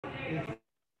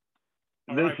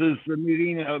This is the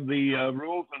meeting of the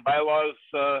Rules and Bylaws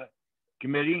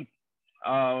Committee,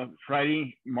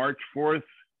 Friday, March 4th,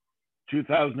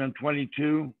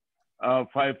 2022,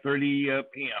 5:30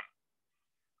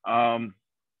 p.m.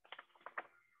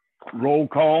 Roll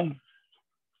call.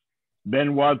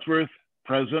 Ben Wadsworth,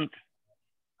 present.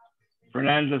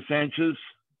 Fernanda Sanchez,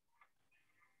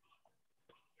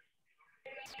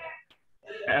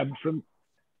 absent.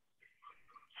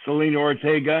 Selena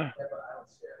Ortega,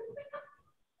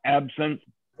 absent.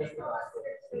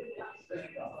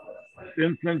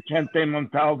 Vincent Chente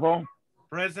Montalvo,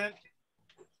 present.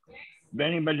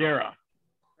 Benny Madera,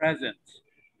 present.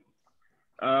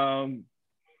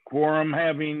 Quorum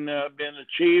having been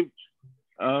achieved,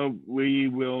 we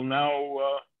will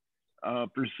now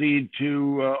proceed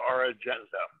to our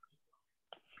agenda.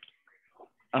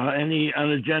 Any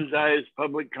unagendized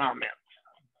public comments?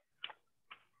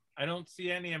 I don't see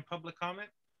any in public comment.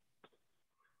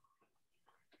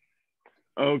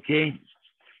 Okay.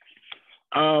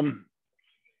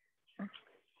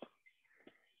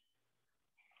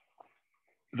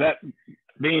 That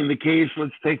being the case,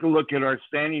 let's take a look at our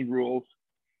standing rules.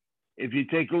 If you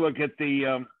take a look at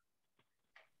the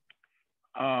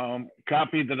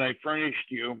copy that I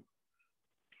furnished you,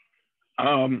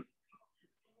 the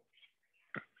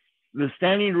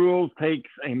standing rules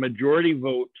takes a majority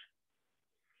vote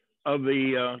of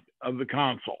the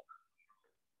council.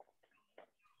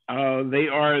 They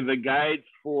are the guides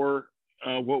for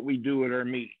what we do at our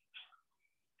meetings.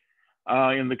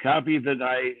 In the copy that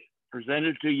I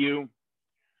presented to you,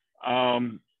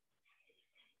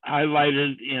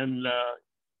 highlighted in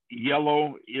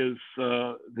yellow is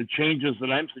the changes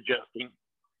that I'm suggesting.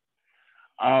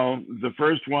 The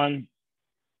first one,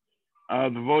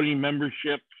 the voting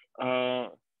membership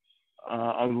of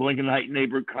the Lincoln Heights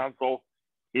Neighborhood Council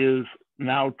is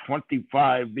now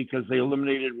 25 because they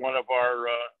eliminated one of our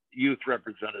youth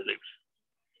representatives.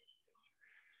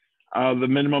 The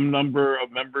minimum number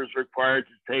of members required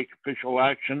to take official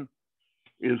action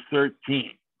is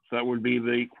 13. So that would be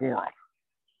the quorum.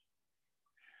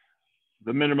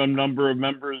 The minimum number of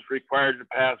members required to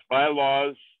pass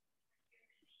bylaws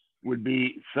would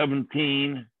be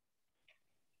 17.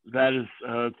 That is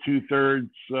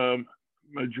 2/3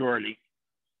 majority.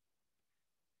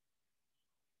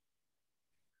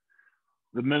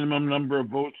 The minimum number of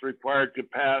votes required to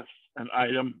pass an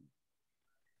item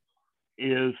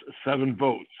is 7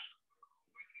 votes,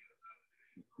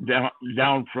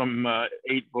 down from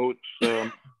 8 votes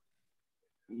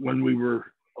when we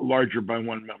were larger by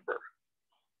 1 member.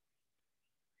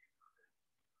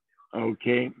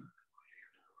 Okay.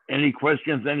 Any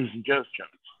questions, any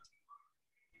suggestions?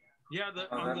 Yeah,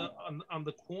 on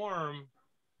the quorum,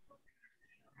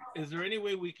 is there any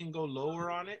way we can go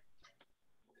lower on it?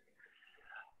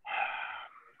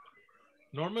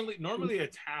 Normally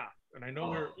it's half, and I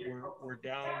know we're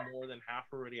down more than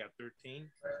half already at 13.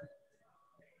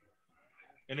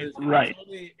 And it's right.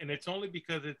 It's only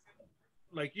because it's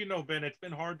like, you know, Ben, it's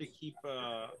been hard to keep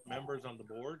members on the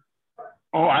board.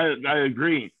 Oh, I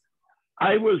agree.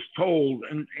 I was told,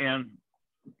 and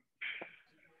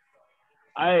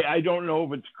I don't know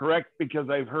if it's correct because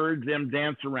I've heard them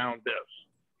dance around this.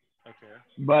 Okay.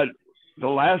 But the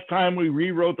last time we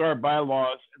rewrote our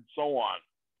bylaws and so on,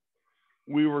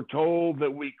 we were told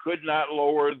that we could not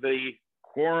lower the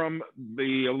quorum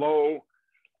below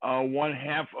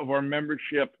 1/2 of our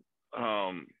membership,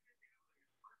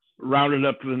 rounded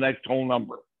up to the next whole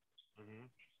number. Mm-hmm.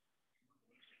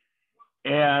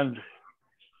 And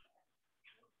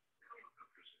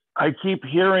I keep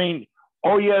hearing,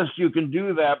 oh yes, you can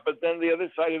do that, but then the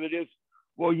other side of it is,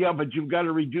 well, yeah, but you've got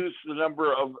to reduce the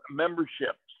number of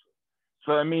memberships.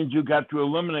 So that means you've got to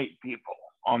eliminate people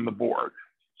on the board.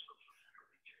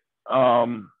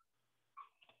 And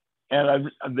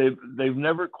they've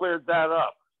never cleared that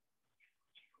up.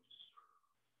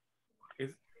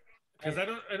 Because I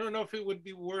don't know if it would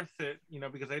be worth it, you know,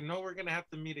 because I know we're gonna have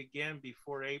to meet again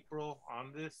before April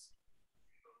on this,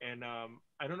 and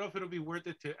I don't know if it'll be worth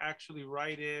it to actually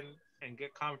write in and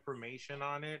get confirmation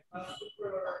on it,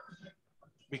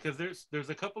 because there's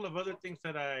a couple of other things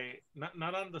that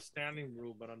not on the standing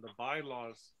rule but on the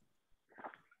bylaws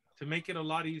to make it a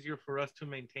lot easier for us to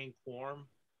maintain quorum,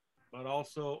 but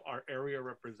also our area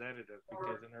representatives,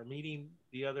 because in our meeting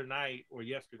the other night, or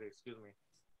yesterday, excuse me,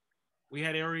 we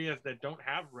had areas that don't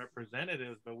have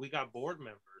representatives, but we got board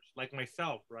members, like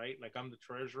myself, right? Like I'm the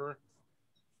treasurer.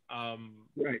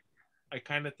 Right. I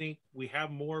kind of think we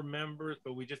have more members,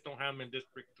 but we just don't have them in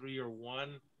District 3 or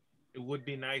 1. It would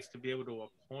be nice to be able to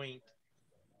appoint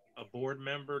a board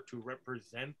member to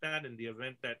represent that in the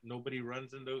event that nobody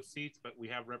runs in those seats, but we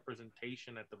have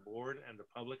representation at the board and the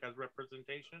public has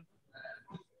representation.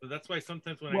 So that's why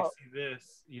sometimes when I see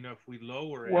this, you know, if we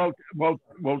lower it.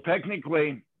 Well,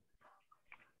 technically,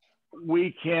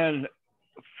 we can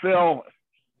fill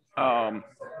the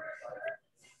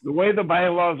way the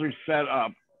bylaws are set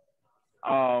up,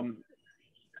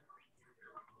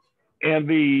 and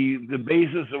the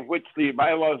basis of which the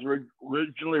bylaws were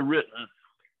originally written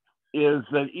is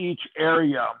that each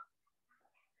area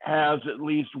has at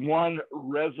least one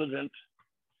resident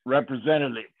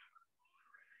representative.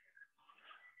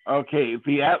 Okay,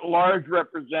 the at-large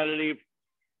representative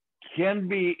can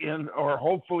be in, or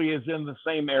hopefully is in the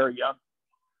same area,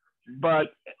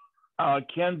 but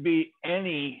can be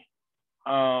any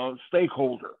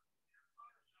stakeholder.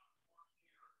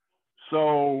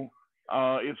 So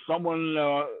if someone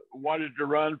wanted to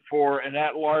run for an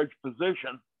at-large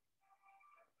position,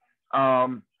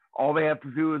 all they have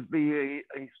to do is be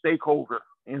a stakeholder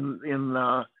in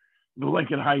the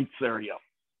Lincoln Heights area.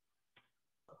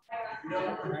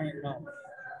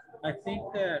 I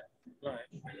think that,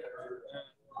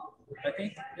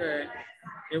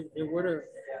 it would have,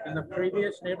 in the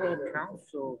previous neighborhood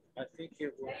council, I think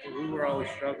we were always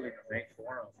struggling to make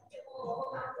quorum.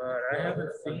 But I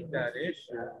haven't seen that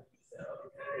issue.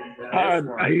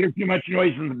 I hear too much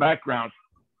noise in the background.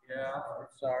 Yeah, I'm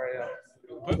sorry.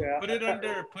 Put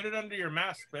it under your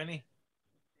mask, Benny.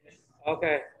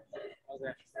 Okay.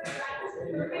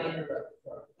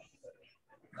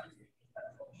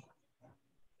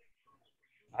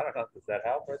 I don't know. Does that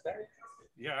help right there?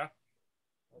 Yeah.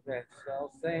 Okay, so I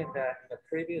was saying that in the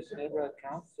previous neighborhood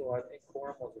council, I think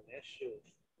quorum was an issue.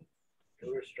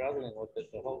 We were struggling with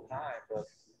it the whole time, but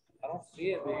I don't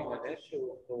see it being an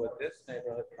issue with this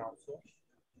neighborhood council.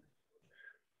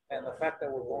 And the fact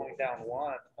that we're going down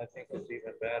one, I think is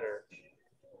even better.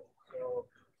 So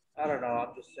I don't know.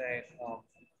 I'm just saying.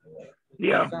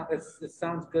 Yeah. It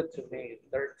sounds good to me.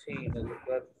 13 is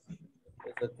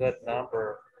a good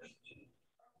number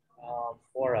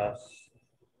for us.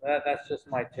 That's just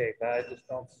my take. I just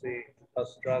don't see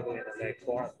us struggling to make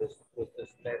quorum with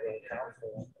this neighborhood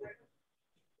council.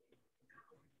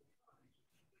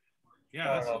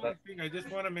 Yeah, that's the only thing. I just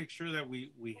want to make sure that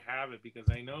we have it, because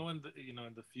I know in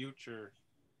the future,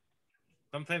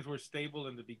 sometimes we're stable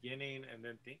in the beginning, and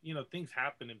then things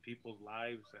happen in people's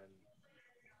lives, and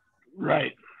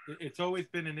right. It's always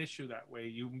been an issue that way.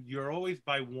 You're always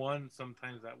by one,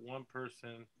 sometimes that one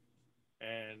person,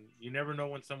 and you never know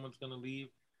when someone's going to leave.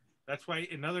 That's why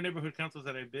in other neighborhood councils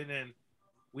that I've been in,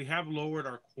 we have lowered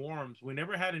our quorums. We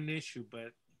never had an issue,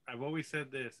 but I've always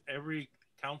said this: every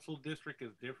council district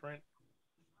is different.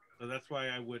 So that's why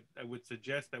I would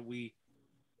suggest that we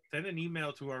send an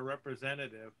email to our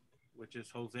representative, which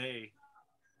is Jose,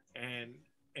 and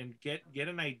get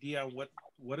an idea on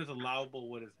what is allowable,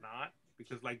 what is not.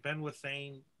 Because like Ben was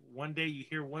saying, one day you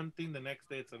hear one thing, the next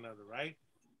day it's another, right?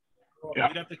 Yeah.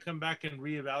 You'd have to come back and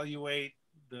reevaluate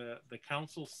the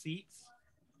council seats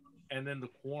and then the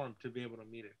quorum to be able to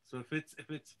meet it. So if it's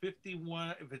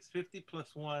 51, if it's 50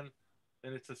 plus 1,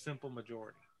 then it's a simple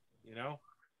majority,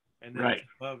 and then right.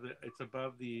 it's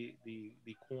above the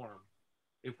quorum.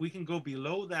 If we can go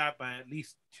below that by at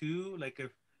least 2, like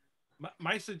if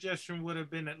my suggestion would have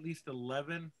been at least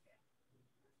 11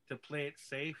 to play it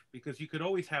safe, because you could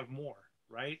always have more,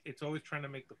 right? It's always trying to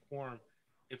make the quorum.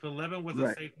 If 11 was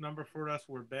right. a safe number for us,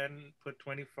 where Ben put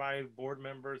 25 board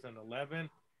members and 11,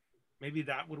 maybe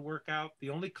that would work out. The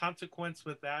only consequence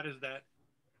with that is that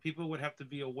people would have to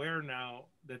be aware now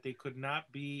that they could not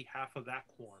be half of that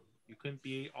quorum. You couldn't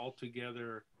be all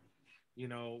together.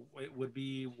 It would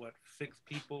be 6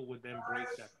 people would then break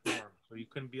that quorum. So you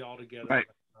couldn't be all together. Right.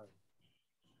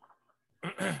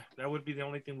 That would be the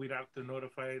only thing we'd have to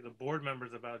notify the board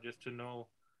members about, just to know,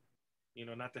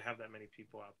 not to have that many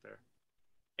people out there.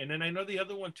 And then I know the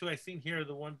other one too, I seen here,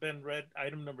 the one Ben read,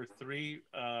 item number 3,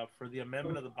 for the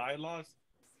amendment of the bylaws,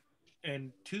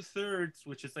 and 2/3,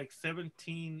 which is like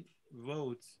 17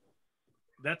 votes.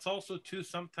 That's also too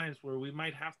sometimes where we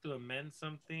might have to amend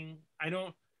something. I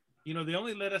don't, they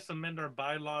only let us amend our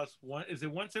bylaws is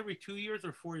it once every 2 years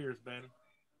or 4 years, Ben?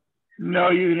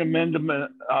 No, you can amend them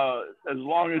as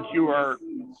long as you are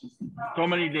so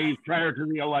many days prior to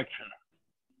the election.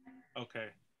 Okay.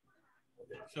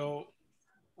 So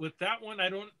with that one,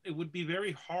 it would be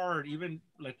very hard, even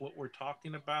like what we're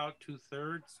talking about,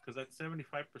 2/3, because that's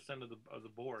 75% of the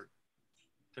board,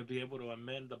 to be able to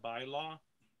amend the bylaw.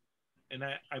 And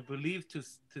I believe to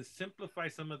simplify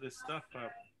some of this stuff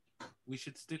up, we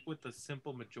should stick with the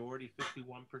simple majority, 50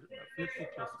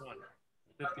 plus 1.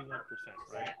 51%,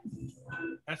 right?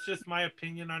 That's just my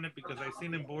opinion on it because I've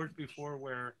seen in boards before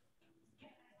where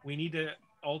we need to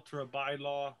alter a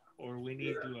bylaw or we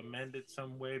need to amend it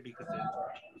some way because it,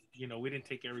 you know, we didn't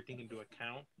take everything into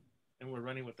account and we're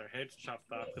running with our heads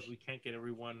chopped off because we can't get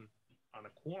everyone on a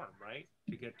quorum, right?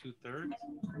 To get 2/3.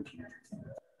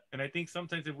 And I think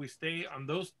sometimes if we stay on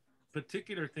those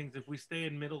particular things, if we stay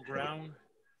in middle ground,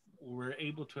 we're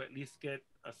able to at least get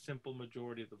a simple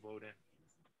majority of the vote in.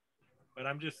 But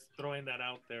I'm just throwing that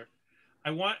out there.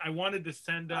 I wanted to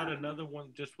send out another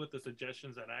one just with the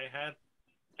suggestions that I had.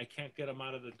 I can't get them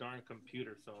out of the darn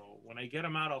computer. So when I get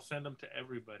them out, I'll send them to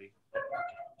everybody.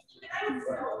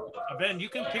 Ben, you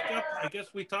can pick up. I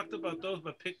guess we talked about those,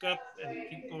 but pick up and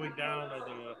keep going down on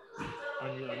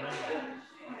your amendment.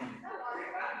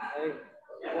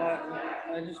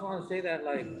 I just want to say that,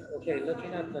 like, okay,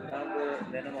 looking at the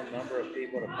minimum number of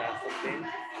people to pass something,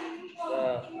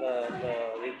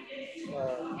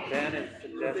 Ben is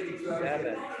suggesting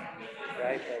 7,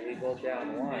 right? That we go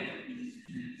down 1.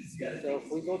 So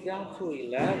if we go down to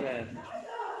 11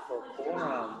 for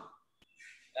quorum,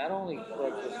 that only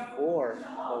puts us 4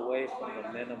 away from the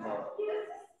minimum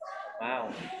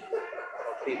amount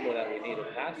of people that we need to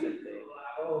pass something.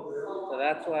 So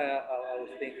that's why I was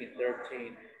thinking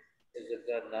 13 is a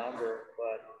good number,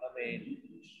 but I mean,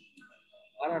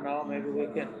 I don't know, maybe we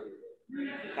can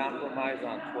compromise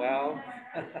on 12.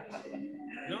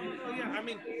 No, yeah. I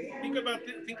mean, think about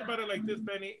it like this,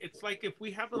 Benny. It's like if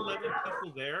we have 11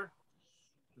 people there,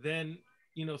 then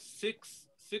you know six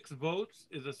votes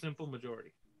is a simple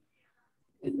majority,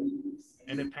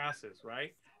 and it passes,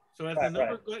 right? So as the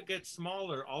number gets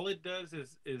smaller, all it does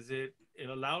is it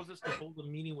allows us to hold a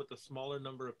meeting with a smaller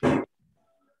number of people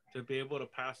to be able to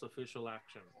pass official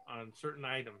action on certain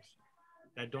items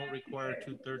that don't require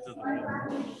 2/3 of the vote.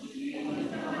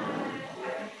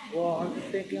 Well, I'm just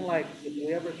thinking, like, if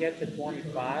we ever get to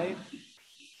 25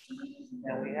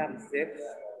 and we have 6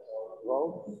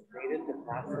 votes needed to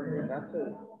pass it, that's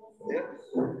a 6.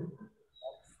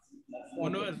 Well,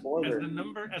 no, as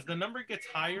the number gets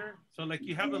higher, so like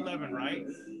you have 11, right?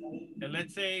 And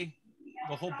let's say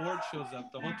the whole board shows up,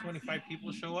 the whole 25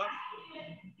 people show up.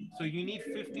 So you need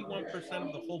 51%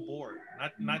 of the whole board,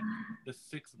 not the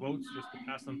 6 votes just to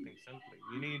pass something simply.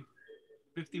 You need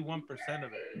 51%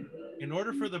 of it. In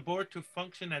order for the board to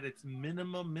function at its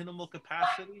minimal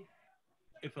capacity,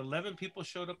 if 11 people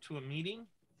showed up to a meeting,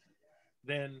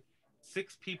 then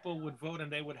 6 people would vote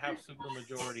and they would have super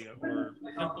majority or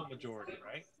simple majority,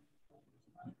 right?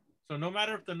 So no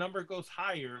matter if the number goes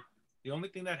higher, the only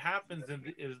thing that happens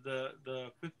is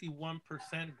the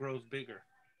 51% grows bigger.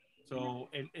 So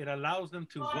it allows them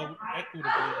to vote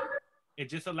equitably. It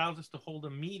just allows us to hold a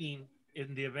meeting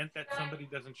in the event that somebody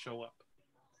doesn't show up.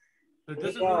 So it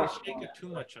doesn't really shake it too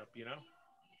much up, you know?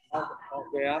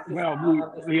 Okay, well,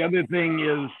 the other thing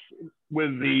is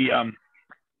with the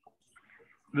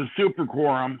super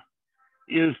quorum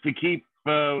is to keep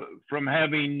from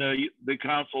having the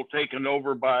council taken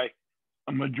over by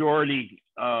a majority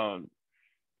that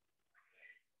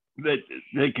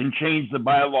they can change the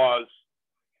bylaws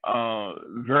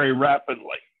very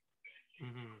rapidly.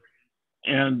 Mm-hmm.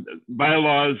 And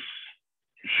bylaws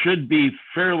should be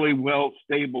fairly well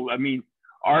stable. I mean,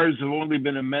 ours have only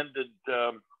been amended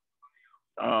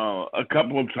a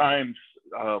couple of times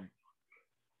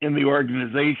in the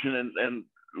organization, and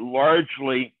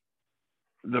largely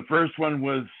the first one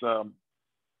was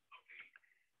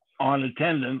on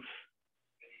attendance,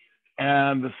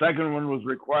 and the second one was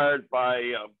required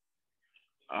by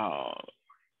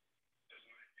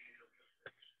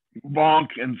bonk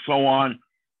and so on,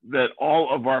 that all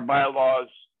of our bylaws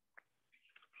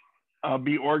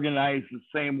be organized the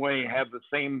same way, have the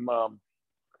same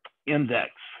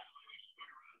index,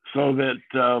 so that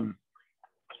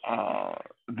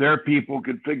their people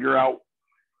could figure out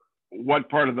what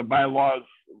part of the bylaws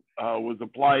was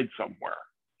applied somewhere.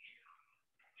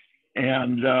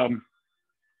 And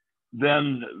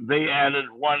then they added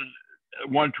one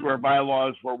to our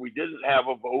bylaws where we didn't have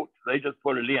a vote. They just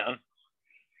put it in.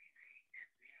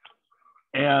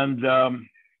 And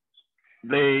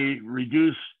they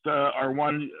reduced our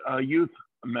one youth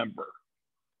member.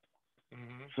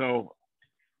 Mm-hmm. So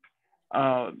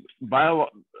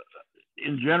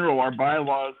in general, our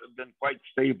bylaws have been quite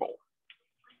stable.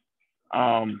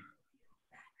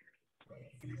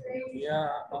 Yeah,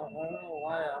 I don't know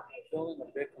why I'm feeling a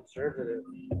bit conservative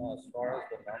as far as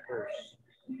the numbers.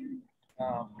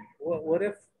 What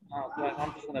if,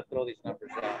 I'm just gonna throw these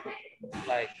numbers out.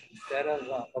 Like, instead of,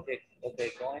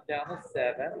 going down to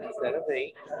 7 instead of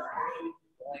 8,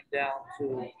 going down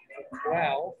to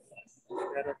 12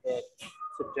 instead of the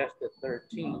suggested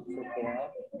 13 for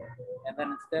quorum, and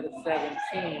then instead of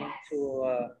 17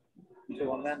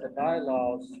 to amend the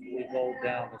bylaws, we go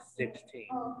down to 16.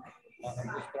 I'm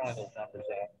just throwing those numbers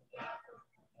out.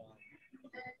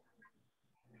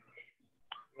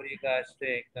 What do you guys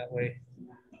think? That way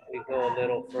we go a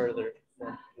little further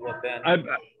from what Ben.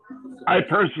 I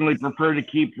personally prefer to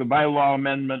keep the bylaw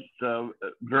amendment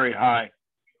very high.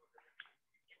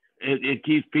 It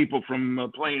keeps people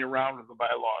from playing around with the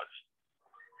bylaws.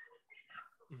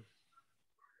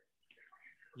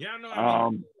 Yeah, no, I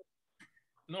mean,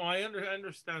 no, I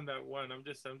understand that one. I'm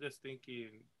just thinking.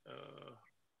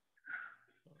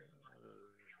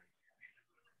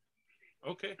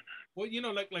 Okay. Well, you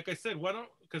know, like I said, why don't,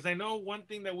 because I know one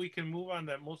thing that we can move on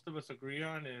that most of us agree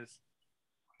on is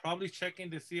probably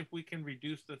checking to see if we can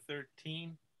reduce the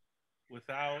 13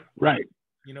 without, right,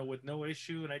 you know, with no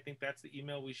issue. And I think that's the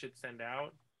email we should send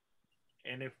out.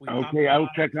 And if we okay, I'll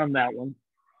check on that one.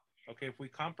 Okay, if we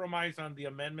compromise on the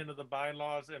amendment of the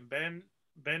bylaws, and Ben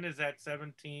is at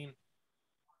 17.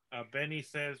 Benny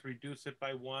says reduce it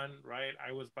by 1, right?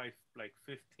 I was by like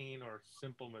 15 or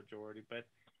simple majority, but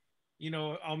you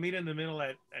know, I'll meet in the middle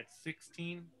at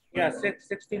 16. Yeah,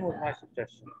 16 was my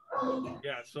suggestion.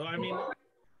 Yeah, so I mean,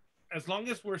 as long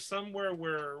as we're somewhere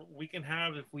where we can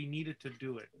have, if we needed to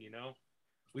do it, you know,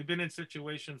 we've been in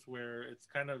situations where it's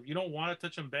kind of, you don't want to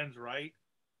touch on Ben's right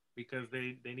because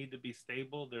they need to be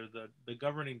stable. They're the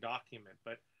governing document,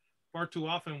 but far too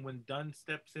often when Dunn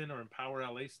steps in or Empower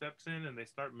LA steps in and they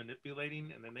start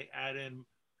manipulating and then they add in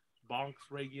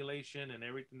bonks regulation and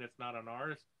everything that's not on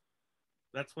ours.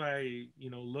 That's why, you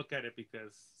know, look at it,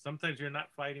 because sometimes you're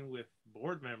not fighting with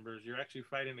board members. You're actually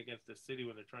fighting against the city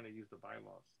when they're trying to use the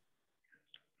bylaws.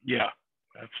 Yeah,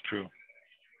 that's true.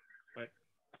 But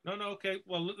no, okay.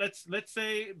 Well, let's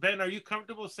say, Ben, are you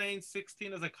comfortable saying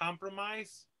 16 as a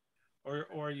compromise, or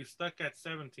are you stuck at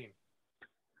 17?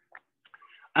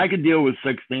 I could deal with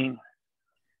 16.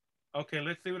 Okay,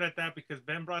 let's leave it at that because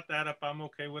Ben brought that up. I'm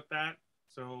okay with that.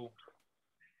 So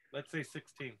let's say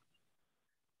 16.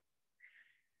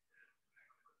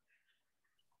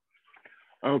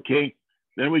 Okay,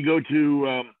 then we go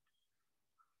to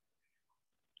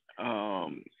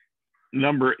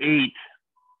number 8.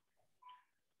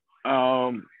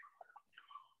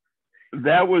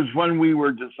 That was when we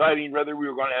were deciding whether we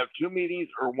were going to have 2 meetings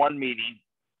or 1 meeting.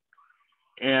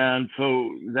 And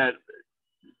so that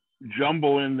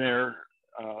jumble in there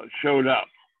showed up.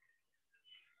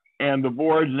 And the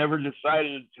board never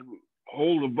decided to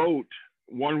hold a vote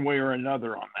one way or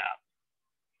another on that.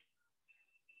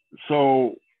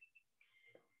 So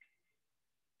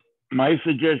my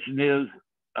suggestion is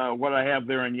what I have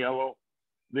there in yellow.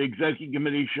 The executive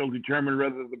committee shall determine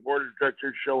whether the board of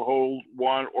directors shall hold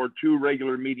 1 or 2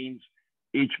 regular meetings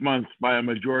each month by a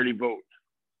majority vote.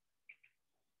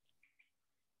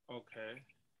 Okay.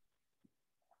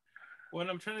 Well,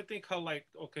 I'm trying to think how, like,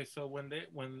 okay, so when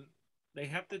they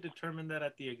have to determine that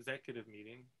at the executive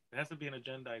meeting, it has to be an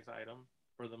agendized item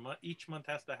for the month. Each month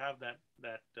has to have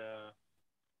that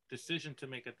decision to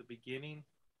make at the beginning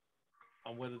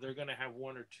on whether they're going to have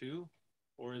 1 or 2,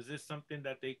 or is this something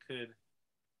that they could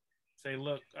say,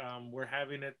 look, we're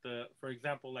having it for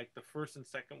example, like the first and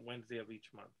second Wednesday of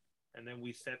each month, and then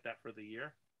we set that for the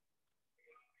year?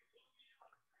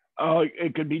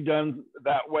 It could be done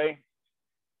that way.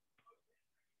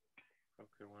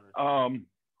 Okay.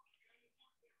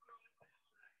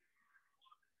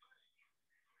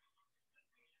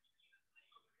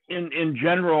 In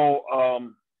general,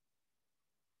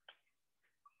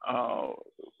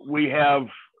 we have,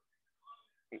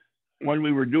 when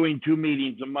we were doing 2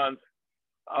 meetings a month,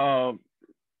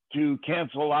 to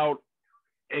cancel out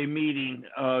a meeting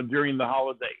during the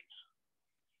holidays.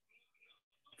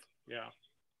 Yeah.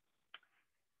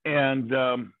 And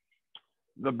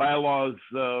the bylaws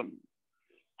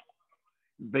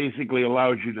basically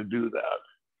allows you to do that.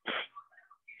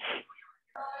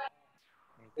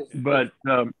 But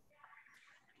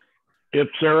if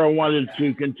Sara wanted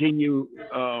to continue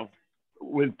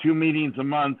with 2 meetings a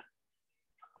month,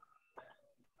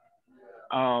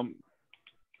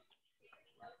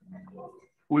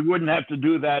 we wouldn't have to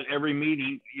do that every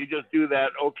meeting. You just do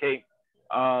that, okay,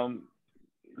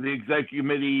 the executive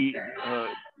committee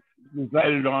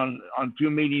decided on 2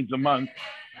 meetings a month,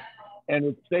 and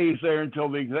it stays there until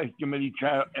the executive committee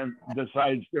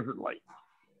decides differently.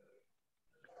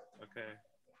 Okay.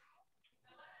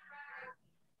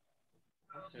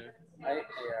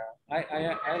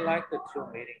 I like the 2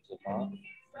 meetings a month.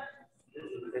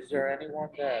 Is there anyone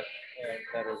that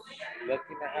is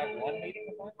looking to have 1 meeting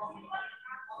a month?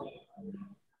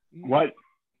 What?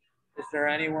 Is there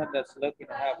anyone that's looking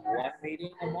to have 1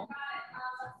 meeting a month?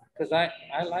 Because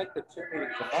I like the 2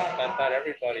 meetings a month. I thought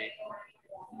everybody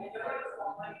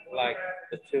liked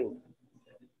the 2.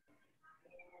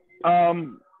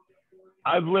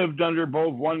 I've lived under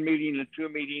both 1 meeting and 2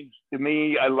 meetings. To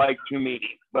me, I like 2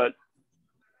 meetings, but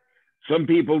some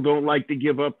people don't like to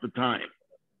give up the time.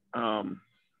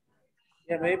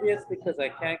 Yeah, maybe it's because I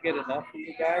can't get enough of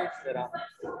you guys that I'm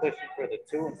pushing for the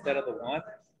 2 instead of the 1.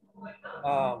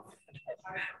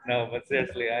 No, but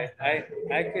seriously, I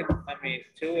mean,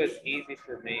 2 is easy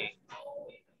for me.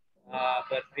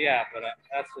 But yeah,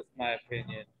 that's just my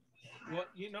opinion. Well,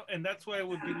 you know, and that's why it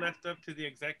would be left up to the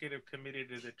executive committee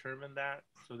to determine that.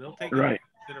 So they'll take into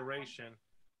consideration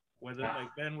whether,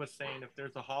 like Ben was saying, if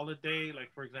there's a holiday,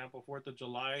 like for example, 4th of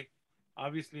July,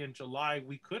 obviously in July,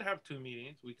 we could have 2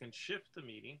 meetings. We can shift the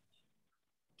meeting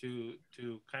to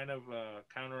kind of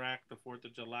counteract the 4th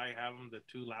of July, have them the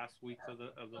 2 last weeks of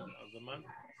the month,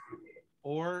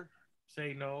 or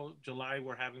say no, July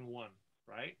we're having 1,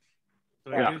 right?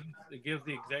 So it gives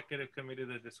the executive committee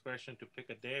the discretion to pick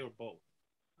a day or both.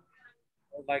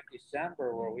 Like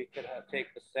December, where we could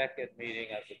take the 2nd meeting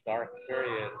as a dark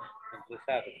period and just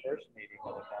have the 1st meeting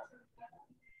of the month.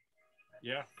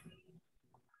 Yeah.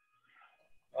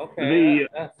 Okay,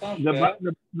 that sounds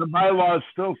good. The bylaws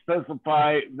still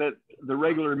specify that the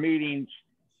regular meetings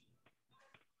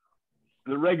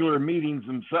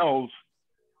themselves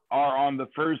are on the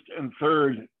 1st and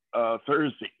 3rd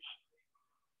Thursdays.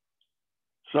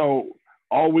 So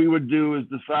all we would do is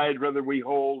decide whether we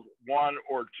hold 1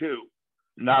 or 2,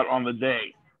 not on the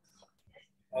day.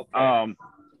 Okay.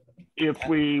 If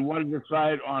we want to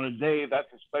decide on a day,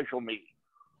 that's a special meeting.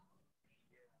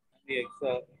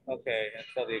 Okay, and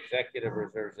so the executive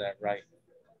reserves that right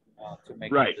to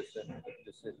make the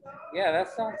decision. Yeah, that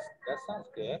sounds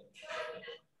good.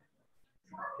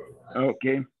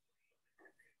 Okay.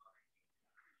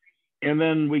 And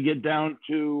then we get down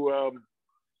to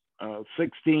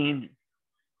 16.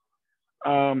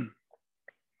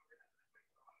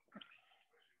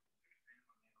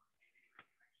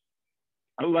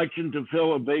 Election to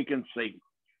fill a vacancy.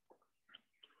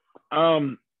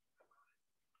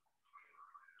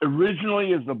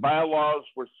 Originally, as the bylaws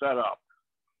were set up,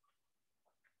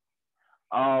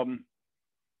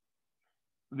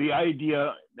 the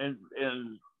idea, and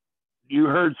you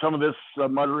heard some of this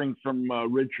muttering from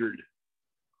Richard.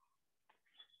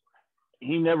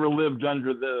 He never lived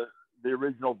under the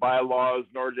original bylaws,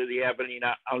 nor did he have any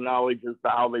knowledge as to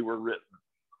how they were written.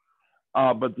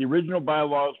 But the original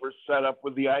bylaws were set up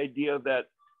with the idea that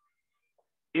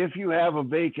if you have a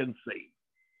vacancy,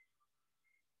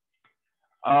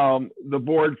 the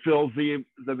board fills the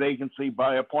vacancy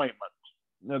by appointment.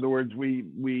 In other words,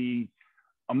 we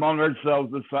among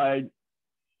ourselves decide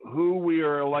who we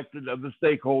are elected of the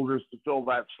stakeholders to fill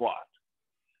that slot.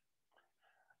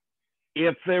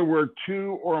 If there were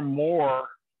 2 or more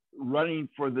running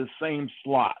for the same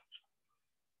slot,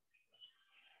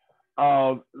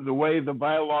 the way the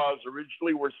bylaws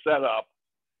originally were set up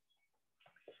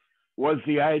was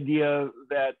the idea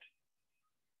that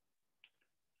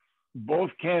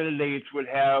both candidates would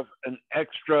have an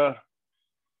extra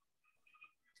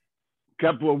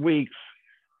couple of weeks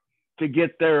to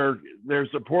get their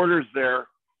supporters there,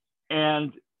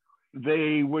 and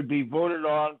they would be voted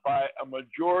on by a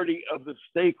majority of the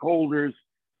stakeholders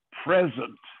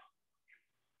present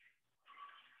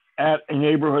at a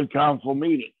neighborhood council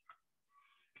meeting.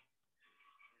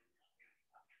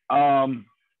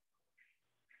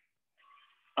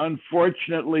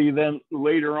 Unfortunately, then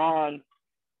later on,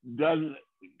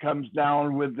 comes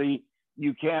down with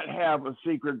you can't have a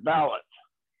secret ballot.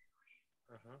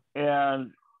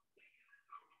 And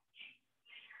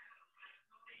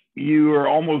you are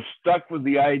almost stuck with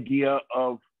the idea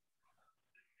of,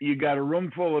 you got a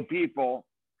room full of people,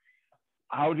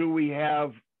 how do we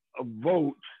have a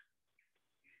vote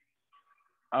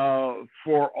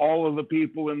for all of the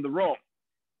people in the room?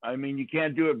 I mean, you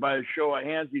can't do it by a show of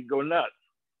hands, you'd go nuts.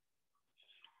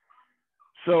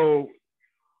 So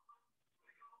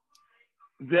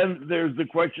then there's the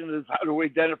question is, how do we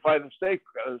identify the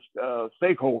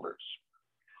stakeholders?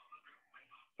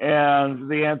 And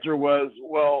the answer was,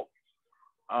 well,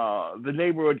 the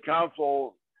neighborhood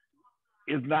council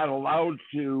is not allowed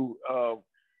to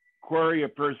query a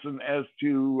person as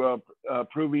to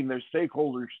proving their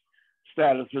stakeholders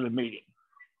status at a meeting.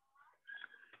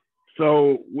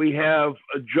 So we have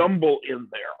a jumble in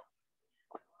there.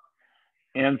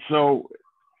 And so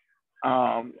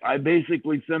I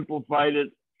basically simplified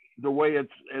it the way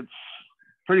it's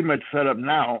pretty much set up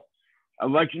now.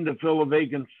 Election to fill a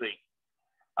vacancy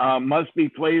must be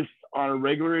placed on a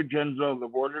regular agenda of the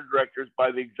board of directors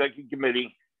by the executive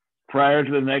committee prior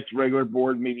to the next regular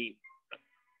board meeting,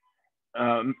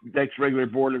 next regular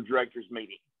board of directors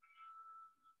meeting.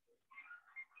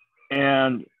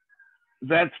 And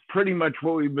that's pretty much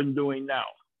what we've been doing now.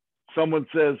 Someone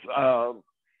says,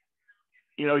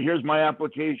 you know, here's my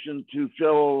application to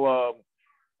fill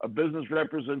a business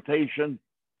representation,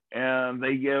 and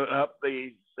they give up,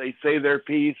 they say their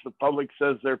piece, the public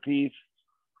says their piece,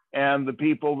 and the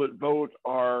people that vote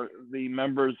are the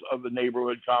members of the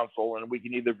neighborhood council, and we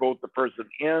can either vote the person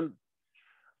in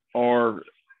or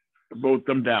vote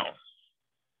them down.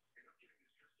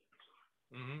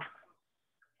 Mm-hmm.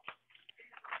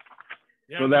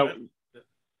 Yeah, so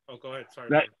oh, go ahead. Sorry.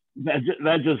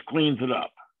 That just cleans it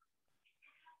up.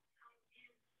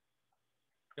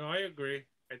 No, I agree.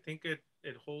 I think it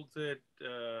holds it,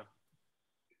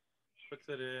 puts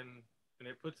it in, and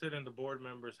it puts it in the board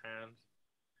members' hands.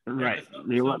 Right.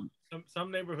 Some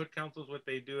neighborhood councils, what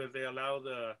they do is they allow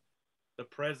the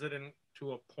president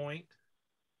to appoint,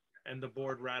 and the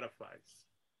board ratifies.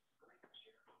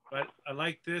 But I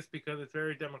like this because it's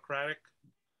very democratic.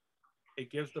 It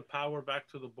gives the power back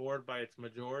to the board by its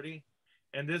majority,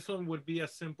 and this one would be a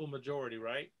simple majority,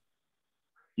 right?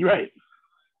 You're right.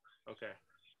 Okay.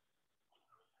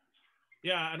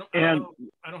 Yeah, I don't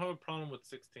have a problem with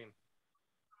 16.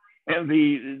 And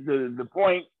the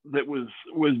point that was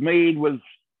made was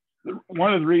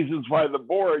one of the reasons why the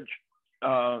board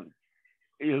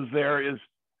is there is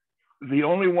the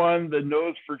only one that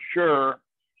knows for sure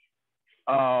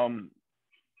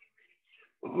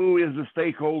who is a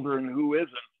stakeholder and who isn't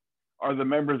are the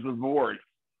members of the board,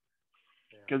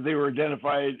 because they were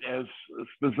identified as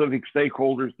specific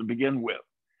stakeholders to begin with.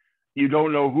 You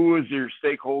don't know who is your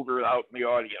stakeholder out in the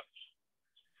audience.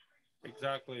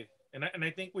 Exactly. And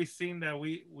I think we've seen that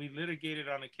we litigated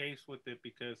on a case with it,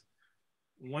 because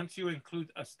once you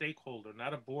include a stakeholder,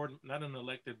 not an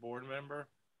elected board member,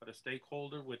 but a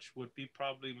stakeholder, which would be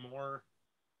probably more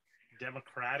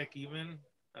democratic, even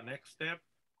a next step,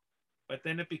 but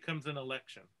then it becomes an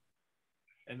election.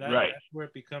 And that's where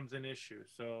it becomes an issue.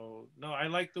 So no, I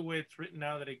like the way it's written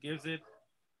now, that it gives it,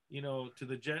 you know, to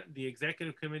the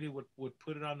executive committee would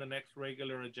put it on the next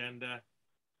regular agenda,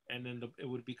 and then it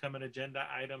would become an agenda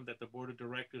item that the board of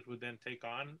directors would then take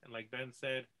on. And like Ben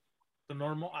said, the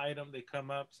normal item, they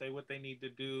come up, say what they need to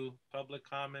do, public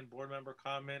comment, board member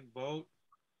comment, vote.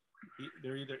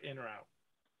 They're either in or out.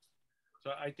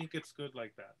 So I think it's good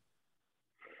like that.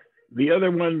 The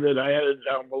other one that I added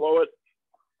down below it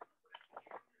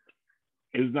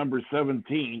is number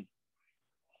 17.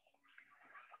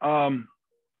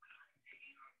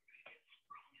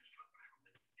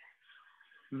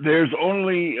 There's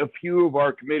only a few of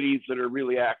our committees that are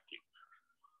really active.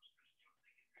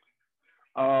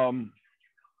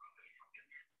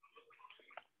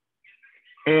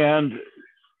 And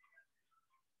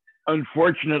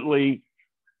unfortunately,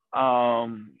 a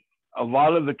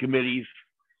lot of the committees,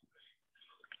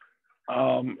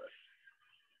 no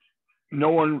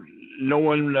one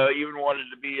even wanted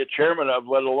to be a chairman of,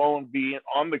 let alone be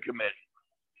on the committee.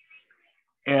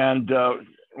 And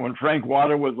when Frank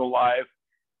Wada was alive,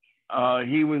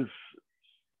 he was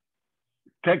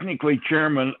technically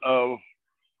chairman of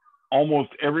almost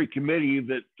every committee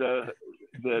that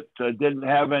didn't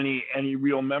have any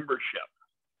real membership.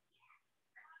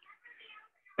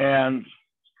 And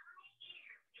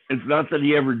it's not that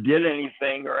he ever did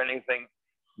anything,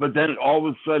 but then all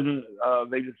of a sudden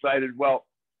they decided, well,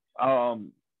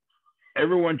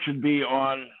 everyone should be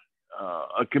on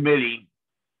a committee,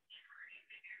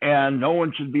 and no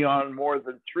one should be on more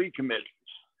than 3 committees.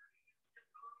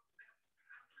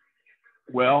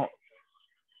 Well,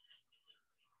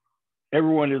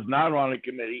 everyone is not on a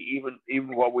committee,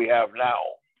 even what we have now.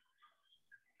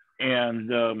 And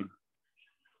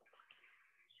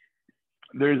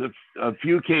there's a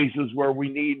few cases where we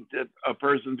need a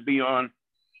person to be on,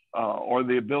 or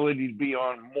the ability to be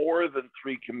on more than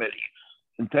 3 committees.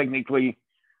 And technically,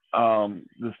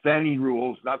 the standing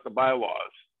rules, not the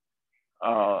bylaws,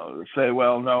 say,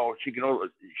 well, no,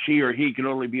 she or he can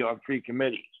only be on 3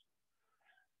 committees.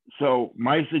 So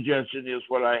my suggestion is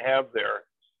what I have there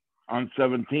on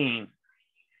 17.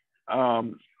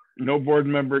 No board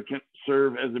member can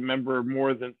serve as a member of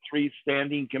more than 3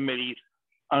 standing committees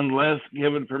unless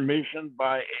given permission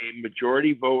by a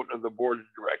majority vote of the board of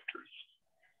directors.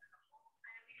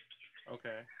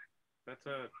 Okay, that's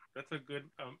a good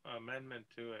amendment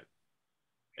to it.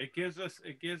 It gives us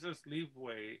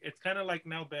leeway. It's kind of like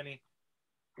now, Benny,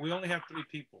 we only have 3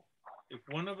 people. If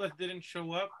one of us didn't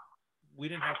show up, we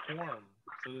didn't have quorum.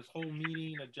 So this whole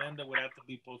meeting agenda would have to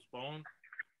be postponed,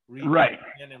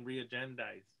 and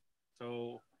re-agendized.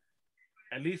 So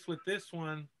at least with this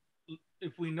one,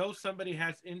 if we know somebody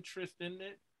has interest in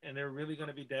it and they're really going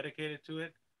to be dedicated to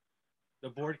it, the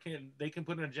board can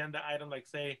put an agenda item like,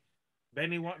 say,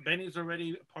 Benny's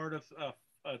already part of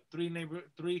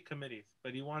three committees,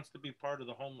 but he wants to be part of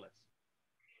the homeless.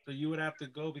 So you would have to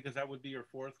go, because that would be your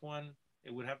fourth one.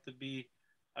 It would have to be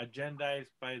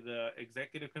agendized by the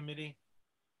executive committee,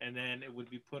 and then it would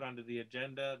be put onto the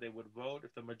agenda. They would vote.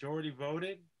 If the majority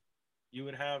voted, you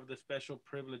would have the special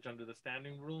privilege under the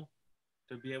standing rule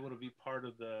to be able to be part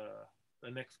of the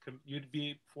next. You'd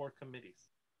be 4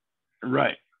 committees.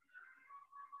 Right.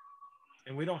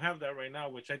 And we don't have that right now,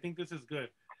 which I think this is good.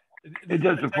 It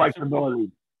does the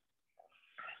flexibility.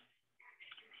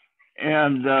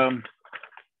 And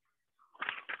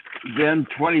then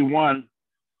 21,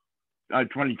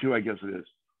 22, I guess it is.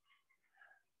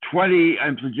 20,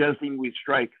 I'm suggesting we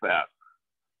strike that.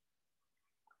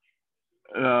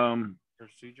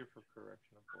 Procedure for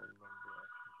correction of board member.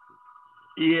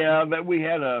 Yeah, that we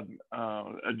had a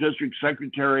district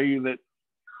secretary that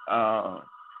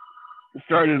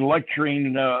started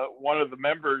lecturing one of the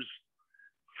members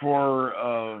for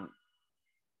a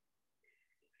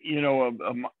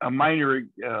minor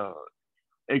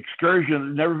excursion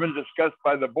that never been discussed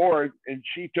by the board, and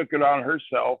she took it on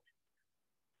herself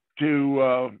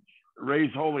to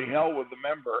raise holy hell with the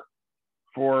member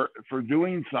for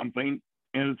doing something.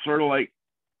 And it's sort of like,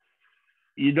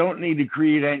 you don't need to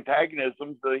create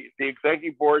antagonism. The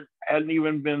executive board hadn't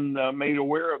even been made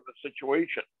aware of the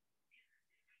situation.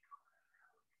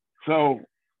 So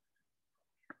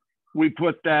we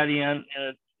put that in,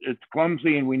 and it's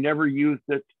clumsy, and we never used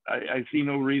it. I see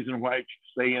no reason why it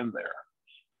should stay in there.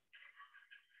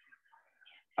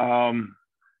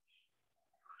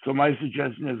 So my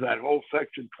suggestion is that whole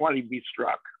section 20 be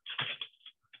struck.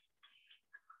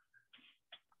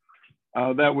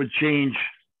 That would change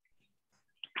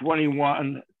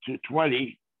 21 to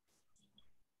 20.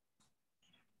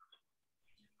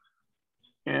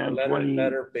 And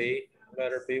letter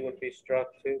B would be struck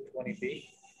too, 20B.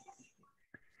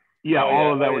 Yeah,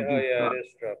 all of that would be struck. It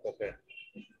is struck, okay.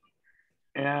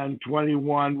 And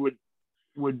 21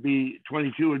 would be,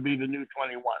 22 would be the new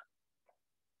 21.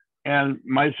 And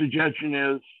my suggestion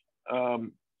is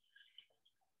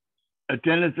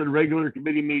attendance at regular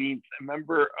committee meetings. A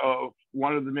member of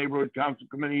one of the neighborhood council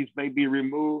committees may be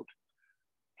removed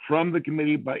from the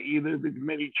committee by either the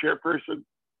committee chairperson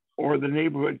or the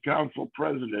neighborhood council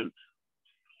president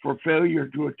for failure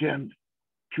to attend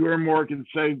 2 or more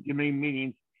consecutive committee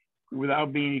meetings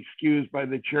without being excused by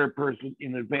the chairperson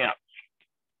in advance.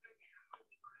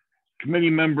 Committee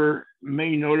member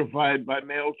may notify by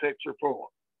mail, text, or phone.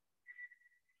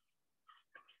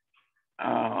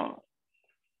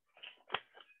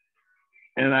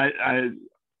 And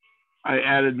I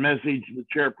added message to the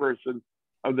chairperson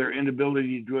of their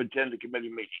inability to attend a committee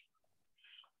meeting.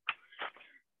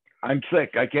 I'm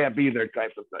sick, I can't be there,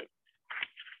 type of thing.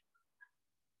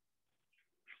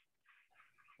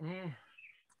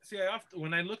 See,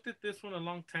 when I looked at this one a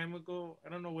long time ago, I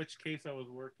don't know which case I was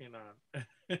working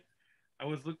on. I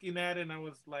was looking at it and I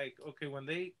was like, okay, when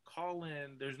they call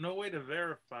in, there's no way to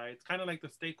verify. It's kind of like the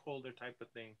stakeholder type of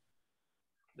thing.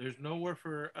 There's nowhere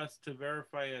for us to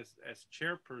verify as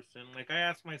chairperson. Like I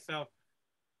asked myself,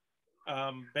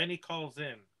 Benny calls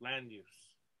in land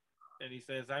use and he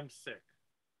says, I'm sick.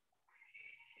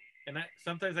 And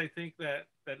sometimes I think that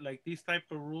like these type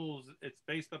of rules, it's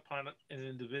based upon an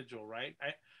individual, right?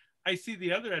 I see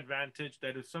the other advantage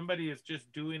that if somebody is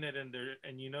just doing it and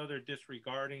they're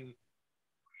disregarding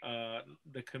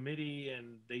the committee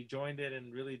and they joined it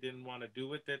and really didn't want to do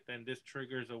with it, then this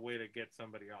triggers a way to get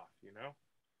somebody off, you know?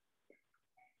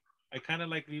 I kind of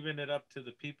like leaving it up to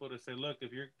the people to say, look,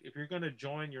 if you're going to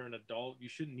join, you're an adult. You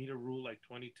shouldn't need a rule like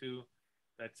 22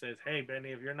 that says, hey,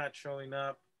 Benny, if you're not showing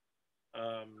up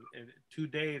in 2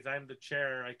 days, I'm the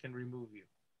chair, I can remove you,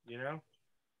 you know?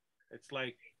 It's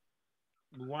like,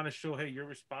 we want to show, hey, you're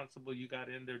responsible. You got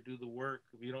in there, do the work.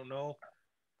 If you don't know,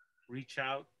 reach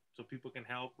out so people can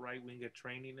help, right? We can get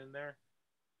training in there.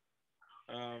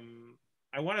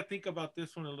 I want to think about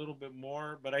this one a little bit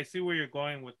more, but I see where you're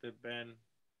going with it, Ben.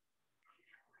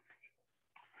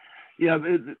 Yeah,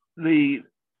 the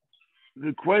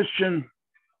question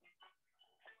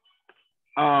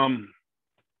on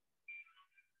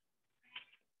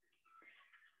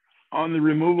the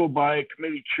removal by a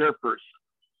committee chairperson.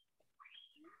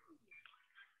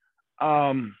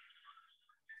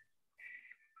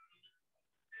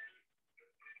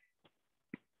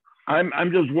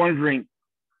 I'm just wondering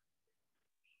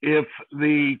if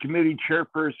the committee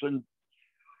chairperson,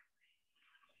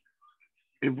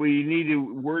 if we need to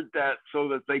word that so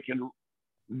that they can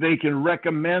they can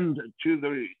recommend to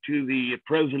the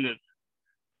president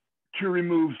to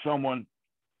remove someone,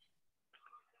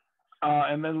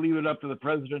 and then leave it up to the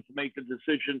president to make the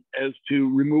decision as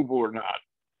to removal or not.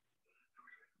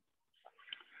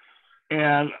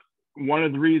 And one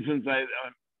of the reasons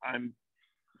I'm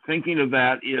thinking of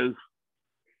that is,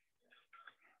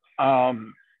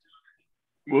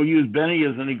 we'll use Benny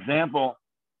as an example.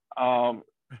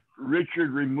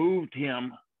 Richard removed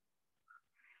him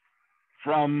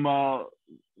from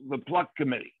the pluck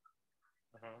committee.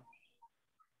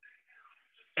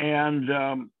 And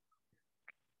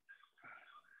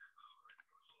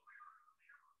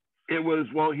it was,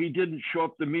 well, he didn't show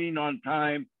up to the meeting on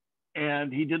time,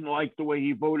 and he didn't like the way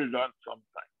he voted on some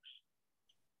things.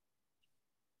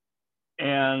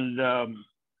 And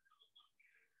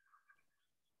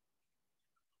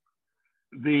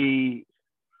the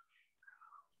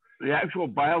actual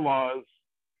bylaws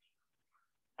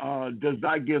does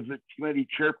not give the committee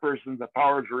chairperson the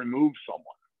power to remove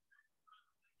someone.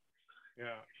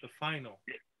 Yeah, the final.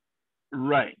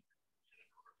 Right.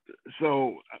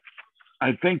 So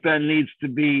I think that needs to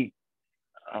be,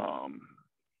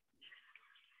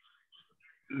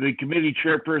 the committee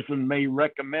chairperson may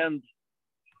recommend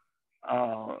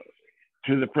to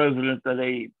the president that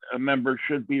a member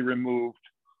should be removed.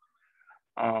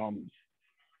 And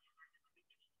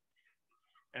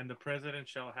the president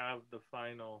shall have the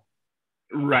final.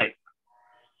 Right.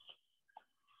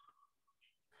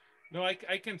 No, I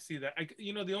can see that.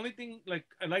 The only thing, like,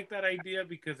 I like that idea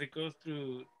because it goes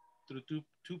through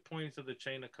two points of the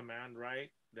chain of command, right?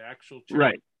 The actual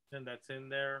chairperson that's in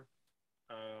there,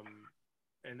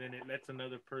 and then it lets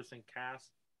another person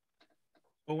cast.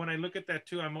 But when I look at that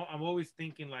too, I'm always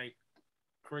thinking, like,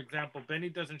 for example, Benny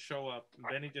doesn't show up.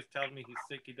 Benny just tells me he's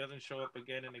sick. He doesn't show up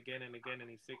again and again and again, and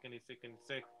he's sick and he's sick and he's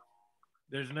sick.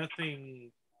 There's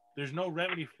no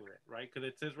remedy for it, right? Because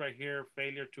it says right here,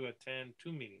 failure to attend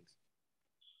 2 meetings.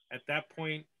 At that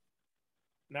point,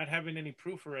 not having any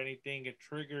proof or anything, it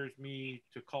triggers me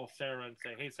to call Sara and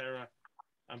say, hey, Sara,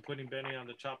 I'm putting Benny on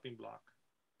the chopping block.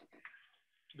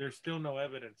 There's still no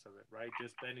evidence of it, right?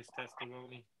 Just Benny's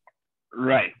testimony.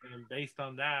 Right. And based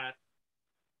on that,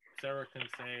 Sara can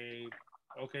say,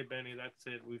 okay, Benny, that's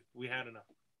it. We had enough.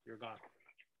 You're gone.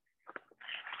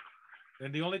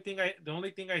 And the only thing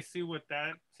I see with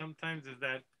that sometimes is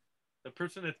that the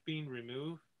person that's being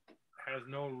removed has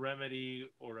no remedy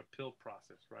or appeal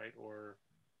process, right? Or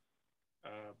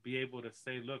be able to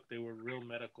say, look, they were real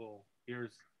medical.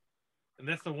 And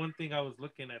that's the one thing I was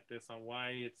looking at this on, why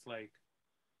it's like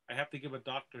I have to give a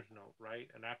doctor's note, right?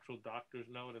 An actual doctor's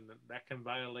note, and that can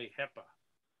violate HEPA.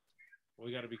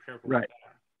 We got to be careful with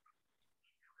that.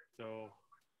 So,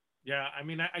 yeah, I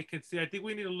mean, I could see, I think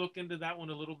we need to look into that one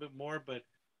a little bit more, but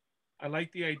I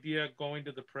like the idea of going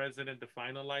to the president to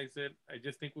finalize it. I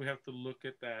just think we have to look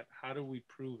at that. How do we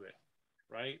prove it,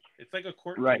 right? It's like a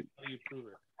court case. How do you prove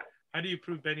it? How do you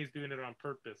prove Benny's doing it on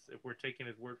purpose if we're taking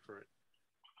his word for it?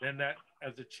 Then that,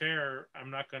 as a chair, I'm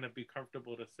not going to be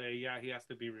comfortable to say, yeah, he has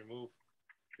to be removed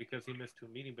because he missed 2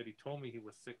 meetings, but he told me he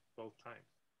was sick both times.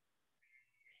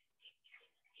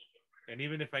 And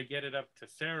even if I get it up to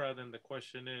Sara, then the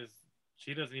question is,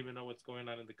 she doesn't even know what's going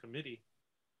on in the committee.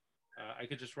 I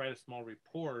could just write a small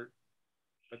report,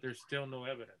 but there's still no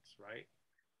evidence, right?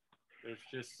 There's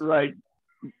just right.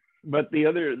 But the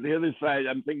other side,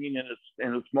 I'm thinking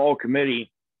in a small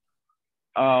committee,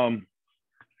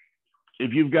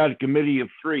 if you've got a committee of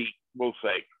 3, we'll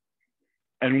say,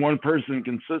 and one person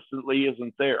consistently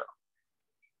isn't there,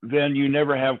 then you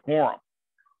never have quorum.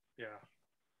 Yeah.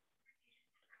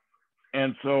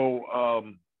 And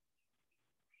so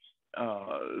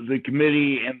the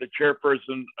committee and the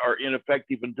chairperson are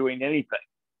ineffective in doing anything.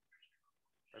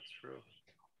 That's true.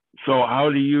 So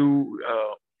how do you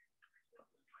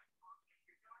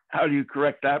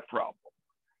correct that problem?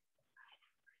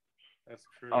 That's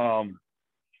true.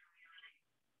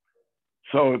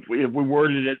 So if we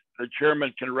worded it, the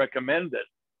chairman can recommend it.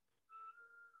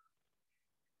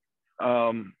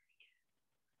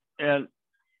 And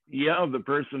yeah, the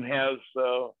person has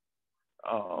the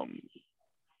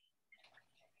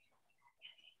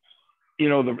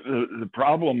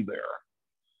problem there.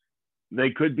 They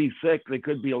could be sick. They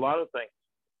could be a lot of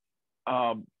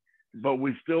things. But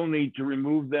we still need to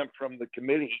remove them from the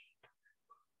committee.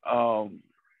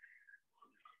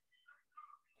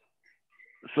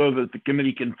 So that the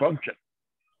committee can function.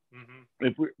 Mm-hmm.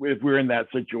 If we're in that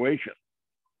situation.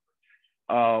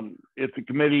 If the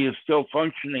committee is still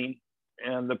functioning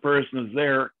and the person is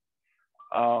there,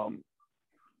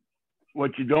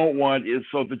 what you don't want is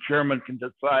so the chairman can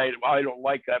decide, well, I don't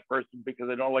like that person because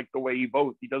I don't like the way he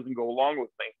votes. He doesn't go along with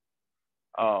me.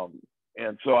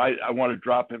 And so I want to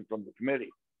drop him from the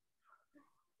committee.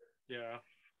 Yeah.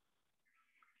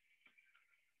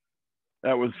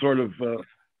 That was sort of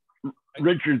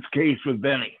Richard's case with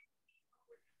Benny.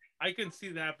 I can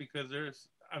see that because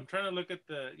I'm trying to look at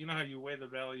you know how you weigh the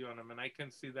value on them, and I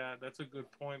can see that. That's a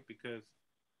good point because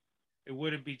it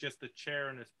wouldn't be just the chair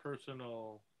and his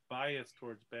personal bias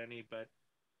towards Benny, but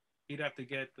he'd have to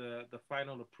get the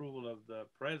final approval of the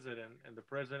president, and the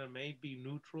president may be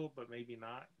neutral, but maybe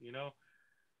not, you know?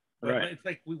 But right. It's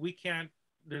like we can't,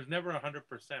 there's never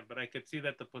 100%, but I could see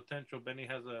that the potential, Benny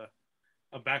has a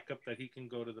backup that he can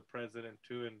go to the president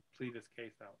too and plead his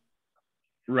case out.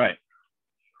 Right.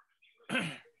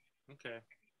 Okay.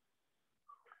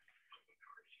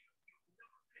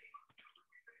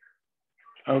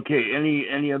 Okay,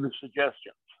 any other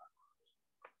suggestions?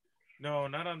 No,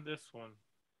 not on this one.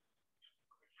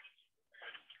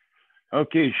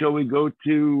 Okay, shall we go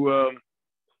to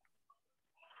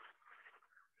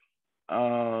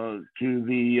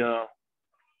the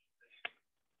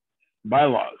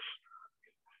bylaws?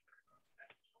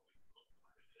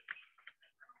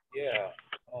 Yeah.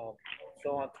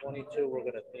 So on 22, we're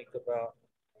gonna think about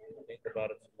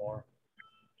it some more.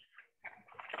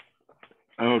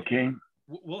 Okay.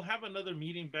 We'll have another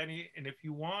meeting, Benny, and if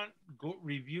you want, go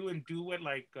review and do it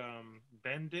like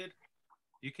Ben did.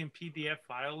 You can PDF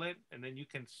file it, and then you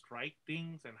can strike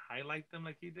things and highlight them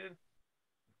like he did.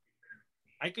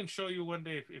 I can show you one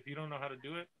day if you don't know how to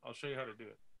do it. I'll show you how to do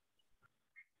it.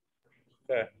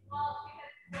 Okay.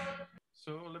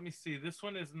 So let me see. This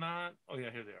one is not. Oh yeah,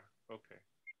 here they are. Okay.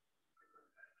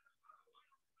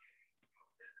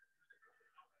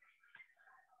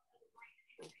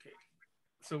 Okay.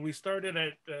 So we started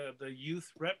at the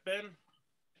youth rep, Ben.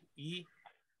 E.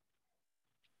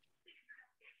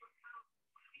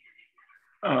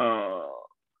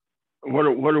 What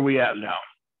are we at now?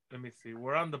 Let me see.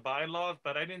 We're on the bylaws,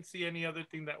 but I didn't see any other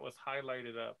thing that was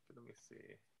highlighted up. Let me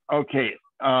see. Okay.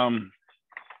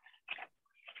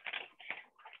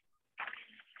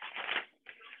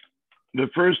 The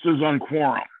first is on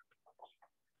quorum.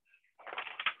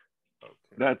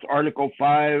 Okay. That's Article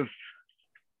 5,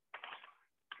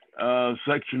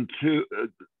 Section 2.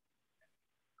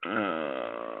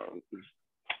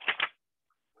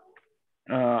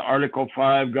 Article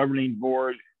 5, Governing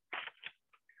Board.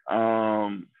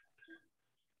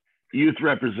 Youth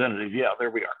Representative. Yeah,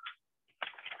 there we are.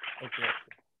 Okay.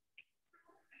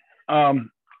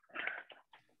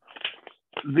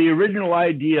 The original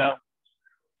idea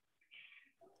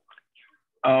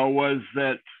was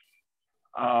that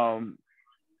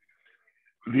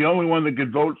the only one that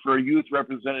could vote for a youth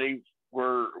representative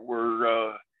were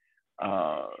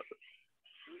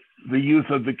the youth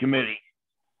of the committee,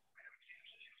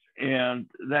 and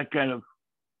that kind of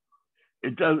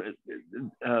it does.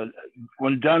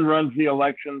 When Dunn runs the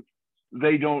elections,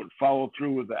 they don't follow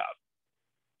through with that,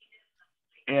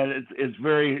 and it's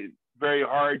very, very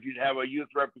hard. You'd have a youth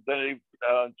representative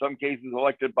in some cases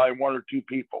elected by 1 or 2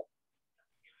 people.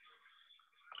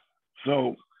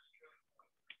 So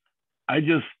I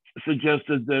just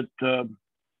suggested that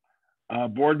a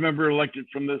board member elected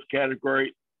from this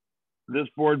category, this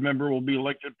board member will be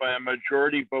elected by a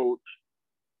majority vote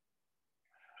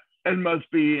and must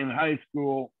be in high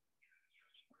school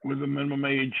with a minimum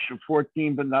age of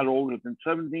 14, but not older than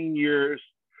 17 years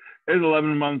and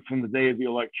 11 months from the day of the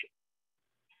election.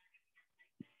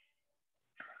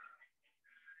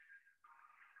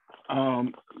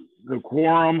 The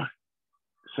quorum,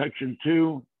 Section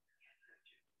 2.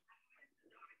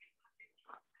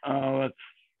 That's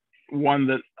one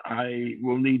that I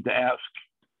will need to ask.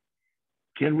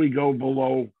 Can we go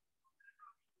below?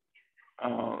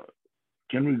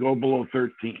 Can we go below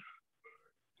 13?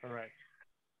 All right.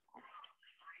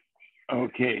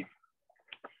 Okay.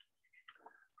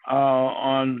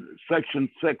 On Section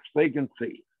 6,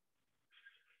 vacancy.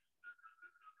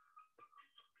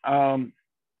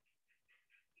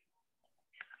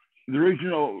 The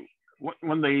original,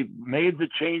 when they made the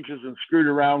changes and screwed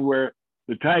around where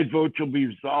the tied vote shall be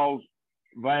resolved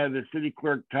via the city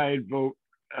clerk tied vote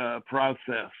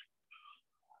process.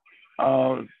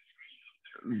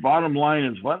 Bottom line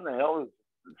is, what in the hell is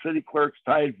the city clerk's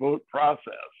tied vote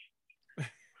process?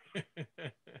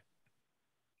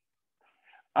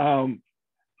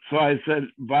 So I said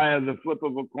via the flip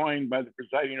of a coin by the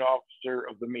presiding officer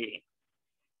of the meeting.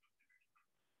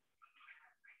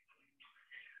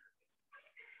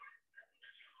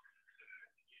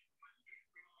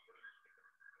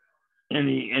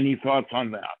 Any thoughts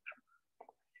on that?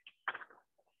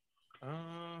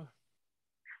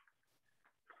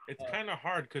 It's kind of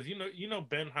hard because you know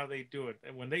Ben how they do it,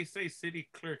 and when they say city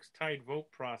clerk's tied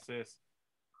vote process,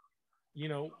 you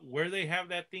know, where they have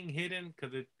that thing hidden,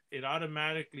 because it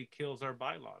automatically kills our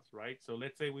bylaws, right? So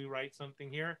let's say we write something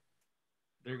here,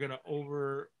 they're gonna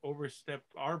overstep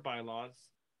our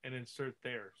bylaws and insert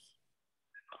theirs.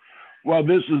 Well,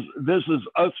 this is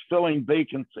us filling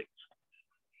vacancies.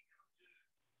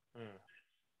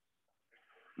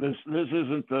 This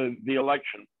isn't the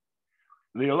election.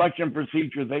 The election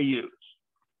procedure they use,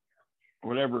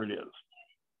 whatever it is.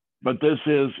 But this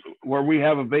is where we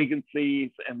have a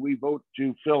vacancy and we vote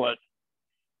to fill it.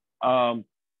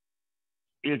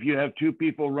 If you have two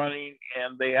people running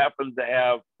and they happen to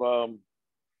have,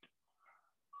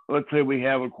 let's say we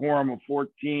have a quorum of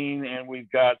 14 and we've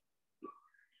got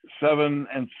 7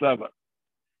 and 7.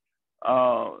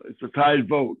 It's a tied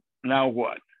vote. Now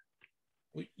what?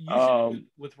 Usually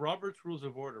with Robert's Rules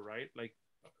of Order, right? Like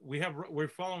we're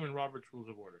following Robert's Rules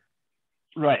of Order.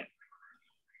 Right.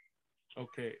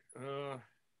 Okay.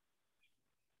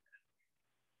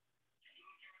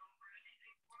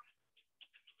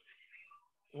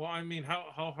 Well, I mean,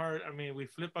 how hard? I mean, we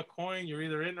flip a coin, you're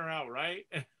either in or out, right?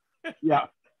 Yeah.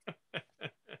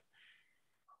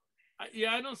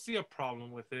 Yeah, I don't see a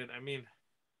problem with it. I mean,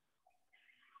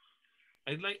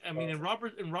 in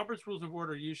Robert's Rules of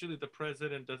Order, usually the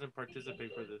president doesn't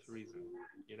participate for this reason,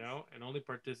 you know, and only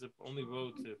votes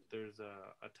if there's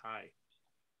a tie,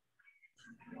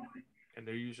 and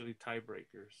they're usually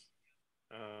tiebreakers.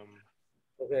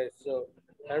 Okay, so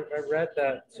I read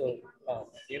that. So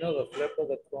you know the flip of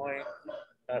the coin.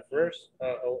 At first,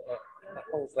 I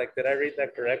was like, did I read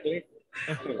that correctly?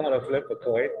 How to flip a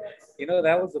coin? You know,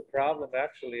 that was a problem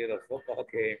actually in a football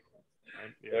game,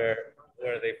 yeah.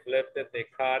 where they flipped it, they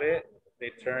caught it, they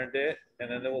turned it,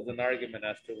 and then there was an argument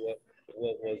as to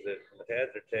what was it,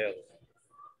 heads or tails.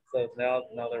 So now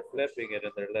they're flipping it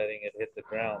and they're letting it hit the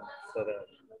ground so that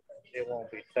it won't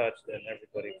be touched and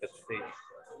everybody could see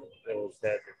it was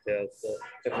heads or tails. So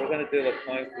if we're gonna do the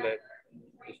coin flip,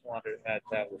 just wanted to add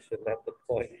that we should let the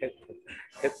coin hit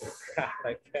the ground,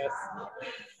 I guess.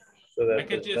 So that I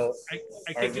could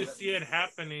just see it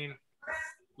happening.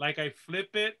 Like I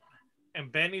flip it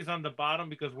and Benny's on the bottom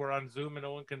because we're on Zoom and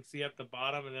no one can see at the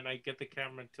bottom, and then I get the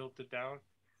camera and tilt it down.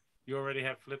 You already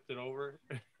have flipped it over.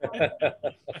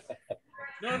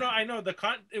 No, I know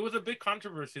it was a big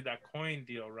controversy, that coin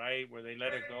deal, right? Where they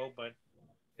let it go, but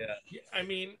yeah, I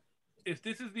mean, if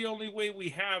this is the only way we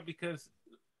have, because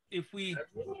you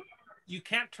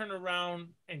can't turn around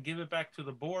and give it back to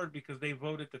the board because they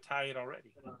voted to tie it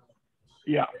already.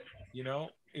 Yeah. You know,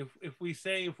 if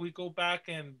we go back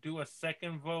and do a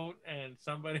second vote and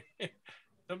somebody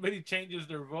changes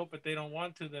their vote but they don't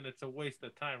want to, then it's a waste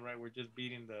of time, right? We're just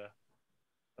beating the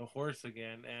horse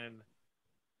again, and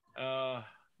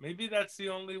maybe that's the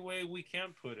only way we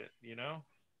can put it, you know,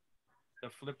 the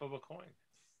flip of a coin,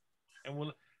 and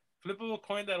we'll flip of a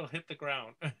coin that'll hit the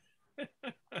ground.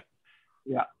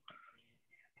 Yeah.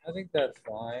 I think that's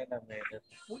fine. I mean, it's...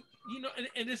 You know,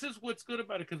 and this is what's good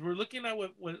about it, because we're looking at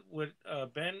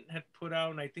what Ben had put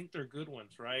out, and I think they're good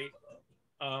ones, right?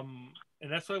 And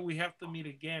that's why we have to meet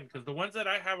again, because the ones that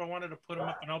I have, I wanted to put them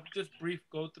up, and I'll just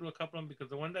go through a couple of them, because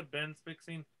the one that Ben's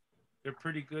fixing, they're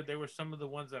pretty good. They were some of the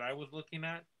ones that I was looking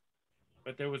at,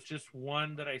 but there was just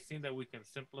one that I seen that we can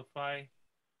simplify.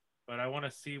 But I want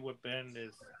to see what Ben's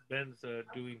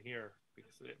doing here,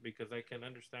 because I can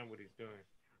understand what he's doing.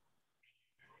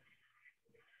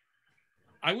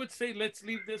 I would say let's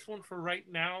leave this one for right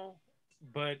now,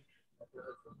 but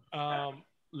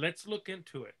let's look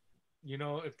into it. You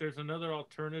know, if there's another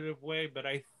alternative way, but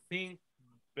I think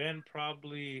Ben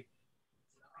probably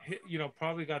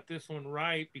got this one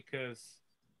right, because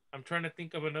I'm trying to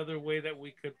think of another way that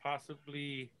we could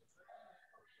possibly,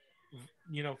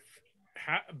 you know,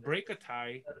 break a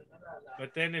tie.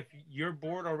 But then if your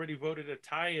board already voted a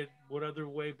tie, it what other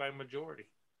way by majority?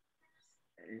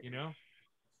 You know?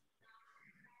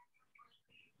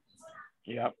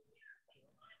 Yep.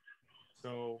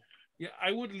 So, yeah,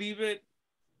 I would leave it.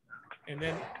 And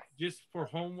then just for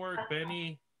homework,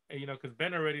 Benny, you know, because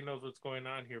Ben already knows what's going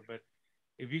on here, but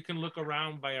if you can look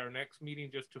around by our next meeting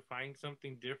just to find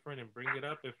something different and bring it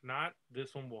up. If not,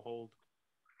 this one will hold.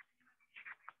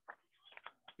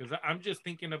 Because I'm just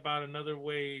thinking about another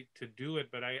way to do it,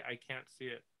 but I can't see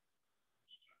it.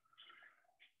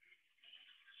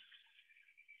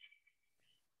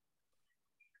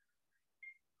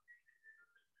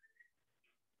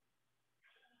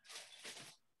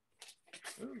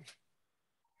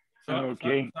 So,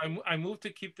 okay. So I moved to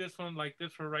keep this one like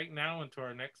this for right now until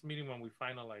our next meeting when we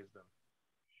finalize them.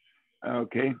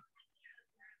 Okay.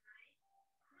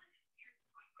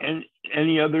 And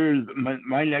any others?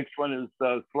 My next one is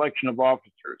selection of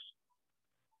officers.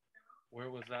 Where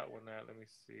was that one at? Let me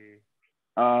see.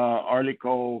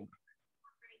 Article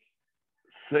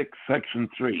 6, Section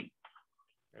 3.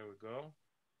 There we go.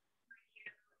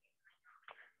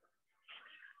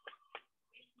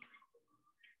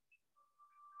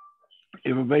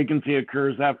 If a vacancy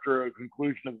occurs after a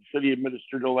conclusion of the city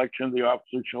administered election, the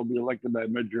officer shall be elected by a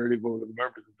majority vote of the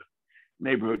members of the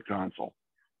neighborhood council.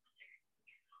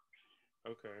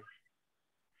 Okay.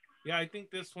 Yeah, I think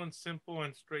this one's simple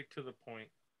and straight to the point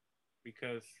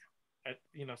because,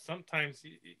 sometimes,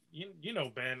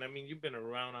 Ben, I mean, you've been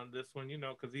around on this one,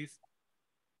 because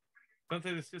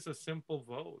sometimes it's just a simple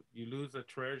vote. You lose a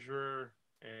treasurer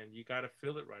and you got to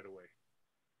fill it right away.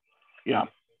 Yeah.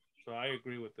 So I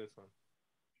agree with this one.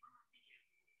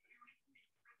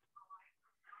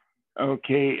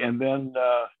 Okay, and then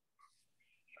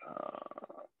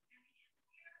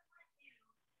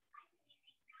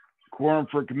quorum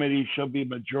for committee shall be a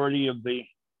majority of the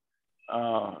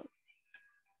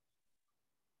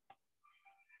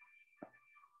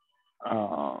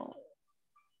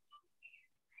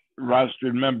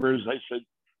rostered members. I said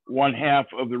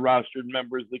 1/2 of the rostered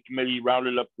members of the committee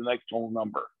rounded up the next whole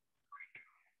number.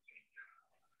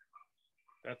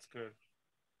 That's good.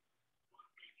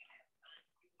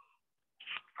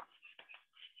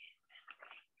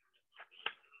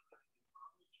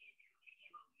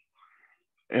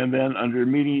 And then under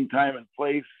meeting time and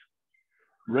place,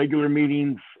 regular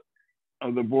meetings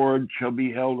of the board shall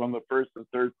be held on the first and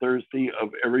third Thursday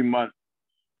of every month.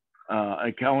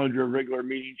 A calendar of regular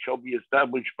meetings shall be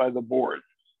established by the board.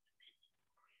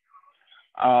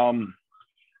 I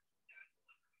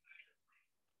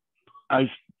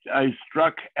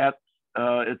struck at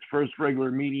its first regular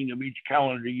meeting of each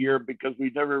calendar year because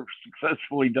we've never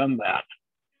successfully done that.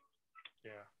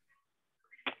 Yeah.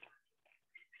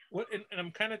 What, and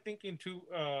I'm kind of thinking too,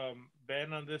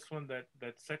 Ben, on this one,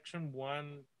 that section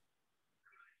 1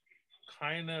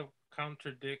 kind of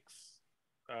contradicts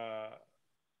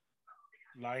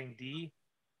line D,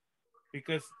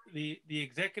 because the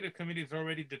executive committee is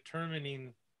already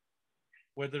determining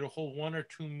whether to hold 1 or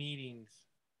 2 meetings,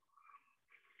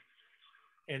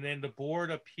 and then the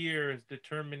board up here is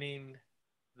determining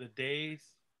the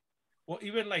days. Well,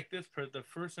 even like this, for the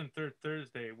first and third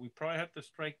Thursday, we probably have to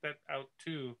strike that out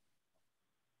too,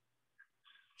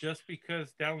 just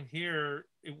because down here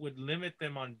it would limit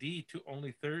them on D to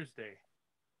only Thursday,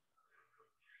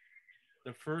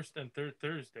 the first and third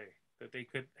Thursday, that they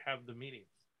could have the meetings.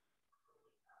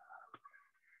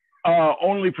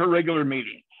 Only for regular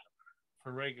meetings.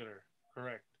 For regular,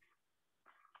 correct.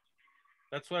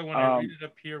 That's why when I read it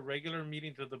up here, regular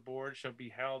meetings of the board shall be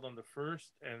held on the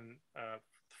first and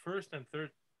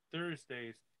third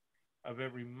Thursdays of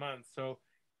every month. So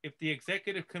if the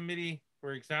executive committee,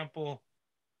 for example,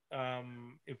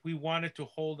 if we wanted to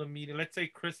hold a meeting, let's say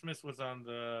Christmas was on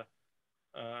the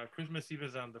Christmas Eve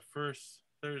is on the first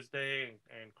Thursday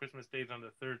and Christmas Day is on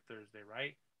the third Thursday,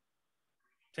 right?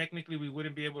 Technically, we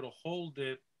wouldn't be able to hold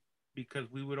it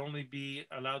because we would only be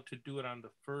allowed to do it on the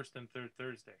first and third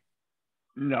Thursday.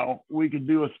 No, we could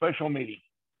do a special meeting.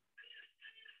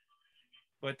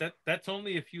 But that's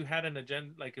only if you had an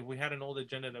agenda, like if we had an old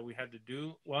agenda that we had to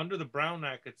do. Well, under the Brown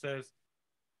Act, it says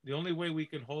the only way we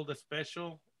can hold a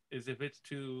special is if it's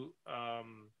to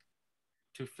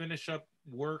finish up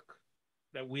work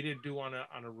that we didn't do on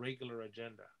a regular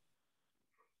agenda.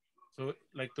 So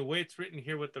like the way it's written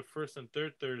here with the first and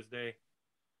third Thursday,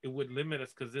 it would limit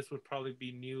us because this would probably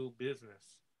be new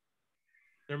business.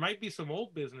 There might be some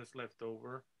old business left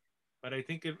over, but I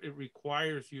think it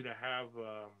requires you to have,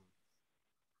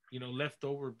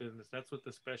 leftover business. That's what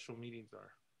the special meetings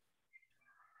are.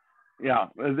 Yeah,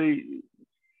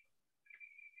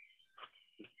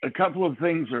 a couple of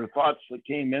things or thoughts that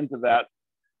came into that.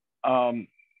 A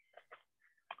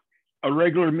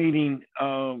regular meeting,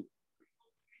 the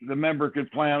member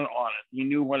could plan on it. He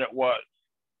knew when it was.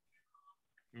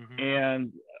 Mm-hmm.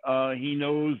 And he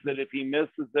knows that if he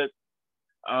misses it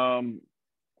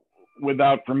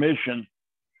without permission,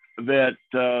 that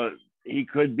he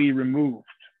could be removed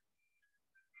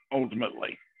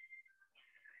ultimately.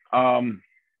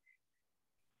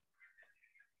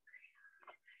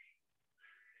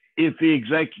 If the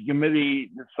executive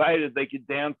committee decided they could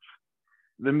dance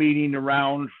the meeting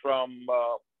around from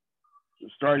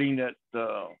starting at,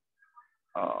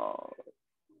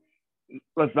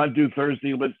 let's not do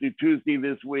Thursday, let's do Tuesday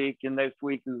this week, and next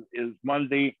week is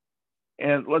Monday.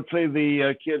 And let's say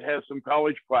the kid has some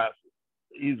college classes.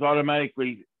 He's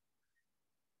automatically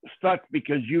stuck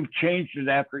because you've changed it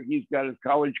after he's got his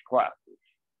college classes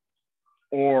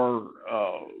or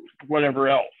whatever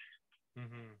else.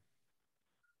 Mm-hmm.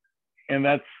 And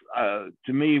that's,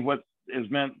 to me, what is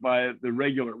meant by the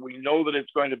regular. We know that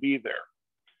it's going to be there.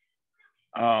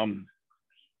 Um,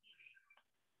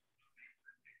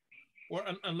 Or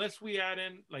unless we add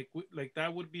in like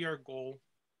that would be our goal,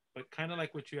 but kind of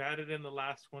like what you added in the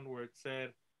last one where it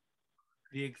said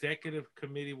the executive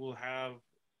committee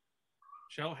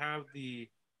shall have the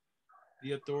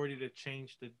authority to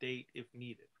change the date if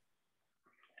needed.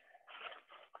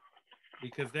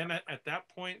 Because then at that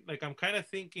point, like I'm kind of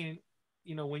thinking,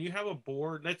 when you have a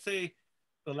board, let's say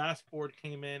the last board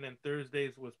came in and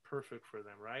Thursdays was perfect for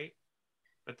them, right?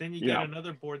 But then you get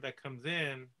another board that comes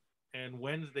in and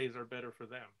Wednesdays are better for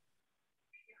them.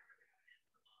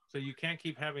 So you can't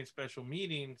keep having special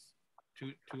meetings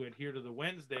to adhere to the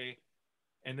Wednesday.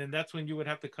 And then that's when you would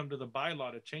have to come to the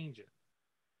bylaw to change it.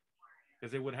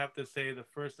 Because they would have to say the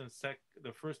first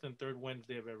and third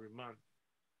Wednesday of every month.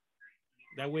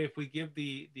 That way, if we give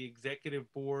the executive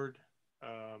board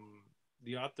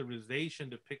the authorization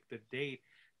to pick the date,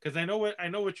 because I know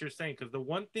what you're saying. Because the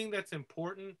one thing that's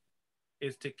important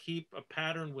is to keep a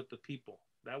pattern with the people.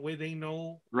 That way, they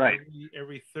know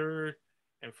every third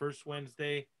and first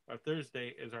Wednesday or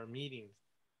Thursday is our meetings.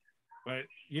 But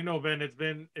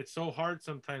Ben, it's so hard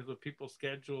sometimes with people's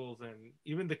schedules, and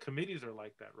even the committees are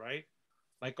like that, right?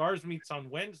 Like ours meets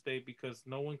on Wednesday because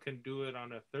no one can do it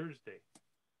on a Thursday.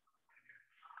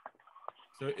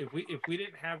 So if we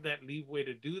didn't have that leeway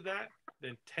to do that,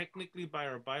 then technically by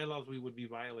our bylaws we would be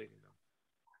violating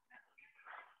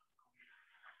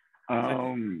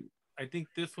them. I think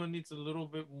this one needs a little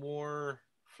bit more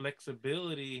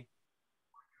flexibility.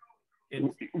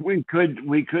 We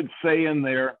could say in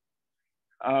there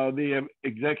the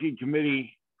executive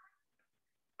committee,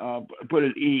 put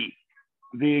it E.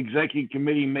 The executive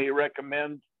committee may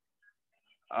recommend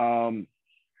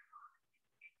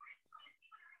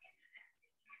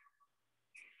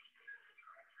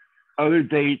other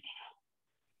dates.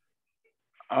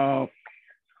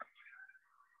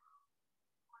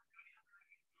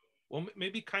 Well,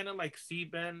 maybe kind of like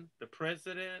C-Ben, the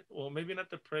president, well, maybe not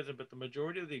the president, but the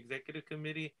majority of the executive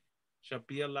committee shall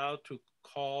be allowed to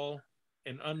call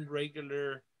an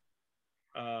unregular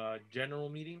general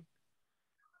meeting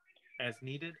as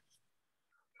needed.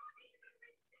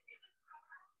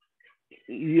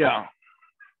 Yeah.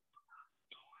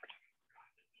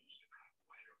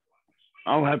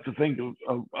 I'll have to think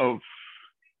of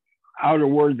how to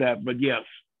word that, but yes.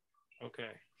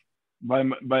 Okay. By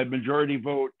majority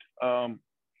vote, the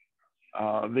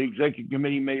executive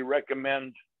committee may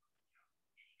recommend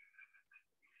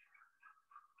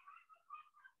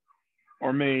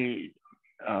or may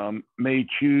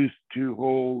choose to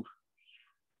hold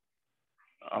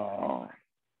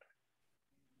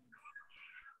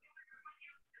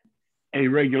a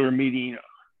regular meeting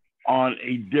on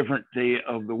a different day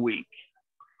of the week.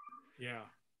 Yeah.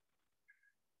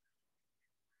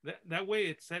 That way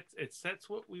it sets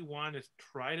what we want is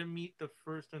try to meet the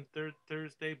first and third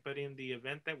Thursday, but in the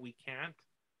event that we can't,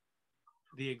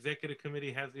 the executive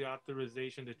committee has the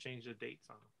authorization to change the dates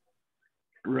on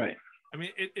them. Right. I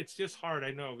mean, it's just hard,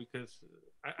 I know, because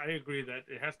I agree that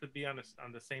it has to be on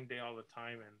the same day all the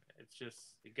time, and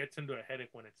it gets into a headache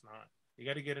when it's not. You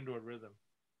got to get into a rhythm.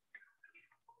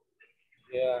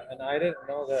 Yeah, and I didn't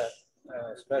know that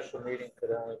special meeting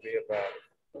could only be about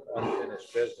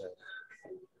unfinished business.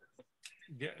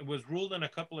 Yeah, it was ruled in a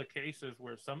couple of cases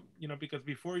where some, because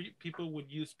before people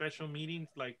would use special meetings,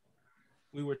 like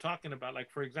we were talking about, like,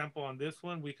 for example, on this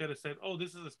one, we could have said, oh,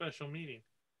 this is a special meeting.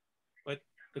 But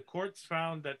the courts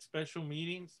found that special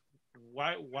meetings,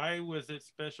 why was it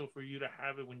special for you to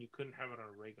have it when you couldn't have it on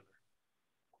a regular?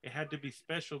 It had to be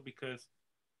special because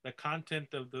the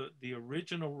content of the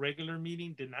original regular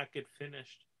meeting did not get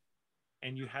finished,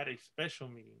 and you had a special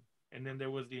meeting. And then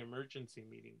there was the emergency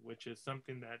meeting, which is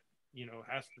something that,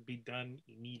 has to be done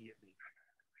immediately.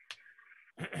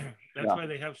 That's why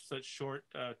they have such short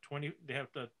they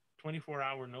have the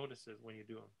 24-hour notices when you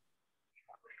do them.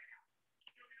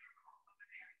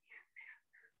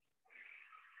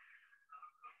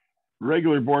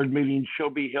 Regular board meetings shall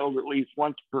be held at least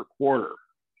once per quarter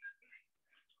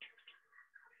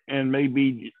and may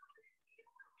be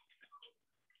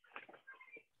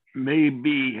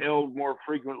held more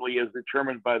frequently as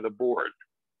determined by the board.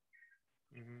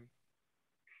 Mm-hmm.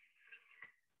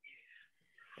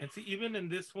 And see, even in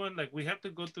this one, like, we have to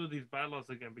go through these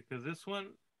bylaws again, because this one,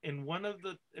 in one of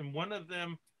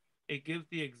them, it gives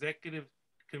the executive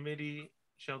committee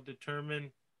shall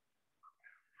determine,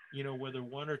 whether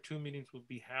one or two meetings will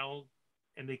be held,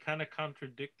 and they kind of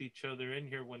contradict each other in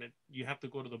here when you have to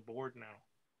go to the board now.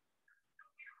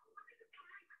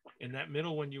 In that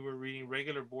middle one you were reading,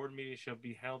 regular board meetings shall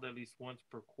be held at least once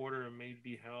per quarter and may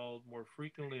be held more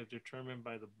frequently as determined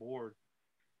by the board.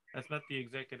 That's not the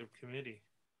executive committee.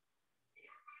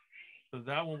 So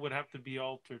that one would have to be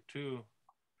altered too.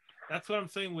 That's what I'm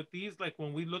saying with these. Like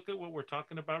when we look at what we're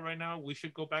talking about right now, we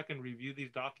should go back and review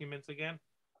these documents again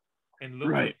and look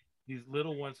for Right. these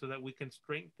little ones so that we can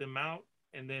straighten them out.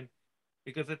 And then,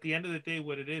 because at the end of the day,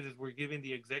 what it is we're giving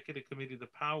the executive committee the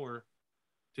power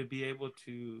to be able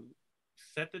to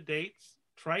set the dates,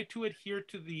 try to adhere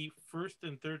to the first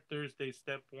and third Thursday,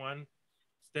 step one.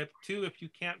 Step two, if you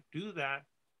can't do that,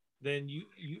 then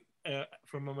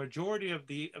from a majority of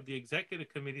the executive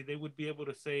committee, they would be able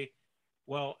to say,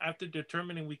 well, after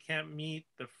determining we can't meet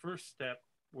the first step,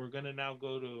 we're going to now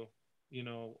go to,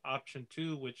 option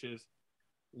two, which is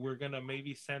we're going to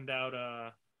maybe send out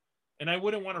and I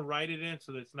wouldn't want to write it in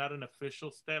so that it's not an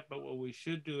official step, but what we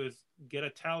should do is get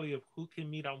a tally of who can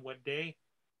meet on what day.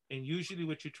 And usually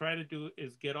what you try to do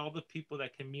is get all the people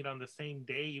that can meet on the same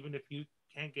day, even if you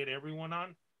can't get everyone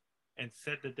on, and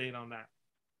set the date on that.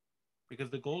 Because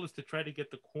the goal is to try to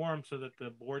get the quorum so that the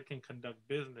board can conduct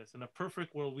business. In a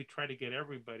perfect world, we try to get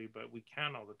everybody, but we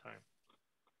can't all the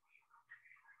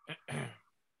time.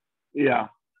 Yeah.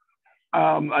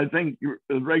 I think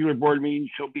the regular board meeting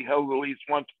shall be held at least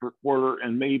once per quarter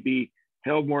and may be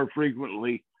held more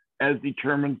frequently as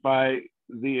determined by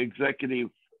the executive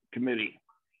committee.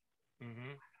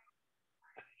 Mm-hmm.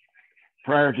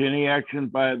 Prior to any action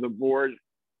by the board,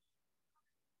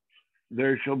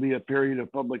 there shall be a period of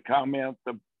public comment.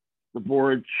 The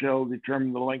board shall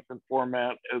determine the length and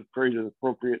format as period is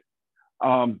appropriate.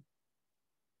 I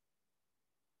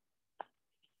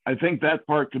think that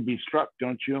part could be struck,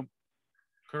 don't you?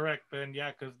 Correct, Ben.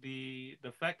 Yeah, because the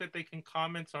fact that they can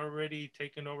comment's already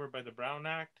taken over by the Brown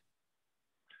Act,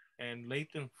 and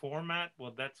length and format,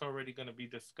 well, that's already going to be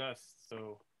discussed.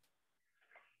 So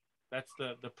that's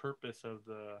the purpose of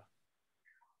the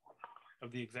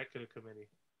executive committee.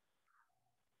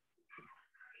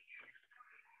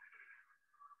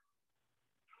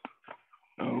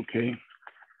 Okay.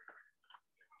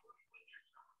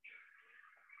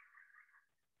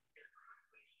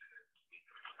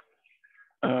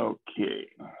 Okay.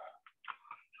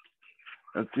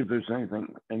 Let's see if there's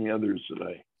any others that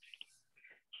I.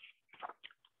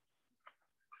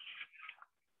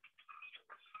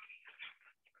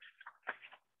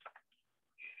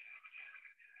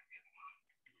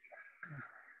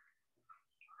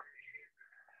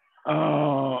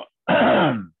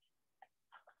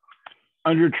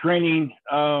 Under training,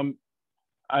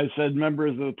 I said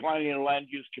members of the Planning and Land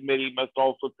Use Committee must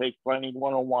also take Planning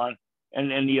 101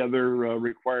 and any other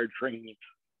required training.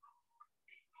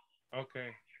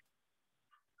 Okay.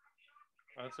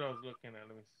 That's what I was looking at.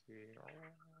 Let me see.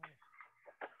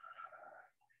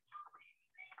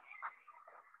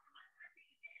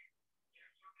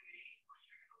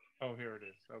 Oh, here it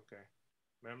is. Okay.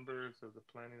 Members of the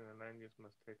Planning and Land Use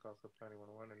must take also Planning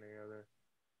 101 and any other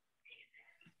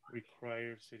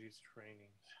required cities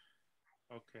trainings.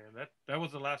 Okay, that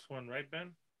was the last one, right,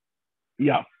 Ben?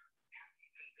 Yeah.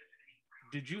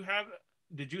 Did you have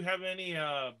any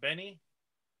Benny?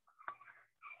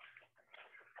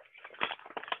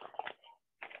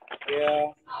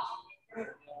 Yeah,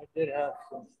 I did have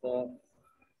some stuff.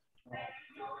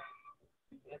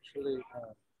 Actually,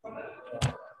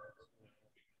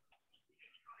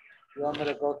 you want me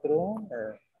to go through them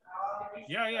or?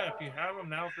 Yeah. If you have them,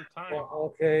 now's the time.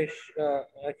 Well, okay,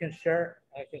 I can share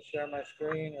my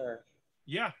screen or.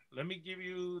 Yeah, let me give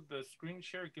you the screen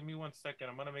share. Give me 1 second.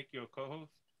 I'm gonna make you a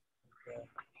co-host. Okay.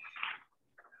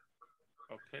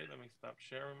 Okay, let me stop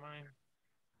sharing mine.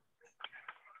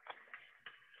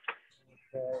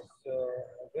 Okay, so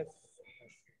I guess.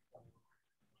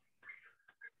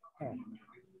 Let's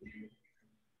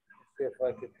see if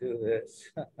I could do this.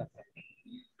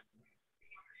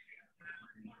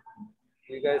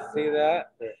 You guys see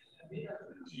that?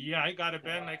 Yeah, I got it,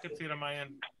 Ben. I could see it on my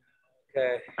end.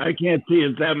 Okay. I can't see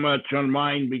it that much on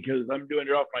mine because I'm doing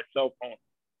it off my cell phone.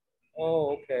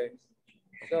 Oh, okay.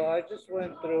 So I just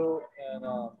went through and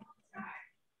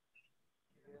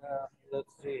yeah,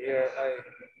 let's see here. I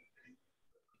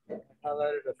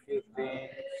highlighted a few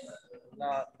things,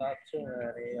 not too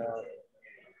many.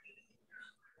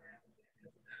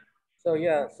 So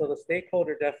yeah, so the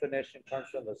stakeholder definition comes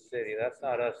from the city. That's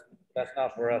not us. That's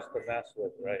not for us to mess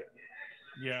with, right?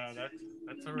 Yeah,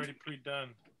 that's already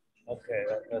pre-done. Okay,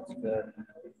 that's good.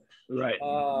 Right.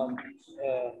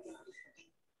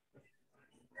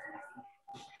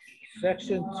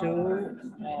 Section 2.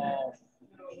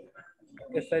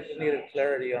 I guess I just needed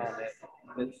clarity on it.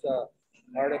 It's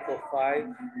Article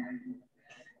 5,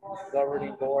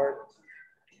 Governing Board,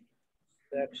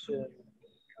 Section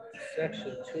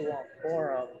 2 on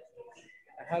quorum.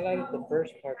 I highlighted the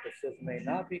first part that says may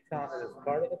not be counted as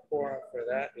part of the quorum for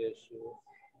that issue.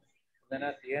 Then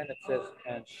at the end it says,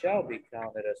 and shall be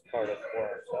counted as part of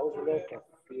quorum. So I was a little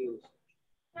confused.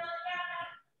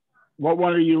 What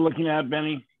one are you looking at,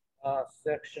 Benny?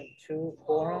 Section 2,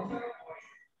 quorum.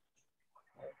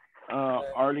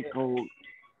 Article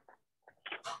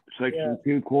section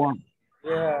 2, quorum.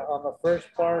 Yeah, on the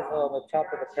first part, on the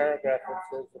top of the paragraph, it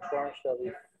says the quorum shall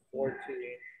be 14.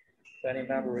 If any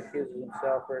member recuses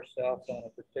himself or herself on a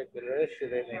particular issue,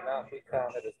 they may not be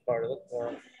counted as part of the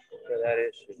quorum for that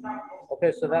issue.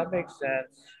 Okay, so that makes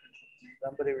sense.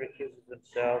 Somebody recuses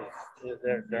themselves,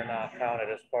 they're not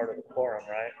counted as part of the quorum,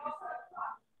 right?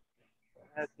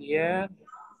 At the end,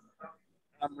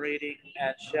 I'm reading,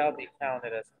 and shall be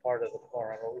counted as part of the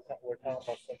quorum. We're talking about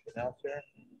something else here?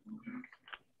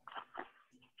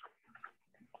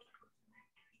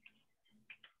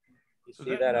 You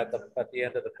see that at the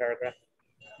end of the paragraph?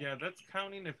 Yeah, that's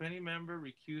counting if any member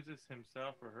recuses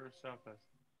himself or herself as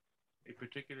a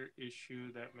particular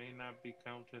issue that may not be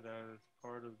counted as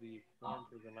part of the quorum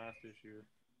for the last issue.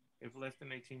 If less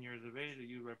than 18 years of age, a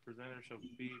youth representative shall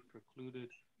be precluded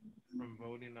from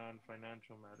voting on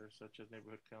financial matters such as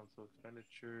neighborhood council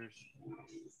expenditures,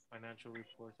 financial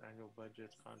reports, annual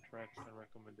budgets, contracts, and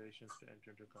recommendations to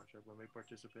enter into contract, but may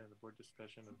participate in the board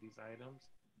discussion of these items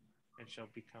and shall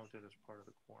be counted as part of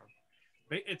the quorum.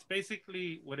 It's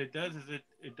basically what it does is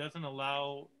it doesn't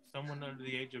allow someone under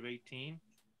the age of 18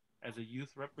 as a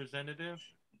youth representative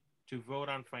to vote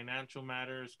on financial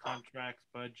matters, contracts,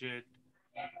 budget,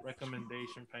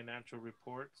 recommendation, financial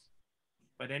reports,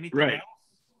 but anything else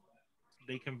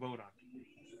they can vote on.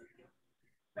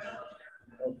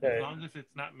 Okay. As long as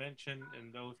it's not mentioned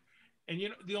in those. And you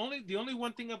know, the only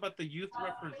one thing about the youth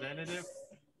representative,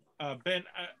 Ben,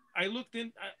 I looked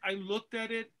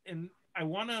at it, and I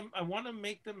wanna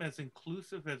make them as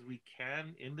inclusive as we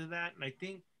can into that. And I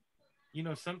think, you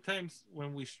know, sometimes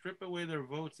when we strip away their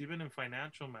votes, even in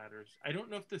financial matters, I don't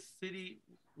know if the city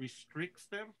restricts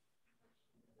them.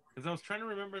 Because I was trying to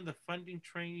remember in the funding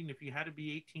training, if you had to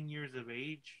be 18 years of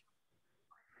age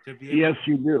to be able. Yes,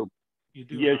 you do. You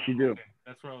do. Yes, you do. Okay.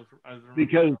 That's what I was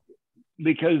remembering.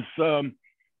 Because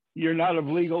you're not of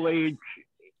legal age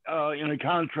in a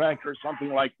contract or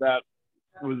something like that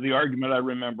was the argument I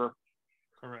remember.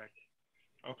 Correct.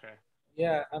 Okay.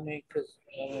 Yeah, I mean, because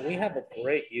we have a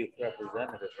great youth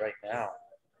representative right now.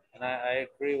 And I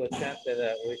agree with Chente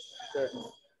that we should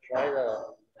try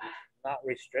to not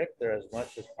restrict her as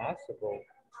much as possible.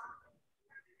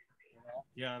 You know?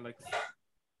 Yeah, like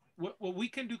what we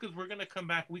can do, because we're gonna come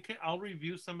back. I'll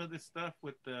review some of this stuff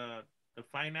with the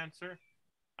financer.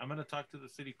 I'm gonna talk to the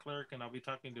city clerk, and I'll be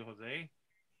talking to Jose.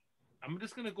 I'm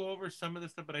just gonna go over some of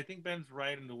this stuff, but I think Ben's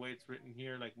right in the way it's written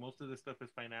here. Like most of this stuff is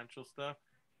financial stuff.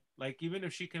 Like even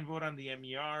if she can vote on the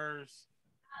MERs,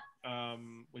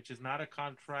 which is not a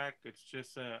contract, it's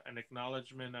just an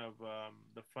acknowledgement of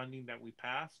the funding that we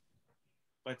passed.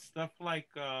 But stuff like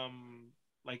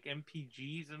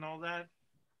MPGs and all that,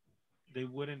 they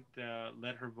wouldn't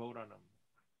let her vote on them.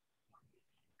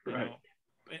 You know?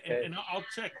 And I'll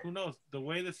check. Who knows? The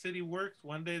way the city works,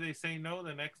 one day they say no,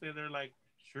 the next day they're like,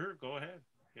 sure, go ahead.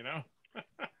 You know.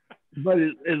 But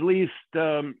at least,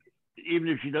 even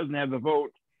if she doesn't have the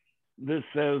vote, this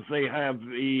says they have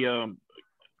the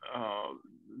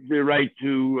right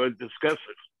to discuss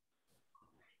it.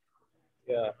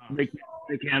 Yeah.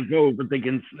 They can't vote, but they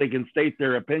can state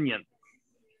their opinion.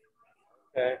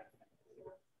 Okay.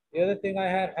 The other thing I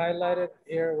had highlighted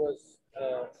here was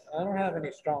I don't have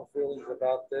any strong feelings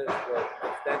about this, but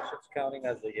abstentions counting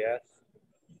as a yes.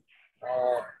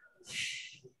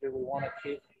 Do we want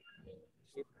to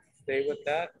stay with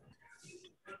that?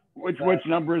 Which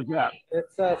number is that?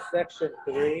 It's section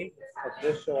 3,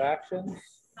 official actions,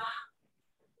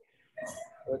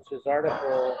 which is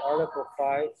article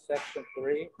 5, section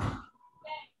 3.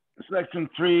 Section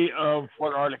 3 of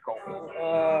what article?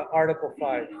 Article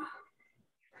 5.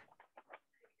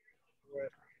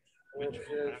 Which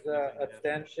is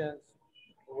abstentions,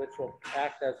 which will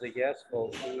act as a yes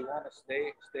vote. Do we want to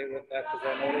stay with that? Because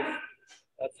I noticed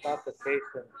that's not the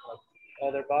case in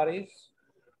other bodies.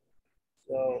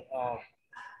 So I don't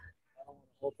want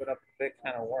to open up a big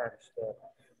can of worms, but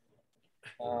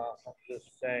I'm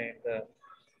just saying that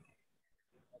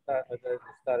I just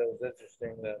thought it was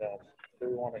interesting that do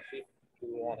we want to keep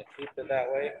it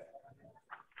that way?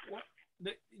 What?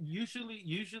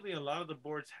 Usually a lot of the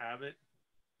boards have it.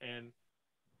 And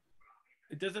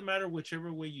it doesn't matter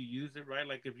whichever way you use it, right?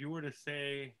 Like if you were to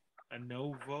say a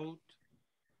no vote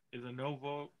is a no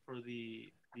vote for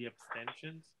the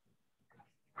abstentions.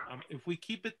 If we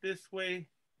keep it this way,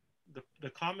 the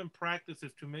common practice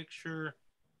is to make sure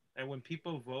that when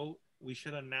people vote, we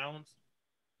should announce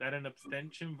that an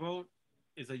abstention vote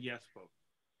is a yes vote.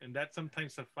 And that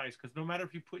sometimes suffices because no matter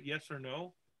if you put yes or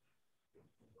no,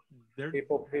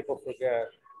 people forget.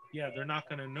 yeah, they're not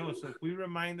going to know. So if we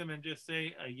remind them and just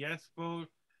say a yes vote,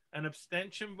 an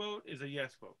abstention vote is a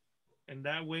yes vote. And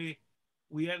that way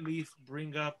we at least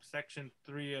bring up section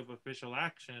 3 of official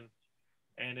action.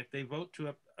 And if they vote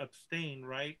to abstain,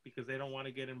 right, because they don't want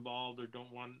to get involved or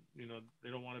don't want, they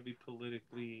don't want to be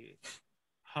politically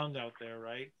hung out there,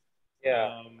 right?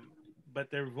 Yeah.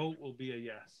 But their vote will be a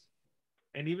yes.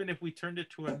 And even if we turned it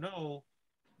to a no,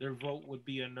 their vote would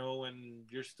be a no, and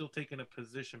you're still taking a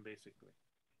position, basically.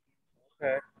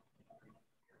 Okay.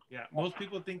 Yeah, most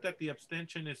people think that the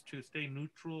abstention is to stay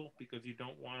neutral because you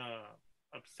don't want to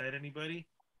upset anybody,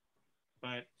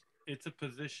 but it's a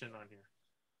position on here.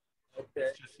 Okay.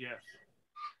 It's just yes.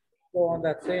 So on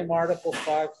that same Article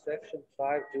 5, Section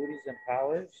 5, duties and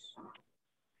powers,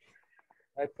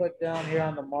 I put down here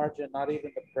on the margin, not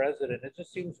even the president. It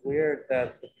just seems weird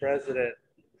that the president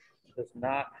does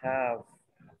not have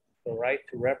the right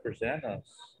to represent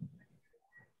us.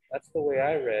 That's the way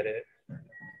I read it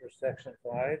for Section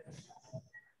 5.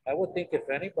 I would think if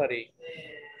anybody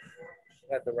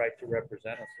had the right to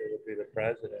represent us, it would be the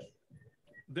president.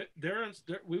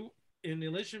 In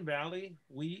Elysian Valley,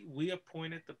 we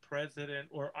appointed the president,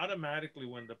 or automatically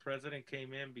when the president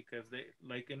came in, because they,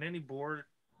 like in any board,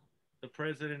 the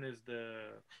president is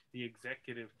the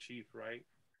executive chief, right?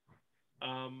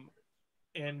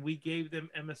 And we gave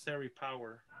them emissary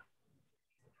power,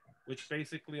 which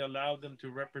basically allowed them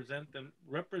to represent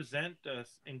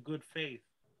us in good faith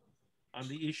on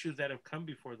the issues that have come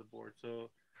before the board.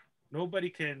 So nobody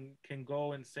can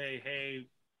go and say, hey,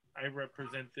 I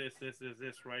represent this,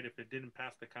 right? If it didn't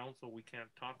pass the council, we can't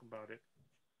talk about it.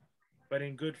 But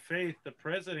in good faith, the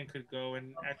president could go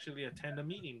and actually attend a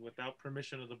meeting without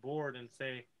permission of the board and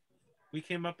say, we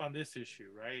came up on this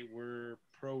issue, right? We're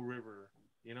pro river.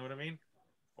 You know what I mean?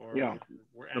 Or yeah,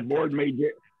 we're the board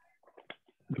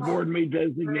may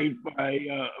designate by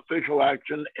official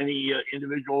action any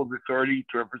individual's authority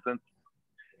to represent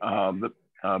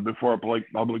before a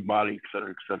public body, et cetera,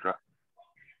 et cetera.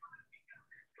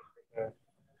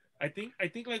 I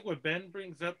think like what Ben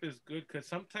brings up is good, because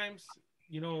sometimes,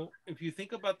 if you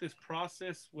think about this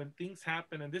process, when things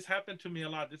happen, and this happened to me a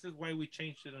lot, this is why we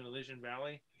changed it in Elysian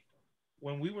Valley.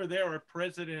 When we were there, our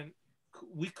president,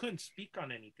 we couldn't speak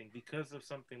on anything because of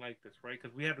something like this, right?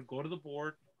 Because we had to go to the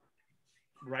board,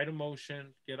 write a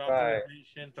motion, get authorization.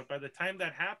 Right. But by the time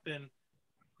that happened,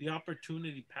 the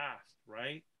opportunity passed,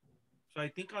 right? So I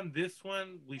think on this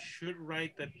one, we should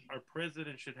write that our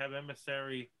president should have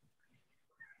emissary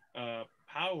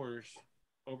powers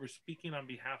over speaking on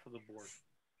behalf of the board,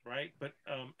 right? But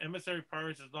emissary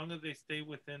powers, as long as they stay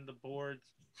within the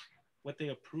board's, what they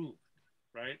approved,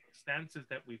 right? Stances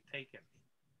that we've taken,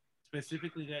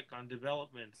 specifically like on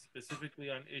development, specifically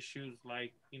on issues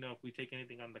like, if we take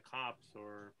anything on the cops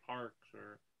or parks,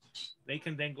 or they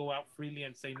can then go out freely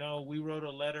and say, no, we wrote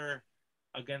a letter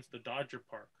against the Dodger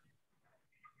Park,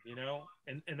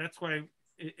 and that's why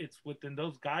it's within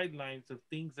those guidelines of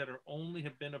things that are only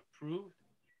have been approved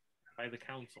by the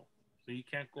council. So you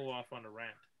can't go off on a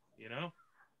rant,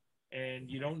 and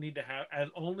you don't need to have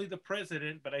as only the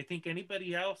president, but I think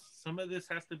anybody else, some of this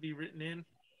has to be written in,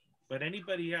 but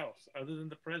anybody else other than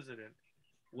the president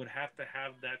would have to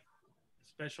have that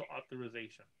special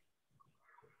authorization.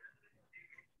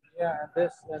 Yeah,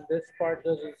 and this part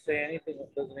doesn't say anything.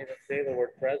 It doesn't even say the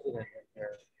word president in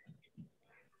here.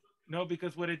 No,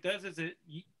 because what it does is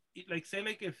like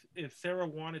if Sara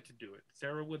wanted to do it,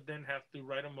 Sara would then have to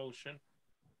write a motion.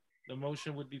 The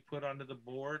motion would be put onto the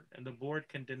board, and the board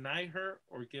can deny her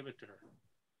or give it to her.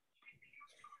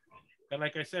 But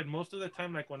like I said, most of the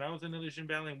time, like when I was in Elysian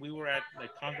Valley and we were at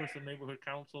like Congress of Neighborhood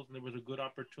Councils and there was a good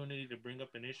opportunity to bring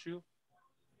up an issue,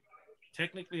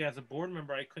 technically as a board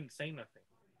member, I couldn't say nothing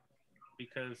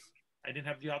because I didn't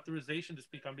have the authorization to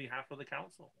speak on behalf of the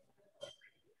council.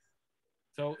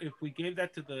 So if we gave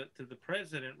that to the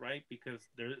president, right, because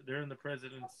they're in the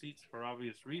president's seats for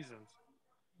obvious reasons,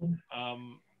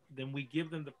 then we give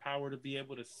them the power to be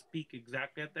able to speak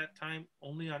exactly at that time,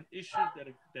 only on issues that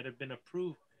have been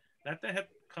approved, not that have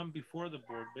come before the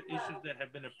board, but issues that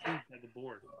have been approved by the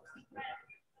board.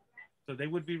 So they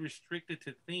would be restricted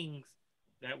to things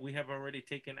that we have already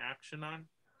taken action on,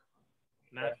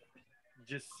 not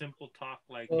just simple talk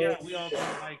like, yeah, we all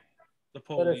don't like the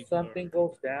police. But if something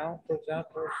goes down, for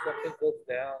example, if something goes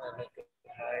down and the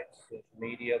Heights, the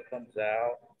media comes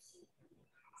out,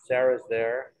 Sara's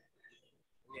there,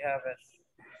 we haven't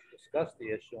discussed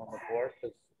the issue on the board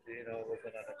because, it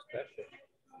wasn't unexpected.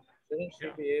 Shouldn't she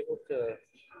be able to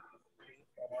speak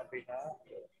on our behalf?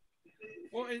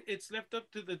 Well, it's left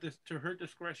up to to her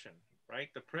discretion, right?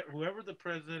 Whoever the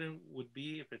president would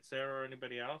be, if it's Sara or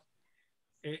anybody else,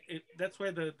 that's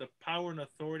why the power and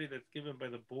authority that's given by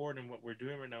the board and what we're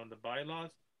doing right now in the bylaws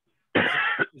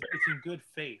it's in good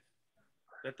faith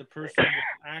that the person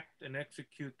will act and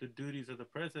execute the duties of the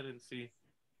presidency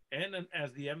and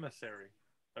as the emissary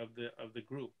of the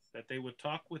group, that they would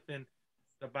talk within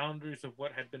the boundaries of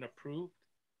what had been approved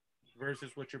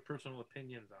versus what your personal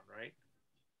opinions on, right?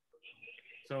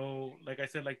 So, like I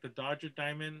said, like the Dodger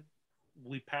Diamond,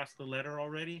 we passed the letter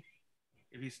already.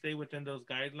 If you stay within those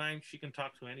guidelines, she can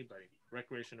talk to anybody,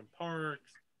 recreation and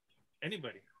parks,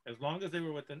 anybody, as long as they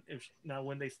were within. Now,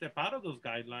 when they step out of those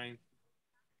guidelines,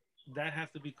 that has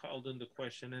to be called into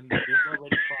question, and there's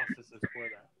already processes for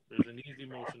that. There's an easy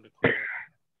motion to clear it.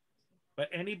 But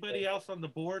anybody else on the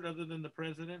board other than the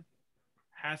president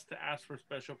has to ask for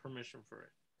special permission for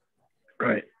it.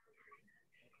 Right.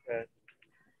 Okay.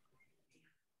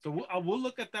 So we'll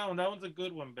look at that one. That one's a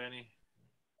good one, Benny.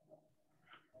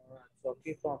 All right, so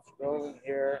keep on scrolling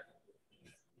here.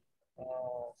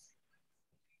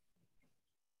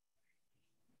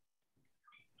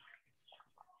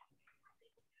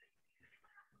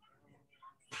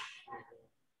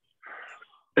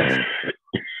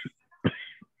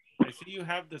 I see you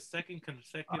have the second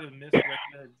consecutive missed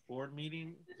regular board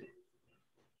meeting.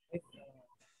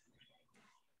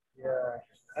 Yeah,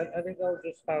 I think I was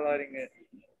just highlighting it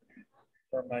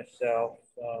for myself.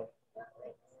 I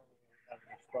have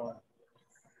strong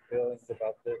feelings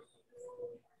about this.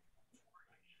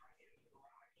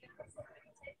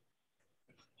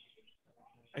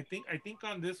 I think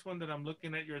on this one that I'm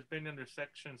looking at, yours been under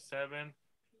section 7,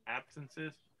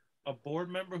 absences. A board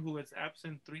member who is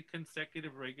absent 3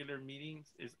 consecutive regular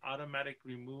meetings is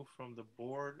automatically removed from the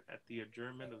board at the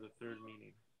adjournment of the 3rd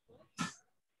meeting.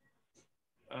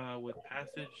 With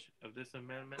passage of this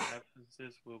amendment,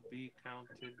 absences will be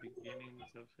counted beginning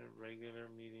subsequent regular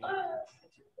meetings.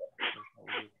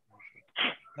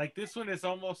 Like this one is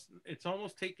almost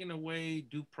taking away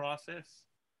due process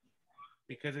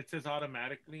because it says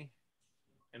automatically,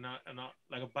 and not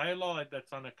like a bylaw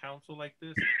that's on a council like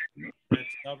this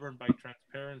that's governed by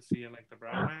transparency and like the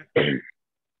Brown Act.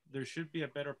 There should be a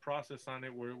better process on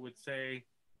it where it would say,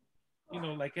 you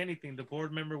know, like anything, the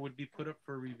board member would be put up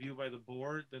for review by the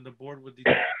board. Then the board would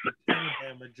determine by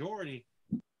a majority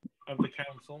of the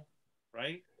council,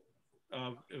 right,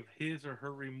 of his or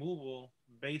her removal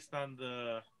based on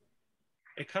the.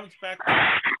 It comes back to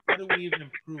how do we even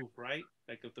improve, right?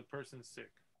 Like if the person's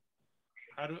sick,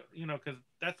 how do you know? Because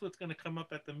that's what's going to come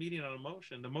up at the meeting on a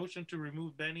motion. The motion to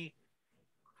remove Benny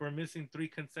for missing 3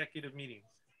 consecutive meetings,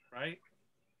 right?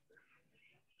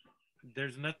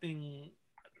 There's nothing.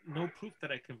 No proof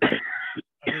that I can bring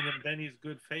other than Benny's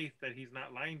good faith that he's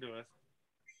not lying to us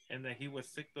and that he was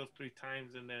sick those 3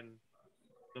 times. And then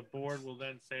the board will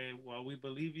then say, well, we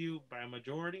believe you by a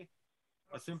majority,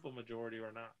 a simple majority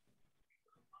or not.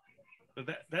 So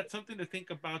that's something to think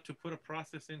about, to put a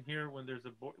process in here when there's a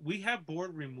board. We have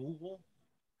board removal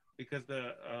because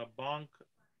the bonk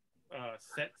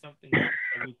set something up,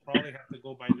 and we probably have to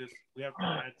go by this. We have to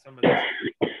add some of this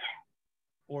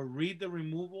or read the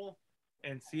removal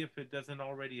and see if it doesn't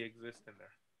already exist in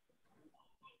there.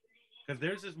 Because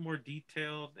theirs is more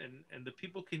detailed, and the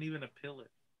people can even appeal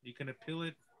it. You can appeal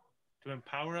it to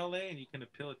Empower LA, and you can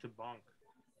appeal it to Bonk.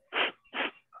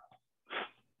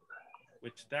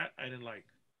 Which that I didn't like.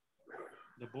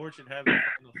 The board should have the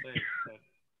final say, but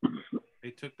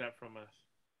they took that from us.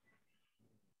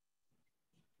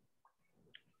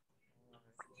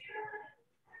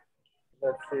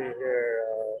 Let's see here.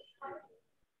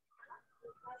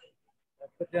 I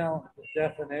put down the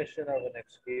definition of an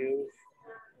excuse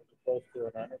as opposed to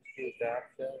an unexcused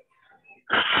absence.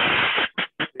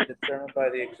 Be determined by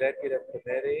the executive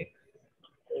committee.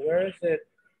 Where is it?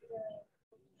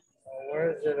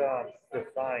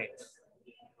 Defined?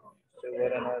 So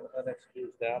what an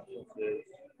unexcused absence is?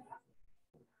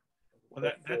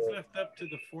 Well, that's left up to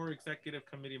the 4 executive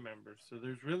committee members. So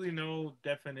there's really no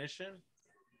definition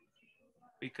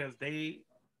because they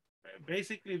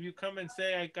basically, if you come and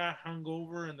say I got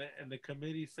hungover and the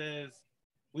committee says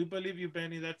we believe you,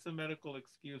 Benny, that's a medical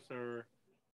excuse, or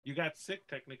you got sick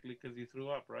technically because you threw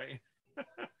up, right?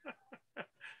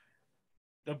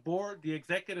 The board, the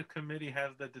executive committee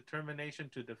has the determination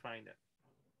to define it.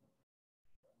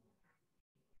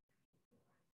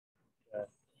 Okay.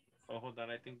 Oh, hold on.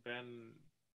 I think Ben's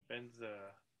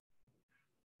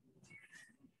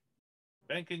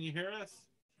Ben, can you hear us?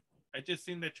 I just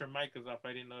seen that your mic is off.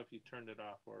 I didn't know if you turned it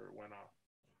off or it went off.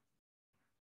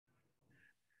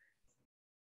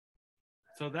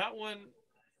 So that one,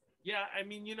 Yeah, I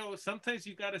mean, you know, sometimes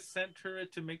you got to center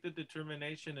it to make the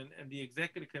determination, and the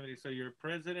executive committee. So your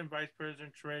president, vice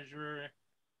president, treasurer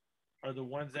are the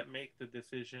ones that make the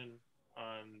decision.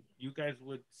 You guys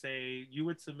would say you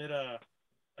would submit a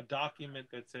document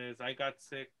that says I got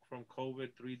sick from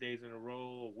COVID 3 days in a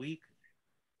row, a week.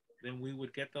 Then we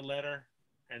would get the letter,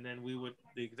 and then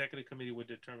the executive committee would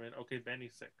determine, okay,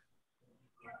 Benny's sick.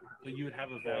 So you would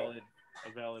have a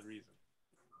valid reason.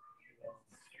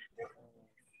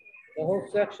 The whole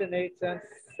section 8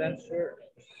 censure.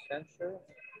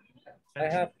 I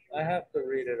have to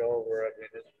read it over. I mean,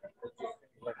 it just seems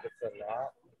like it's a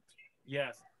lot.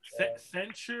 Yes,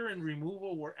 censure and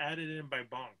removal were added in by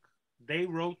Bonk. They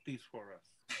wrote these for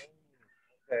us.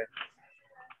 Okay.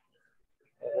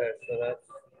 Okay, so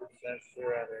that's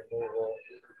censure and removal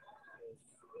is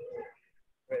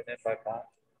written in by Bonk.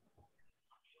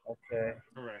 Okay.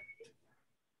 Correct.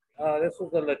 This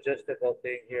was a logistical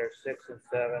thing here, 6 and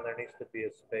 7. There needs to be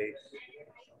a space.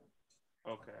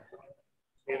 Okay.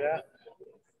 See that?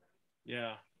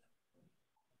 Yeah.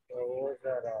 So what was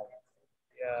that?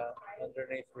 Yeah,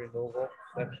 underneath removal,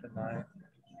 section 9.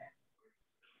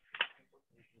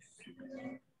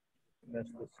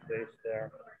 Missed the space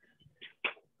there.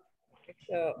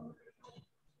 Yeah.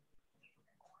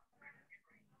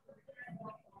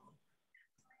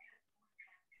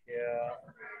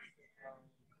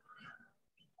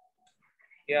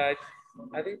 Yeah,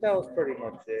 I think that was pretty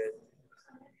much it.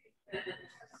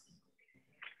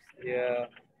 Yeah.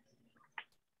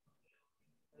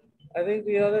 I think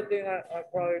the other thing I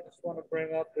probably just want to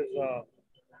bring up is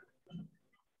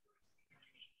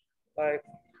like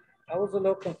I was a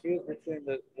little confused between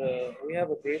we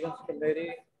have a grievance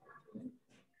committee.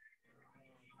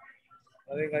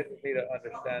 I think I just need to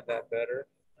understand that better,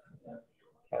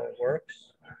 how it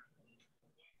works,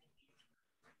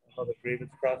 how the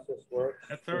grievance process works.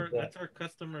 That's our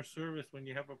customer service when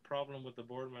you have a problem with the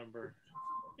board member.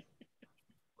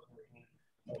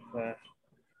 Okay.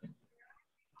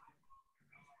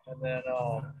 And then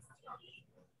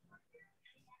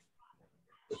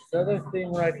this other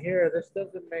thing right here, this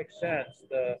doesn't make sense.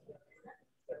 The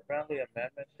friendly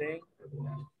amendment thing.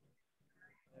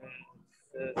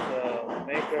 It says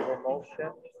maker of a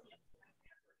motion.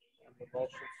 And the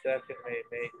motion second may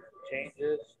make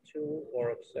changes to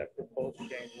or accept proposed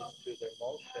changes to their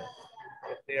motion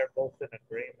if they are both in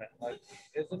agreement. Like,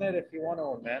 isn't it if you want to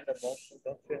amend a motion,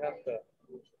 don't you have to?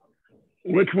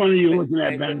 Which one are you looking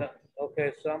at, Ben?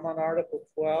 Okay, so I'm on Article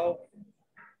 12,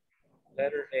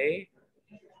 letter A.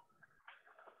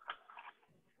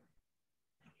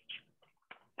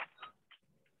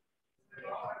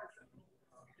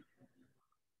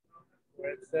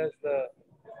 Where it says the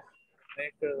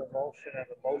maker of the motion and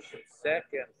the motion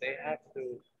second, they have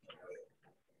to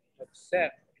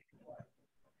accept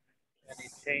any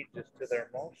changes to their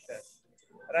motion.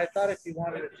 But I thought if you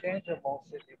wanted to change a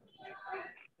motion, you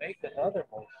make another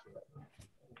motion.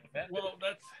 Well,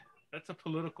 that's a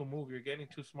political move. You're getting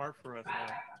too smart for us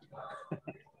now.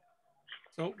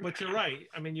 So, but you're right.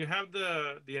 I mean, you have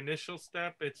the initial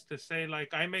step. It's to say,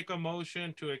 like, I make a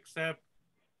motion to accept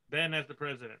Ben as the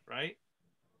president, right?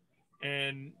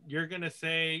 And you're going to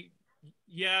say,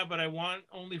 yeah, but I want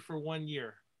only for 1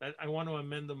 year. I want to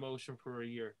amend the motion for a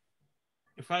year.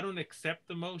 If I don't accept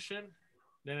the motion,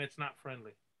 then it's not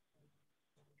friendly.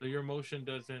 So your motion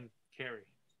doesn't carry.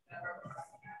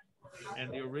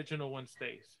 And the original one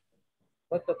stays.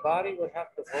 But the body would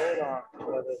have to vote on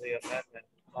whether the amendment,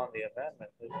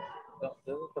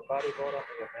 Doesn't the body vote on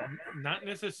the amendment? Not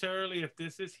necessarily. If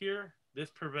this is here, this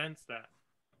prevents that.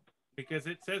 Because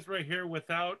it says right here,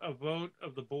 without a vote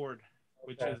of the board,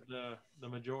 which is the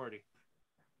majority.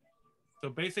 So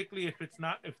basically, if it's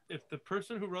not, if the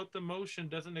person who wrote the motion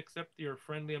doesn't accept your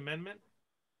friendly amendment,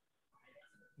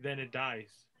 then it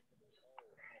dies.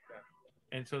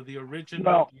 And so the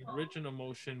original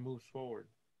motion moves forward.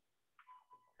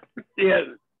 Yeah,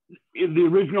 the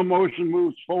original motion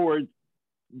moves forward,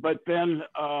 but then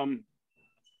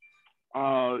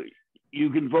you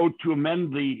can vote to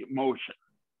amend the motion.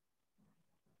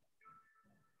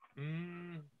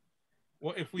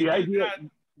 Well, if we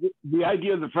the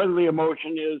idea of the friendly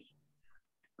motion is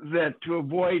that to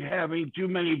avoid having too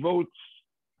many votes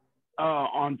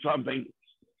on something,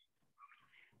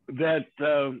 that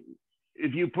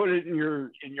if you put it in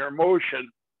your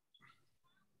motion,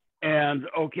 and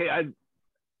okay, as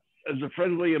a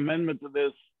friendly amendment to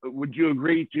this, would you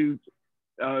agree to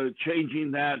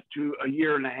changing that to a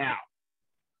year and a half?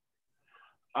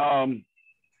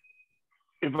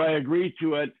 If I agree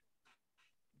to it,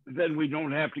 then we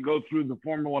don't have to go through the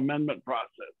formal amendment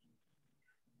process.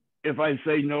 If I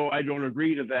say, no, I don't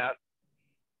agree to that,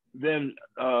 then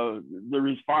the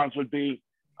response would be,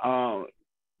 I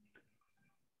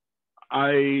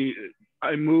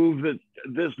move that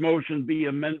this motion be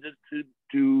amended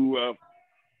to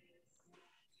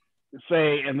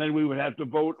say, and then we would have to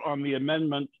vote on the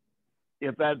amendment.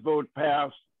 If that vote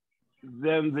passed,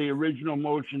 then the original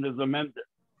motion is amended.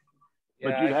 Yeah,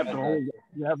 But you'd have to hold,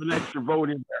 you have an extra vote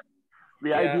in there.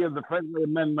 The idea of the friendly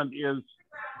amendment is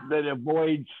that it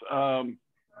avoids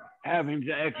having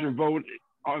to extra vote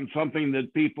on something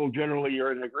that people generally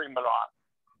are in agreement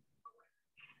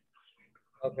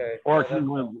on. Okay. Or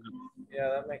yeah,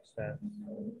 that makes sense.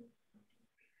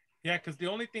 Yeah, because the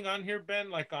only thing on here,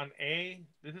 Ben, like on A,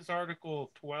 this is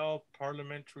Article 12,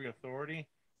 Parliamentary Authority,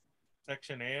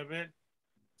 Section A of it.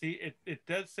 See, it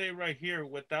does say right here,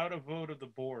 without a vote of the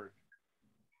board.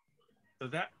 So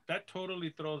that totally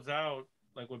throws out,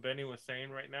 like what Benny was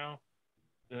saying right now.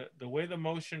 The way the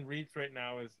motion reads right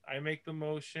now is, I make the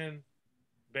motion,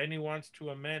 Benny wants to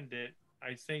amend it.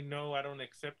 I say, no, I don't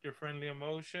accept your friendly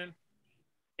motion.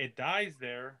 It dies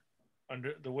there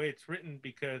under the way it's written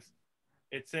because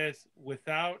it says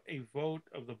without a vote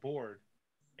of the board.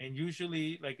 And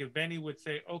usually, like if Benny would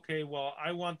say, okay, well,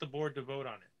 I want the board to vote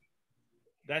on it.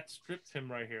 That strips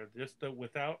him right here, just the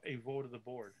without a vote of the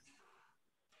board.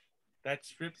 That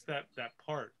strips that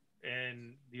part.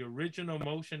 And the original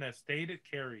motion as stated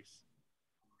carries.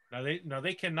 Now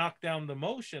they can knock down the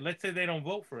motion. Let's say they don't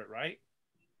vote for it, right?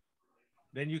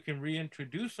 Then you can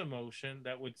reintroduce a motion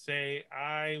that would say,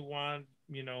 I want,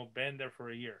 Ben there for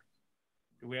a year.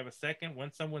 Do we have a second?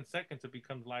 When someone seconds, it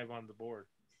becomes live on the board.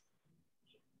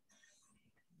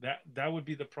 That would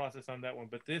be the process on that one.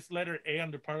 But this letter A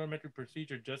under parliamentary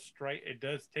procedure it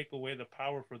does take away the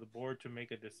power for the board to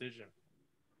make a decision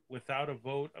without a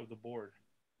vote of the board.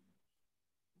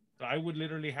 So I would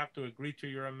literally have to agree to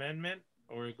your amendment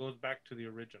or it goes back to the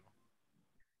original.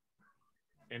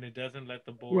 And it doesn't let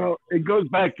the board. Well, it goes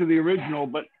back to the original,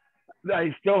 but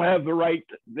I still have the right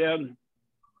then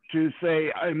to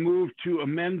say I move to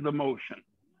amend the motion.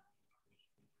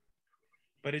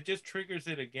 But it just triggers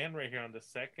it again right here on the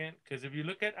second. Because if you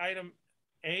look at item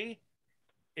A,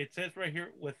 it says right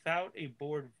here, without a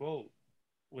board vote,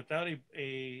 without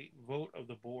a vote of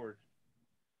the board.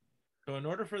 So in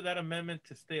order for that amendment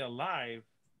to stay alive,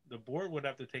 the board would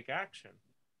have to take action.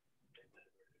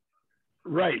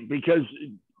 Right, because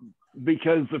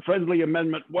the friendly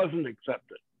amendment wasn't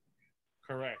accepted.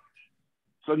 Correct.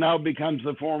 So now it becomes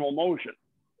the formal motion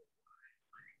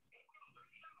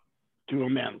to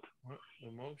amend.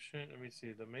 The motion, let me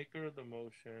see. The maker of the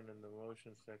motion and the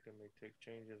motion second may take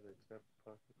changes, accept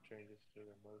possible changes to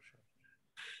the motion.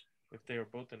 If they are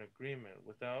both in agreement,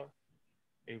 without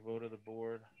a vote of the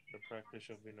board, the practice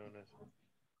shall be known as.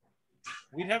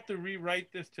 We'd have to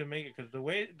rewrite this to make it, because the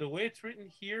way it's written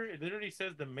here, it literally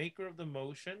says the maker of the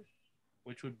motion,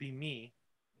 which would be me,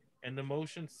 and the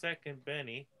motion second,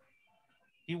 Benny,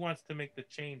 he wants to make the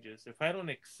changes. If I don't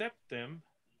accept them,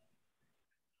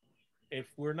 if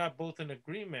we're not both in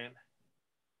agreement,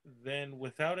 then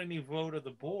without any vote of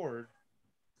the board,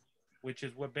 which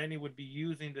is what Benny would be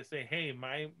using to say, hey,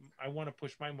 I want to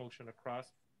push my motion across.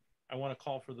 I want to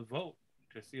call for the vote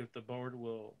to see if the board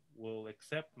will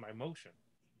accept my motion.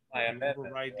 If you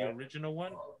override the original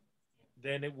one,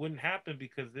 then it wouldn't happen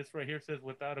because this right here says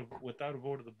without a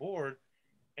vote of the board,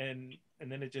 and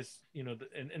then it just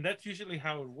and that's usually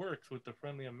how it works with the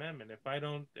friendly amendment. If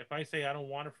I say I don't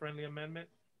want a friendly amendment,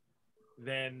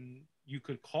 then you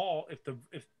could call if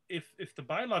the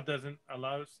bylaw doesn't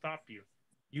stop you.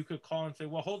 You could call and say,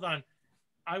 well, hold on,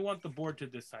 I want the board to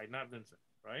decide, not Vincent,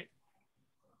 right?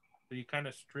 So you kind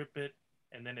of strip it,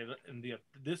 and then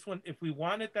this one, if we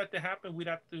wanted that to happen, we'd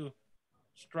have to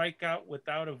strike out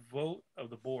without a vote of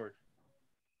the board.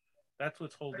 That's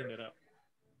what's holding it up.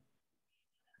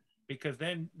 Because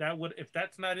then if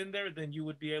that's not in there, then you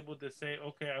would be able to say,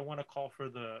 okay, I want to call for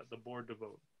the board to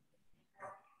vote.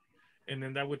 And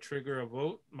then that would trigger a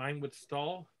vote. Mine would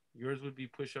stall. Yours would be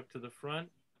pushed up to the front.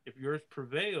 If yours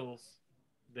prevails,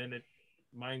 then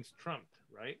mine's trumped,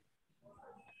 right?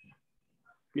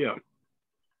 Yeah.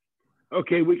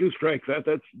 Okay, we can strike that.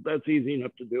 That's easy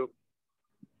enough to do.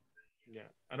 Yeah.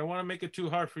 I don't want to make it too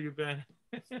hard for you, Ben.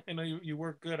 I know you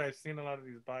work good. I've seen a lot of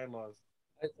these bylaws.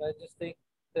 I just think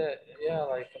that,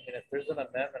 if there's an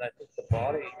amendment, I think the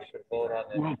body should vote on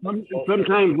it. Well,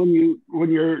 sometimes when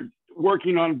you're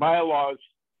working on bylaws,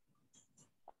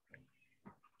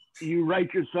 you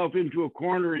write yourself into a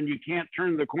corner and you can't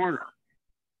turn the corner.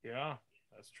 Yeah,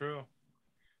 that's true.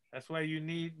 That's why you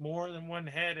need more than one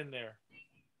head in there.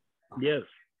 Yes.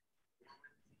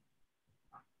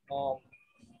 I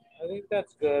think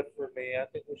that's good for me. I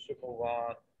think we should move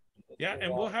on. Yeah,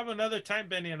 and we'll have another time,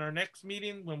 Benny, in our next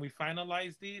meeting when we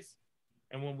finalize these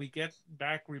and when we get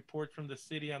back reports from the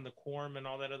city on the quorum and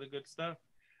all that other good stuff.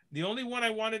 The only one I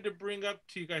wanted to bring up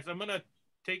to you guys, I'm going to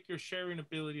take your sharing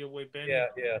ability away, Benny. Yeah,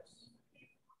 yes.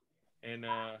 And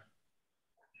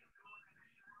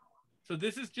so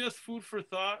this is just food for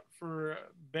thought for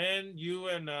Ben, you,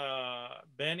 and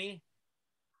Benny.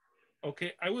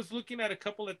 Okay, I was looking at a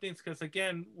couple of things because,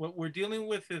 again, what we're dealing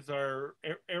with is our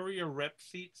area rep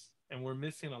seats, and we're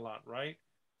missing a lot, right?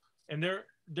 And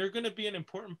they're going to be an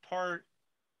important part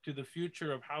to the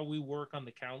future of how we work on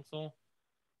the council.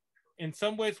 In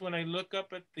some ways, when I look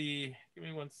up at the, give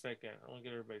me 1 second, I want to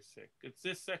get everybody sick. It's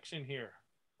this section here,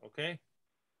 okay?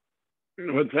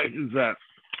 What section is that?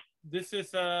 This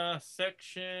is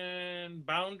section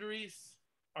boundaries,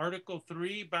 Article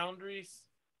 3 boundaries,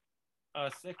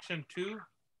 section 2.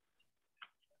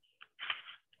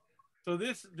 So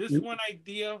this one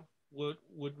idea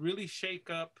would really shake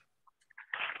up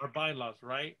our bylaws,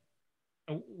 right?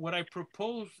 And what I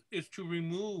propose is to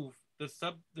remove the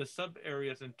sub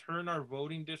areas and turn our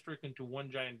voting district into one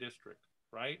giant district,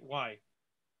 right? Why?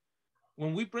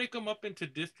 When we break them up into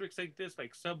districts like this,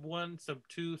 like sub 1, sub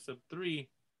 2, sub 3,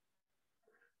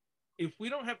 if we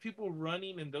don't have people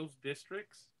running in those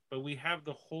districts, but we have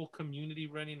the whole community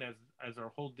running as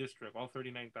our whole district, all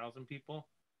 39,000 people,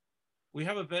 we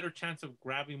have a better chance of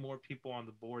grabbing more people on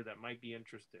the board that might be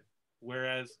interested.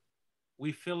 Whereas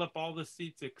we fill up all the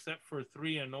seats except for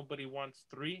 3 and nobody wants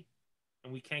 3,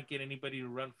 and we can't get anybody to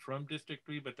run from District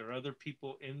 3, but there are other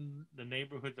people in the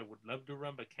neighborhood that would love to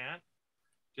run but can't,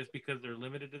 just because they're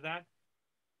limited to that.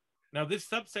 Now, this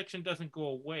subsection doesn't go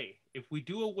away. If we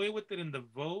do away with it in the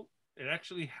vote, it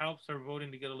actually helps our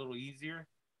voting to get a little easier.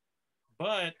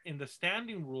 But in the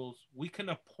standing rules, we can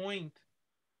appoint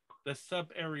the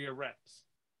sub-area reps.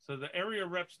 So the area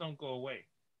reps don't go away.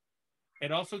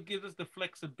 It also gives us the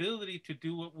flexibility to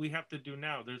do what we have to do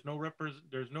now. There's no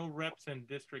reps in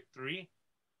District 3.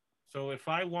 So if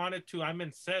I wanted to, I'm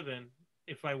in 7.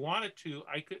 If I wanted to,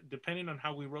 I could, depending on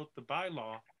how we wrote the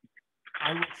bylaw,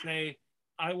 I would say,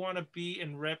 I want to be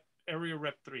in area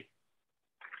rep 3.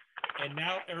 And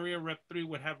now area rep 3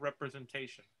 would have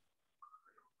representation.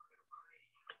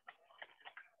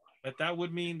 But that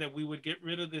would mean that we would get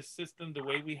rid of this system the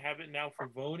way we have it now for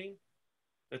voting.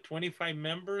 The 25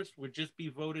 members would just be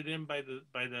voted in by the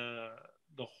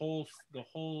whole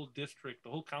district, the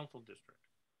whole council district.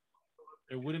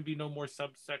 There wouldn't be no more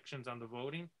subsections on the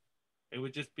voting. It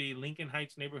would just be Lincoln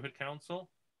Heights Neighborhood Council.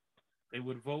 They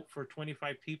would vote for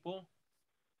 25 people.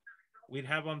 We'd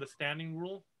have on the standing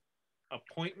rule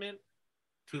appointment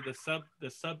to the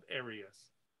sub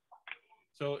areas.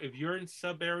 So if you're in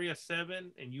sub area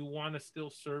 7 and you want to still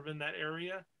serve in that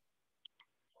area,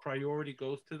 priority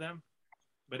goes to them.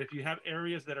 But if you have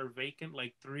areas that are vacant,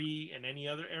 like 3 in any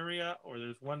other area, or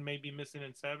there's one maybe missing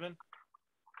in 7,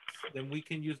 then we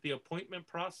can use the appointment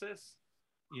process.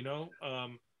 You know,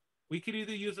 we could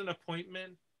either use an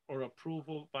appointment or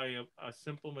approval by a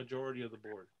simple majority of the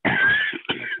board.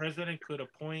 The president could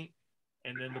appoint,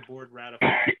 and then the board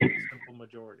ratifies a simple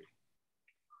majority.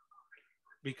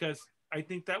 Because I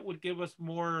think that would give us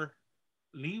more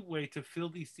leeway to fill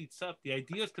these seats up. The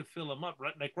idea is to fill them up,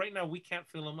 right? Like right now, we can't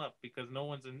fill them up because no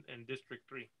one's in District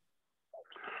 3.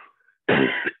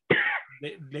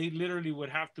 They literally would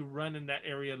have to run in that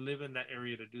area, live in that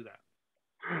area to do that.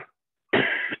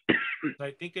 So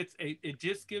I think it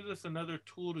just gives us another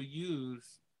tool to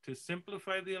use to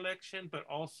simplify the election, but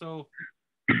also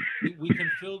we can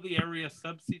fill the area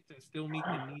sub-seats and still meet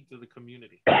the needs of the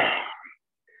community.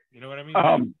 You know what I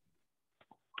mean?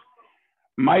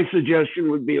 My suggestion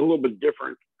would be a little bit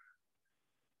different.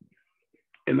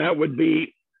 And that would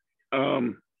be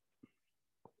under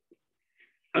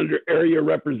area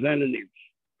representatives,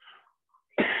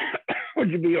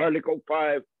 which would be Article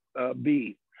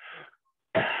 5B.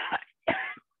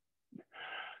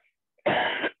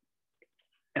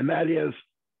 And that is,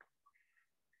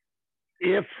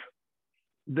 if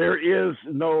there is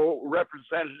no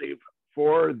representative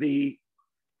for the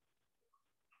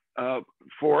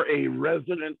for a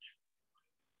resident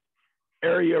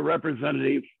area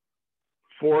representative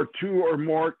for 2 or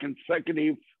more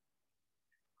consecutive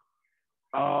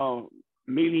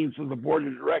meetings of the board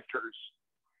of directors,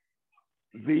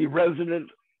 the resident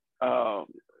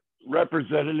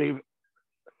representative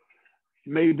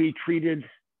may be treated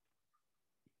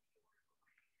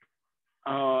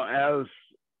as,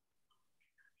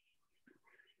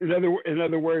 in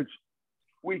other words,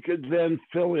 we could then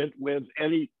fill it with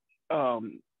any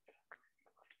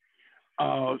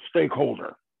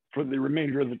stakeholder for the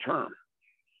remainder of the term.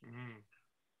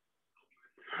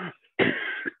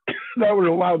 that would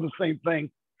allow the same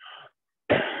thing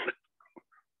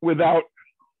without,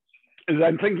 as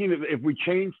I'm thinking if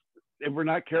we're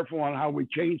not careful on how we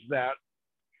change that,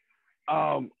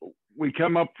 we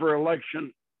come up for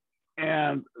election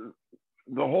and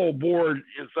the whole board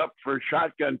is up for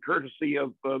shotgun courtesy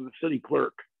of the city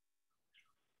clerk.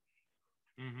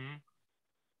 Mm-hmm.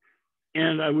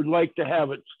 And I would like to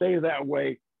have it stay that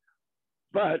way.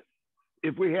 But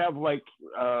if we have like,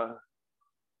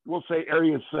 we'll say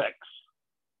area 6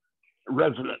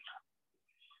 residents,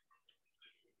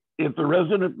 if the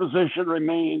resident position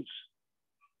remains,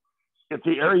 if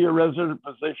the area resident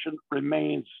position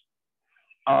remains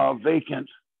vacant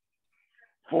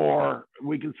for,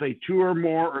 we can say 2 or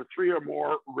more or 3 or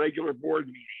more regular board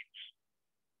meetings,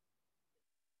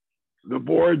 the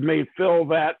board may fill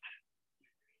that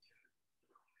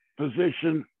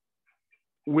position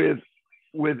with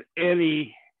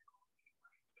any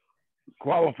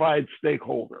qualified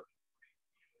stakeholder.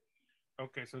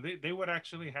 Okay, so they would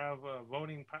actually have a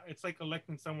voting. It's like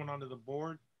electing someone onto the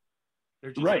board.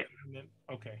 They're just right.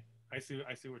 Okay, I see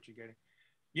what you're getting.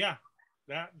 Yeah,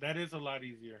 that is a lot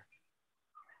easier.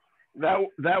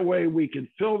 That way we can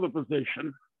fill the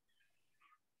position.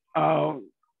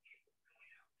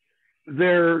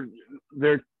 Their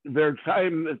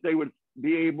time that they would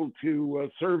be able to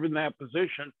serve in that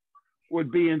position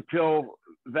would be until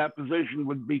that position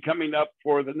would be coming up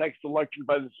for the next election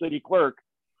by the city clerk.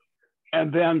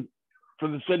 And then for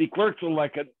the city clerk's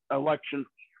election,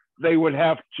 they would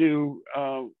have to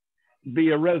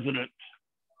be a resident.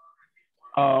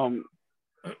 Well,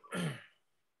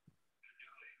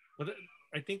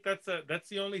 I think that's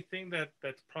the only thing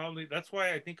that's probably, that's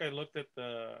why I think I looked at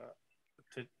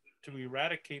to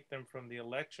eradicate them from the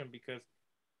election, because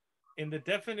in the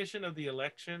definition of the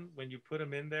election, when you put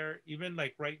them in there, even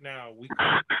like right now, we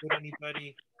couldn't put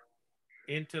anybody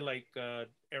into like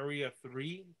area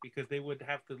 3 because they would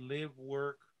have to live,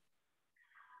 work,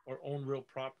 or own real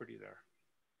property there.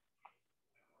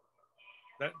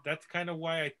 That's kind of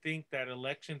why I think that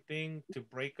election thing to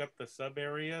break up the sub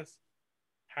areas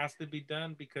has to be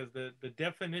done, because the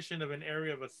definition of an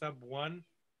area of a sub 1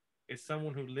 is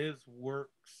someone who lives,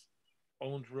 works,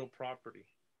 owns real property.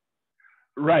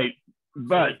 Right.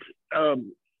 But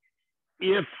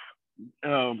if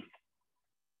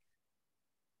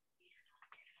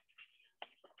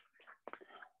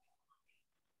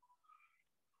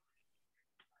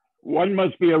one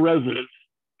must be a resident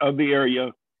of the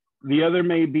area, the other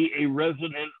may be a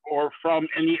resident or from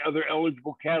any other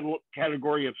eligible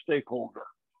category of stakeholder.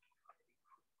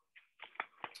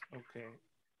 Okay.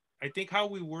 I think how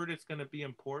we word it's going to be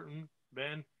important,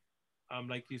 Ben.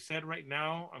 Like you said, right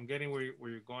now, I'm getting where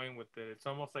you're going with it. It's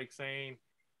almost like saying,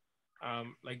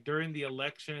 like during the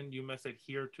election, you must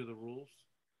adhere to the rules.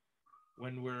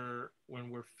 When we're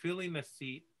filling a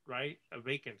seat, right, a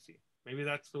vacancy. Maybe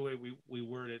that's the way we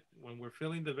word it. When we're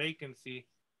filling the vacancy,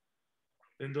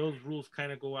 then those rules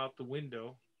kind of go out the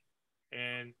window,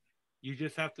 and you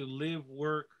just have to live,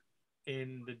 work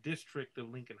in the district of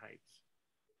Lincoln Heights.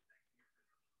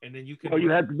 And then you can. Well,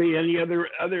 you have to be any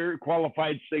other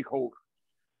qualified stakeholder.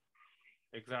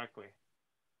 Exactly.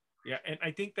 Yeah, and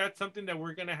I think that's something that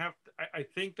we're gonna have to. I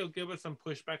think they'll give us some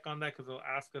pushback on that because they'll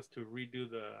ask us to redo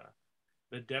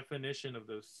the definition of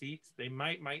those seats. They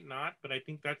might not, but I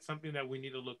think that's something that we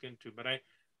need to look into. But I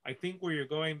think where you're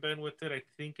going, Ben, with it, I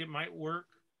think it might work.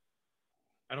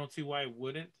 I don't see why it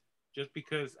wouldn't. Just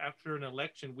because after an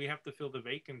election, we have to fill the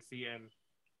vacancy, and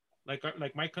like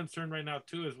my concern right now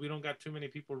too is we don't got too many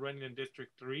people running in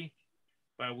District 3,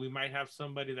 but we might have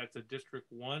somebody that's a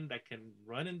District 1 that can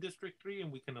run in District 3,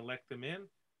 and we can elect them in.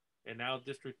 And now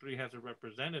District 3 has a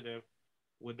representative.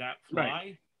 Would that fly?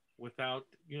 Right. Without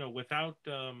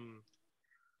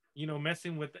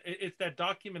messing with it's that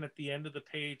document at the end of the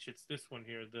page. It's this one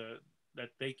here,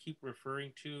 that they keep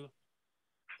referring to.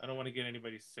 I don't want to get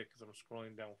anybody sick because I'm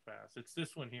scrolling down fast. It's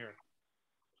this one here.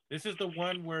 This is the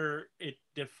one where it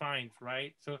defines,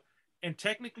 right? So, and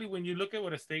technically, when you look at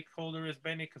what a stakeholder is,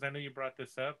 Benny, because I know you brought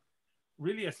this up,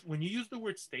 really, when you use the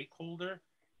word stakeholder,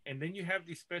 and then you have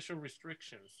these special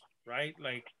restrictions, right?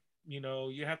 Like, you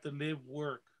have to live,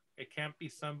 work. It can't be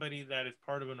somebody that is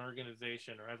part of an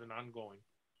organization or has an ongoing.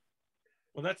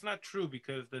 Well, that's not true,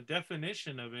 because the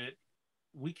definition of it,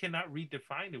 we cannot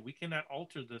redefine it. We cannot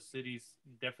alter the city's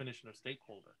definition of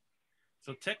stakeholder.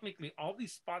 So technically, all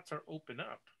these spots are open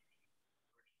up.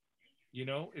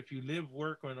 If you live,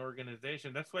 work, or an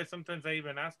organization. That's why sometimes I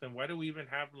even ask them, why do we even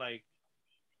have like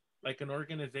an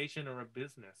organization or a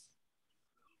business?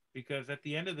 Because at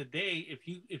the end of the day, if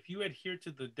you adhere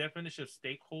to the definition of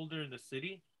stakeholder in the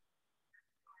city,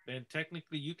 then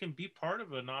technically you can be part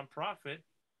of a nonprofit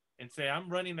and say, I'm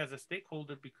running as a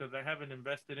stakeholder because I have an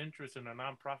invested interest in a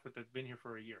nonprofit that's been here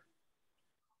for a year.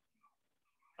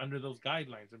 Under those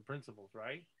guidelines and principles,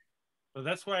 right? So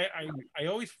that's why I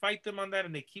always fight them on that,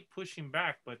 and they keep pushing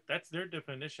back, but that's their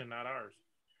definition, not ours.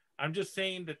 I'm just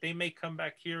saying that they may come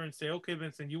back here and say, okay,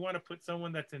 Vincent, you want to put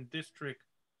someone that's in District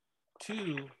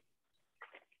 2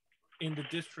 in the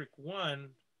District 1,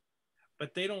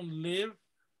 but they don't live,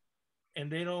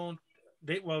 and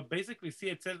well, basically, see,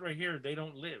 it says right here, they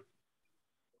don't live.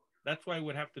 That's why it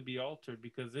would have to be altered,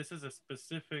 because this is a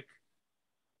specific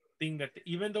thing that,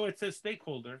 even though it says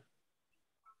stakeholder,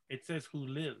 it says who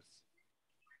lives.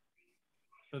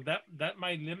 So that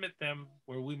might limit them,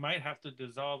 where we might have to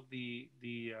dissolve the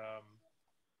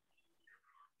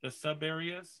sub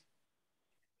areas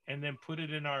and then put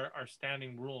it in our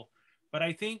standing rule. But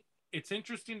I think it's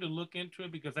interesting to look into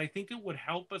it, because I think it would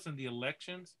help us in the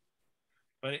elections.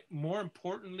 But more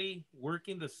importantly,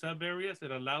 working the sub areas,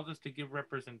 it allows us to give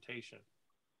representation.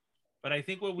 But I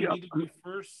think what we need to do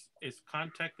first is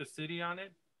contact the city on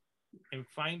it and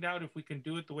find out if we can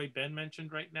do it the way Ben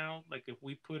mentioned right now. Like if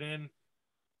we put in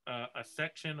a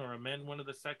section or amend one of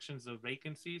the sections of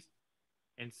vacancies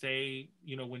and say,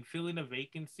 you know, when filling a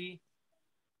vacancy,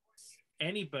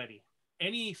 anybody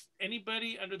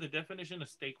under the definition of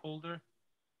stakeholder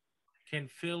can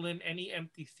fill in any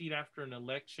empty seat after an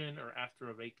election or after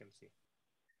a vacancy.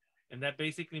 And that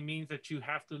basically means that you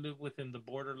have to live within the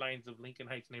borderlines of Lincoln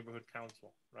Heights Neighborhood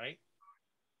Council, right?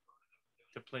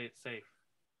 To play it safe.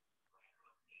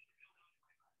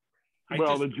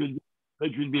 Well, it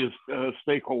should be a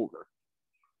stakeholder.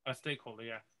 A stakeholder,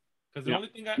 yeah. Because the only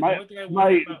thing I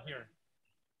worry about here.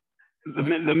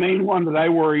 The main one that I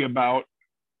worry about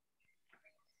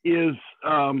is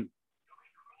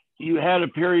you had a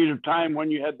period of time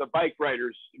when you had the bike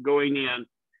riders going in,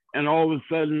 and all of a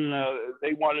sudden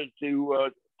they wanted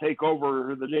to take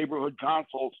over the neighborhood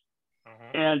councils.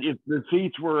 And if the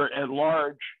seats were at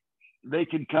large, they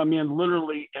could come in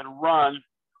literally and run.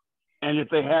 And if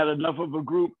they had enough of a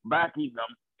group backing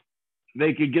them,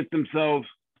 they could get themselves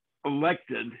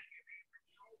elected.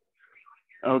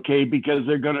 Okay, because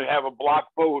they're going to have a block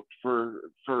vote for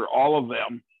all of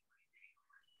them.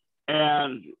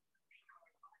 And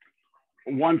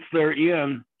once they're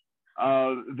in,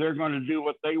 they're going to do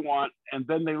what they want, and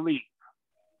then they leave.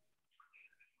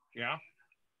 Yeah.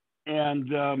 And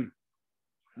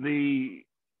the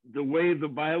way the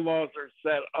bylaws are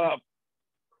set up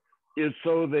is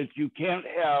so that you can't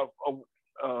have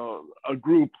a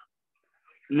group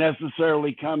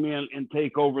necessarily come in and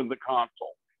take over the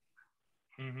council.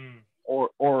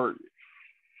 Or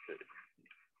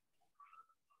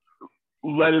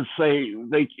let us say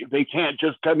they can't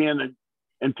just come in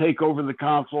and take over the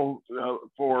council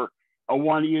for a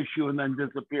one issue and then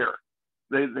disappear.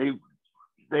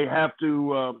 They have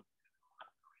to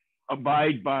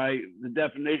abide by the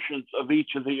definitions of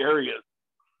each of the areas.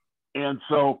 And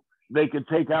so they could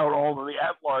take out all of the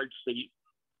at-large seats,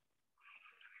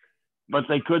 but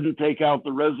they couldn't take out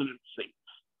the resident seats.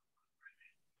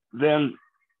 Then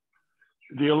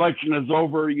the election is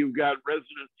over, you've got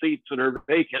resident seats that are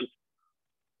vacant.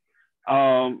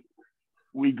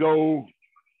 We go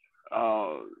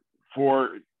for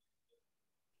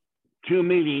 2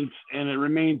 meetings and it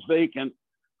remains vacant.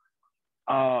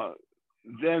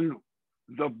 Then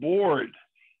the board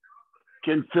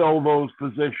can fill those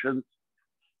positions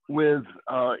with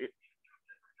as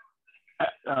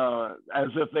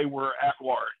if they were at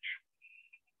large.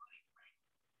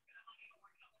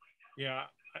 Yeah,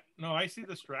 no, I see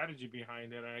the strategy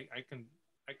behind it. I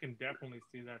can definitely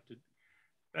see that.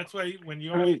 That's why when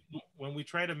we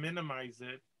try to minimize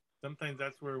it, sometimes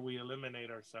that's where we eliminate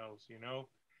ourselves. You know.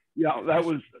 Yeah, that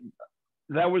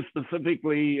was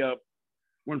specifically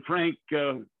when Frank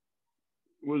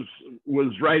was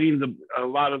writing a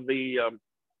lot of the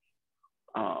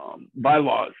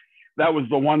bylaws. That was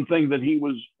the one thing that he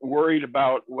was worried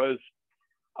about was,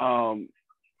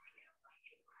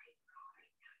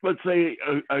 let's say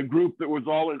a group that was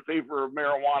all in favor of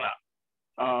marijuana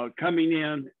coming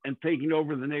in and taking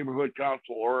over the neighborhood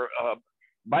council, or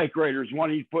bike riders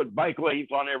wanting to put bike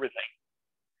lanes on everything,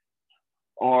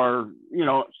 or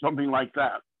something like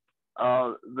that.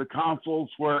 The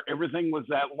councils where everything was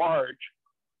at large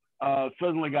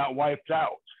suddenly got wiped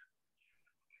out.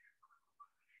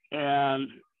 And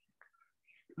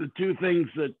the two things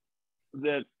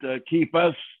that keep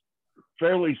us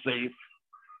fairly safe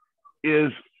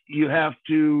is you have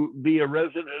to be a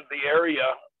resident of the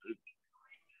area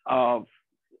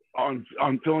on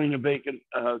filling a vacant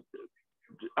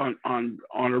on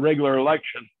a regular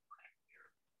election,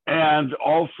 and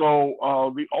also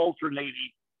the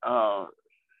alternating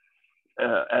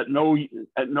at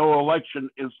no election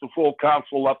is the full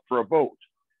council up for a vote.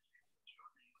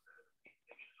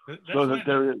 So that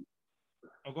there is.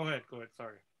 Oh, go ahead.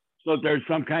 Sorry. So there's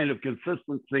some kind of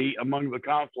consistency among the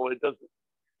council. It doesn't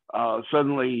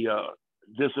suddenly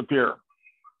disappear.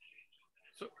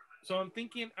 So I'm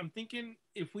thinking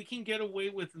if we can get away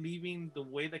with leaving the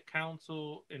way the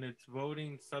council and its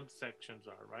voting subsections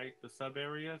are, right? The sub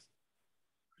areas.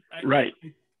 Right.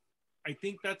 I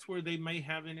think that's where they may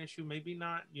have an issue, maybe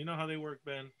not. You know how they work,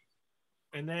 Ben.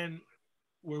 And then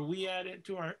where we add it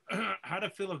to our how to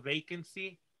fill a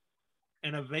vacancy,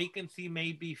 and a vacancy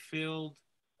may be filled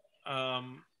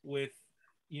with,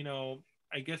 you know,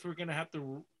 I guess we're gonna have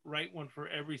to write one for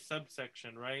every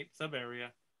subsection, right? Sub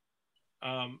area.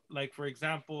 Like for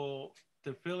example,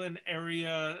 to fill in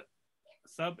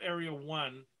sub area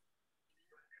 1,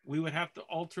 we would have to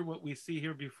alter what we see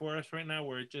here before us right now,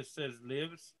 where it just says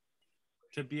lives,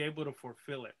 to be able to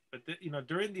fulfill it. But you know,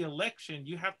 during the election,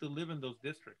 you have to live in those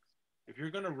districts. If you're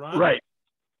going to run, right,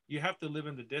 you have to live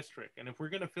in the district. And if we're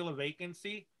going to fill a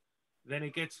vacancy, then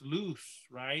it gets loose,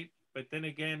 right? But then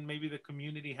again, maybe the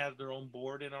community has their own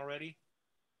board in already,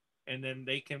 and then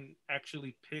they can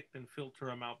actually pick and filter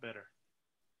them out better.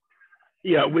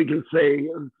 Yeah, we can say,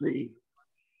 let's see,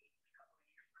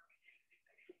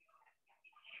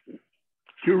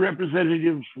 2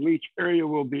 representatives from each area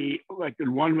will be elected.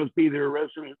 One must be their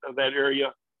resident of that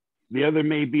area. The other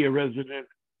may be a resident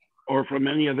or from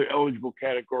any other eligible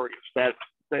category of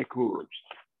stakeholders.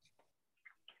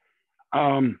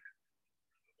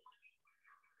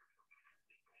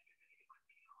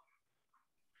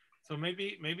 So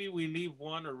maybe we leave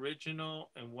one original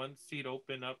and one seat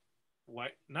open up.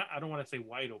 I don't want to say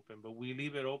wide open, but we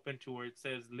leave it open to where it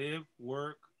says live,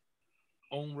 work,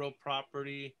 own real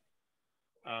property,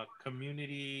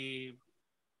 community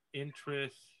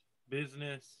interest,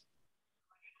 business.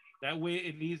 That way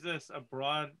it leaves us a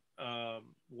broad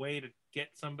way to get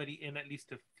somebody in, at least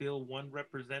to fill one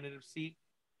representative seat,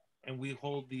 and we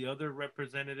hold the other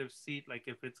representative seat, like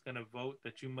if it's going to vote,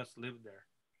 that you must live there.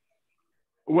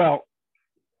 Well,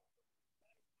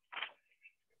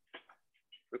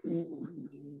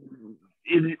 in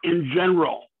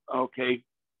general, okay,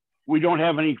 we don't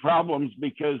have any problems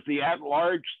because the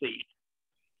at-large seat,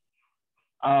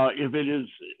 if it is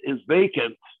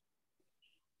vacant,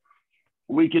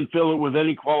 we can fill it with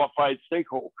any qualified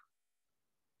stakeholder.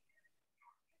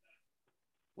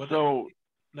 Well, so,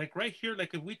 like right here,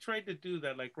 like if we tried to do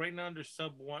that, like right now under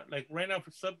sub 1, like right now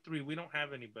for sub 3, we don't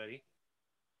have anybody.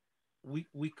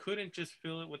 We couldn't just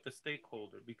fill it with the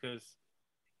stakeholder, because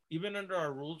even under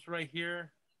our rules right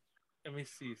here, let me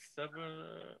see,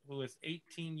 who is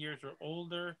 18 years or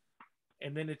older,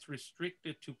 and then it's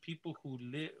restricted to people who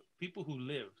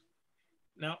live.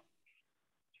 Now,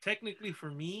 technically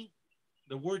for me,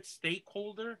 the word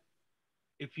stakeholder,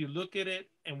 if you look at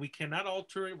it, and we cannot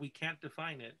alter it, we can't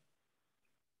define it.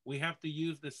 We have to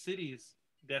use the city's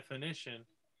definition.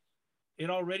 It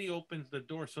already opens the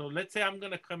door. So let's say I'm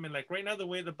going to come in, like right now, the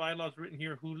way the bylaw is written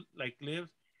here, who like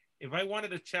lives, if I wanted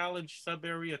to challenge sub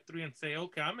area 3 and say,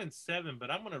 okay, I'm in 7,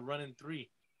 but I'm going to run in 3,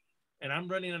 and I'm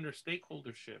running under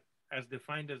stakeholdership as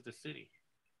defined as the city,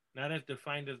 not as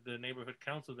defined as the neighborhood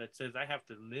council that says I have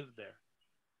to live there.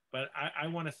 But I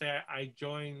want to say I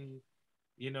join,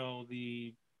 you know,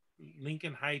 the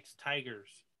Lincoln Heights Tigers,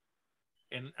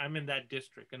 and I'm in that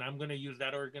district, and I'm going to use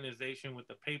that organization with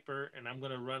the paper, and I'm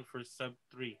going to run for sub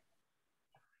 3.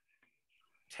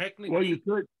 Technically, well,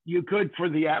 you could for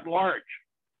the at-large.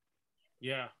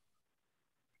 Yeah.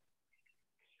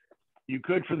 You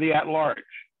could for the at-large,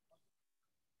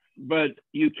 but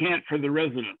you can't for the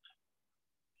resident.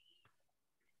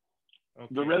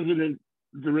 Okay. The resident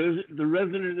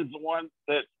is the one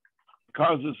that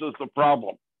causes us a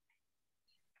problem,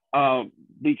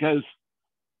 because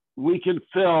we can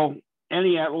fill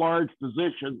any at-large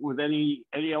position with any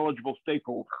eligible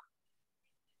stakeholder,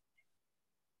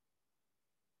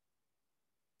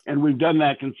 and we've done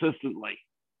that consistently.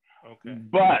 Okay.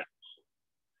 But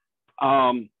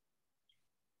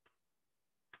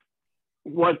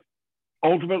what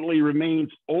ultimately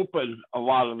remains open a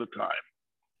lot of the time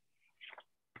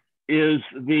is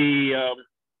the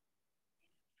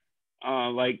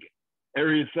like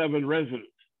Area 7 residents.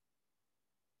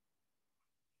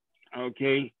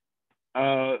 Okay,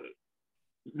 the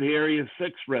Area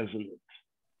 6 residents,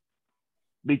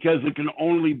 because it can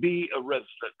only be a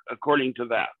resident according to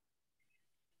that.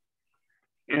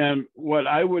 And what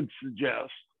I would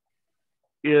suggest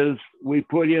is we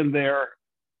put in there,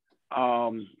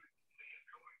 and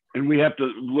we have to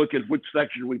look at which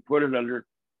section we put it under,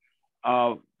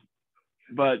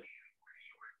 but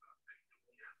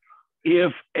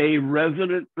if a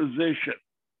resident position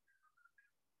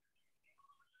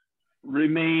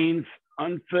remains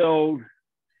unfilled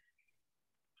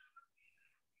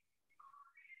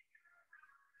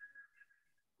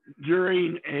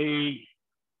during an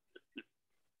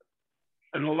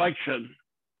election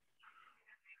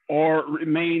or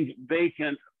remains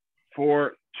vacant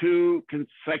for 2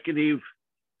 consecutive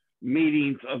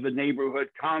meetings of the neighborhood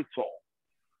council,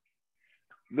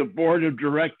 the board of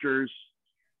directors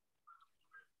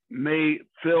may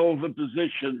fill the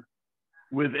position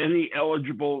with any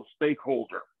eligible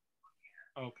stakeholder.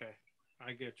 Okay,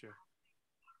 I get you.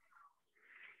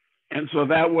 And so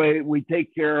that way we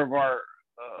take care of our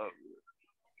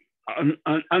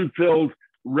unfilled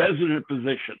resident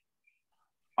position.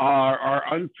 Our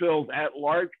unfilled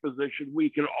at-large position, we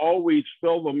can always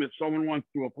fill them if someone wants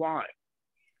to apply.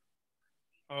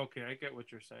 Okay, I get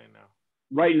what you're saying now.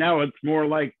 Right now, it's more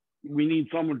like we need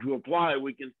someone to apply.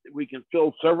 We can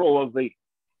fill several of the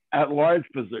at-large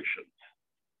positions.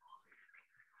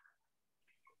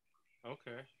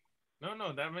 Okay.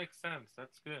 No, that makes sense.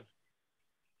 That's good.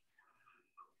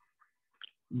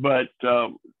 But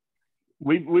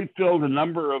we filled a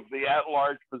number of the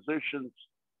at-large positions.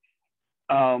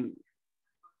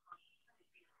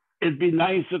 It'd be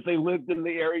nice if they lived in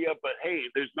the area, but hey,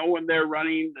 there's no one there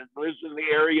running that lives in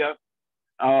the area.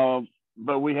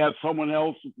 But we have someone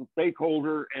else that's a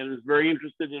stakeholder and is very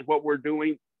interested in what we're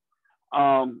doing.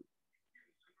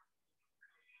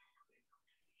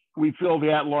 We fill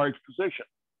the at-large position.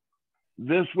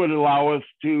 This would allow us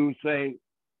to say,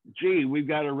 gee, we've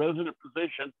got a resident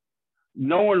position.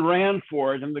 No one ran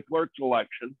for it in the clerk's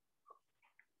election,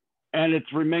 and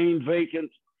it's remained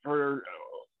vacant or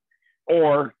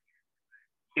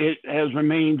it has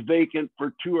remained vacant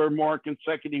for 2 or more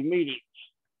consecutive meetings,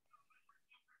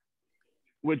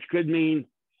 which could mean,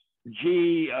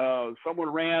 gee, someone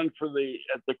ran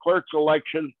at the clerk's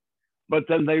election, but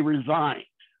then they resigned.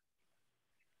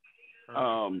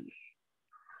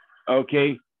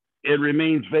 Okay, it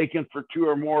remains vacant for 2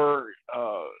 or more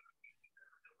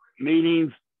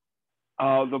meetings.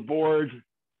 The board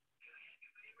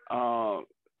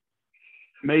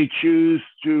may choose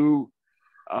to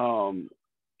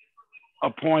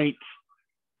appoint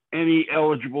any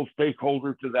eligible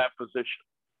stakeholder to that position.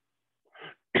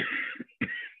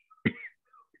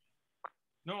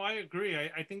 No, I agree.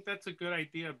 I think that's a good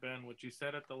idea, Ben, what you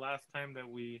said at the last time, that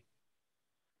we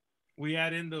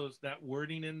add in that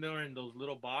wording in there in those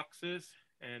little boxes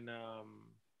and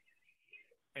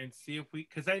see if we,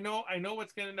 because I know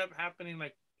what's gonna end up happening,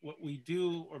 like what we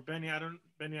do, or Benny, I don't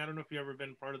know if you've ever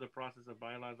been part of the process of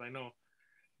bylaws. I know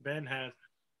Ben has.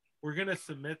 We're gonna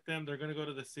submit them. They're gonna go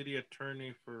to the city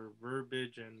attorney for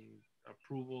verbiage and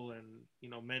approval and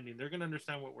mending. They're gonna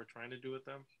understand what we're trying to do with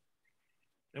them.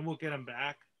 Then we'll get them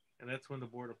back, and that's when the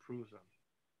board approves them.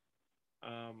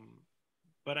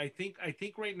 But I think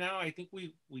right now, I think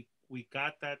we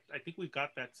got that. I think we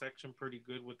got that section pretty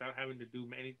good without having to do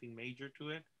anything major to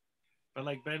it. But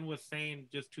like Ben was saying,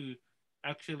 just to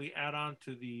actually add on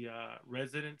to the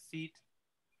resident seat,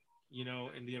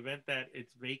 in the event that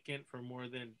it's vacant for more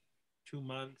than 2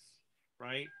 months,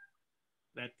 right?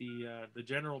 That the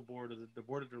general board or the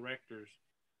board of directors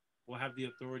will have the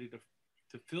authority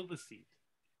to fill the seat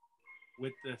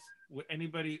with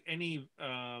any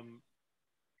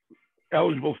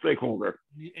eligible stakeholder.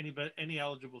 Any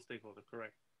eligible stakeholder,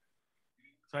 correct.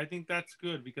 So I think that's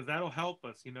good because that'll help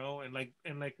us, and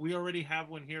like we already have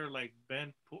one here, like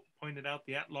Ben pointed out,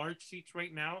 the at-large seats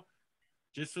right now,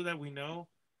 just so that we know,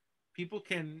 people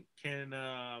can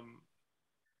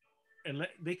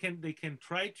they can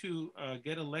try to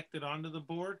get elected onto the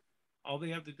board. All they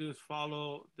have to do is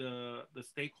follow the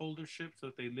stakeholdership. So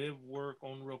if they live, work,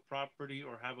 own real property,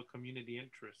 or have a community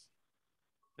interest,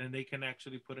 then they can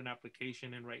actually put an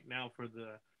application in right now for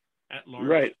the at-large.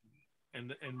 Right.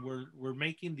 And we're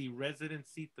making the resident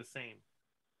seat the same,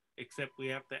 except we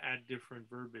have to add different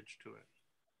verbiage to it.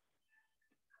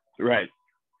 Right.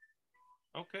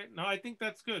 Okay. No, I think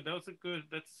that's good.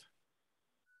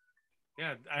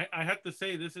 Yeah, I have to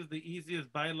say this is the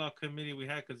easiest bylaw committee we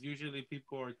had, because usually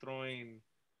people are throwing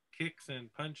kicks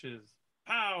and punches.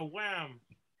 Pow, wham.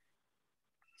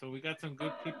 So we got some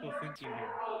good people thinking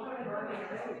here.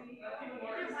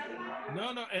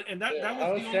 No, and that was the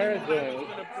only one I was going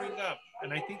to bring up.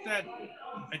 And I think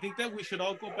that we should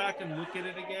all go back and look at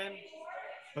it again.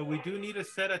 But we do need to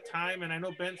set a time. And I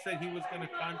know Ben said he was going to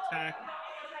contact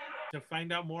to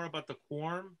find out more about the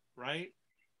quorum, right?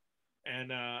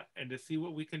 And to see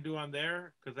what we can do on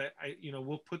there, because I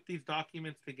we'll put these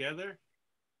documents together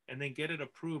and then get it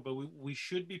approved. But we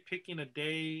should be picking a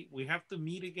day. We have to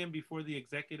meet again before the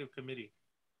executive committee.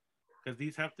 because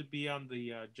these have to be on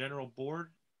the general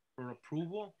board for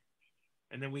approval.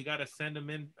 And then we got to send them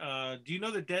in. Do you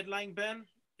know the deadline, Ben?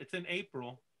 It's in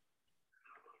April.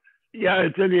 Yeah,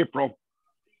 it's in April.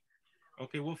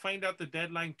 Okay, we'll find out the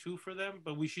deadline too for them,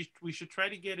 but we should try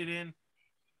to get it in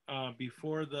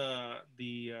before the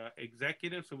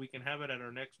executive, so we can have it at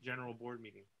our next general board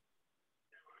meeting.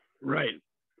 Right.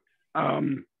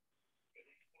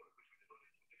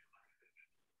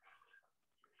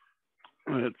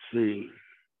 Let's see.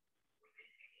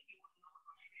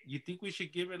 You think we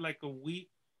should give it like a week,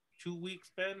 2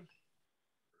 weeks, Ben?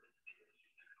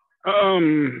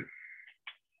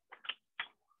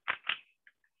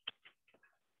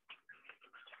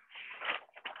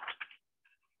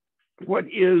 What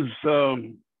is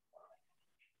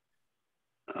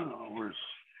where's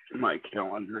my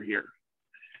calendar here?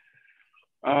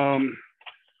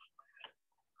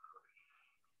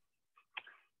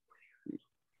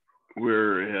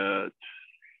 We're at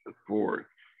the 4th.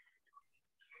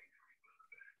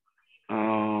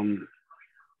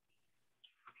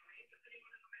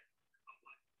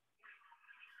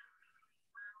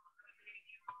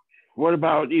 What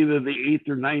about either the 8th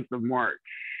or 9th of March?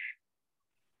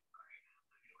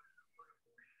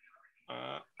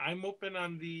 I'm open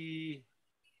on the,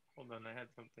 hold on, I had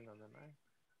something on the 9th.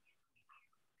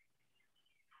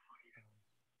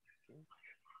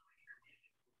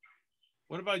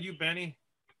 What about you, Benny?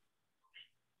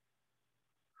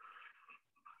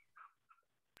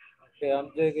 Okay, I'm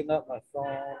digging up my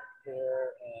phone here,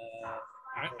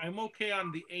 and I'm okay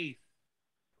on the 8th.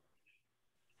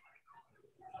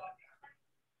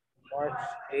 March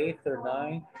 8th or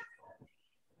 9th.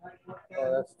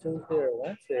 Oh, that's Tuesday or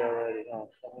Wednesday already, huh?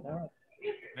 Coming out.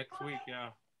 Next week, yeah.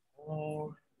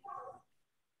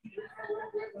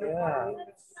 Yeah.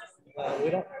 We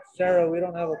don't, Sarah, we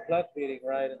don't have a pluck meeting,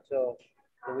 right, until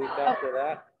the week after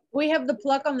that. We have the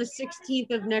pluck on the 16th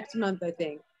of next month, I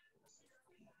think.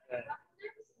 Okay.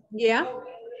 Yeah?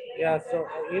 Yeah, so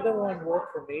either one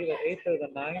worked for me, the 8th or the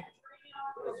 9th is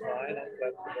fine. I'm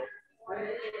flexible.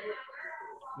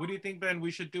 What do you think, Ben?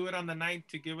 We should do it on the 9th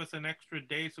to give us an extra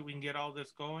day so we can get all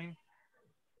this going?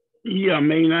 Yeah,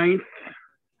 May 9th.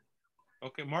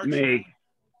 Okay, March May. 9th.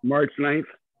 March 9th.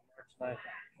 March 9th.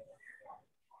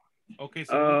 Okay,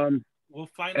 so we'll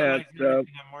finalize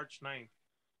everything on March 9th.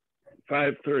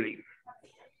 5:30.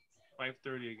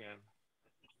 5:30 again.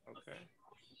 Okay.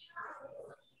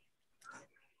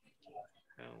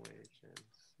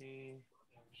 LHNC.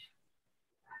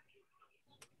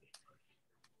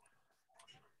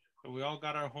 So we all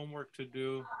got our homework to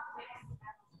do,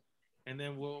 and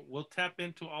then we'll tap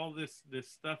into all this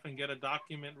stuff and get a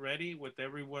document ready with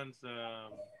everyone's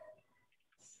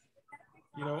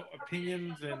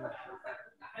opinions and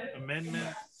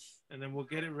amendments, and then we'll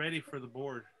get it ready for the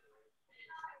board.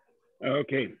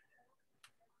 Okay.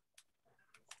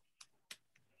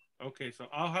 Okay, so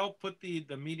I'll help put the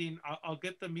meeting. I'll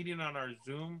get the meeting on our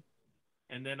Zoom,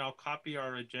 and then I'll copy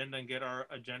our agenda and get our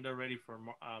agenda ready for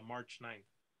March 9th.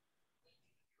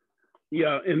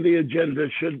 Yeah, and the agenda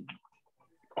should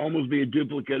almost be a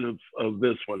duplicate of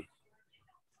this one.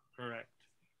 Correct.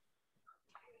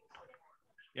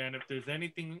 Yeah, and if there's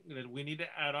anything that we need to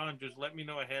add on, just let me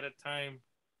know ahead of time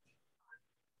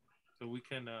so we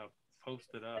can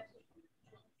post it up.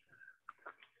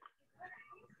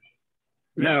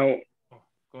 Now,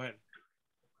 go ahead.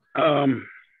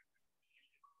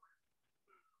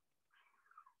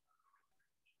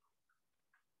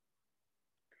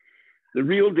 The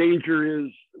real danger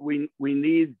is we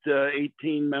need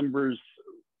 18 members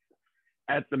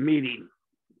at the meeting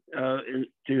to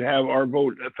have our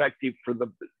vote effective for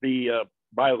the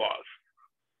bylaws.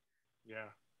 Yeah.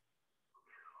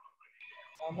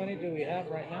 How many do we have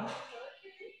right now?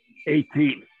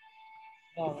 18.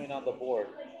 No, I mean on the board.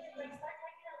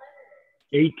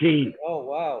 18. Oh,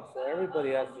 wow. So everybody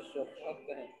has to show up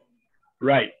then.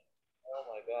 Right. Oh,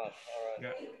 my God. All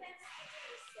right. Yeah.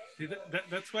 See,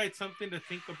 that's why it's something to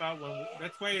think about.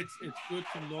 That's why it's good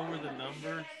to lower the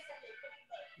numbers.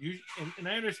 And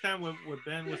I understand what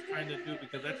Ben was trying to do,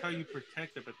 because that's how you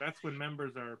protect it. But that's when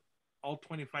all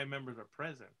 25 members are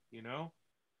present,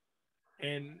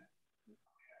 And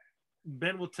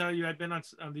Ben will tell you, I've been on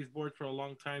these boards for a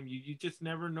long time. You just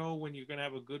never know when you're going to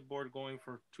have a good board going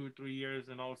for 2 or 3 years,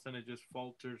 and all of a sudden it just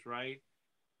falters, right?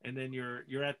 And then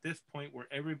you're at this point where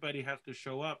everybody has to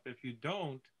show up. If you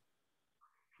don't,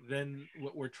 then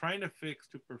what we're trying to fix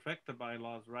to perfect the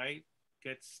bylaws, right,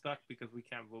 gets stuck because we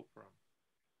can't vote for them.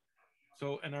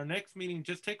 So in our next meeting,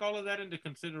 just take all of that into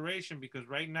consideration, because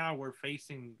right now we're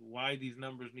facing why these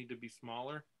numbers need to be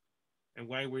smaller and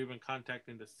why we're even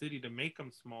contacting the city to make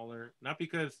them smaller. Not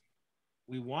because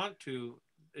we want to,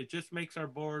 it just makes our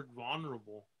board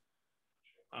vulnerable.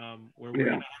 Where we're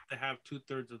gonna have to have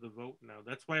 2/3 of the vote now.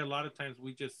 That's why a lot of times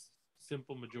we just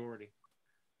simple majority.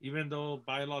 Even though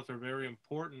bylaws are very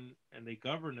important and they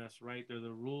govern us, right? They're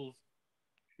the rules,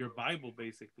 your Bible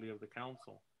basically of the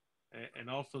council, and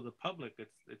also the public.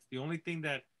 It's the only thing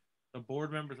that the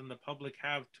board members and the public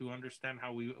have to understand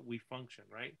how we function,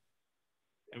 right?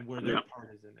 And where their part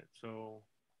is in it. So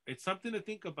it's something to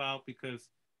think about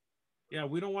because, yeah,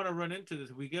 we don't want to run into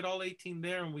this. If we get all 18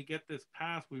 there and we get this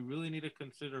passed, we really need to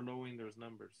consider lowering those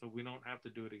numbers so we don't have to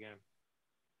do it again.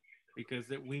 Because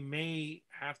we may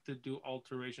have to do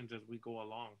alterations as we go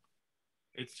along.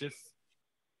 It's just,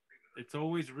 it's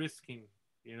always risking,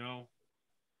 you know.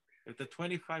 If the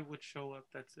 25 would show up,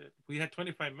 that's it. If we had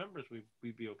 25 members,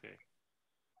 we'd be okay.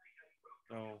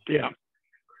 So yeah,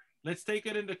 let's take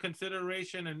it into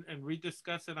consideration and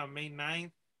rediscuss it on May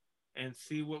 9th and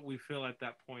see what we feel at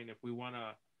that point, if we want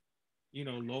to, you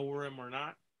know, lower him or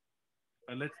not.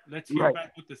 But let's hear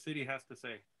back what the city has to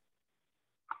say.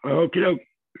 Okay.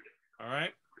 All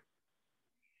right.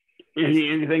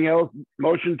 Anything else?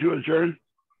 Motion to adjourn?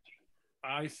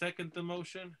 I second the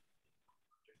motion.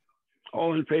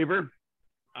 All in favor?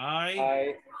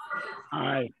 Aye.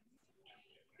 Aye.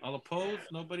 All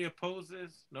opposed? Nobody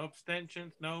opposes? No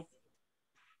abstentions? Nope.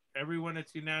 Everyone,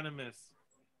 it's unanimous.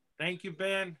 Thank you,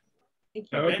 Ben.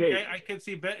 Thank you. Okay. Ben, I can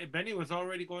see Benny was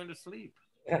already going to sleep.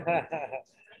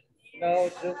 No,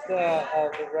 just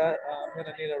I'm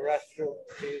gonna need a restroom.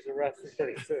 To use the restroom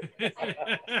pretty soon.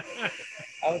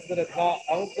 I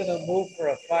was gonna move for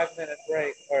a 5-minute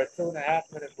break or a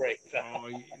 2.5-minute break. Oh,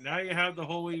 now you have the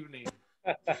whole evening.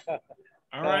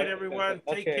 All right, everyone.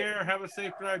 Take care. Have a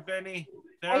safe drive, Benny.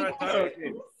 Sara,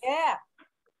 Yeah.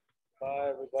 Bye,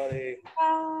 everybody.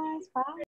 Bye. Bye.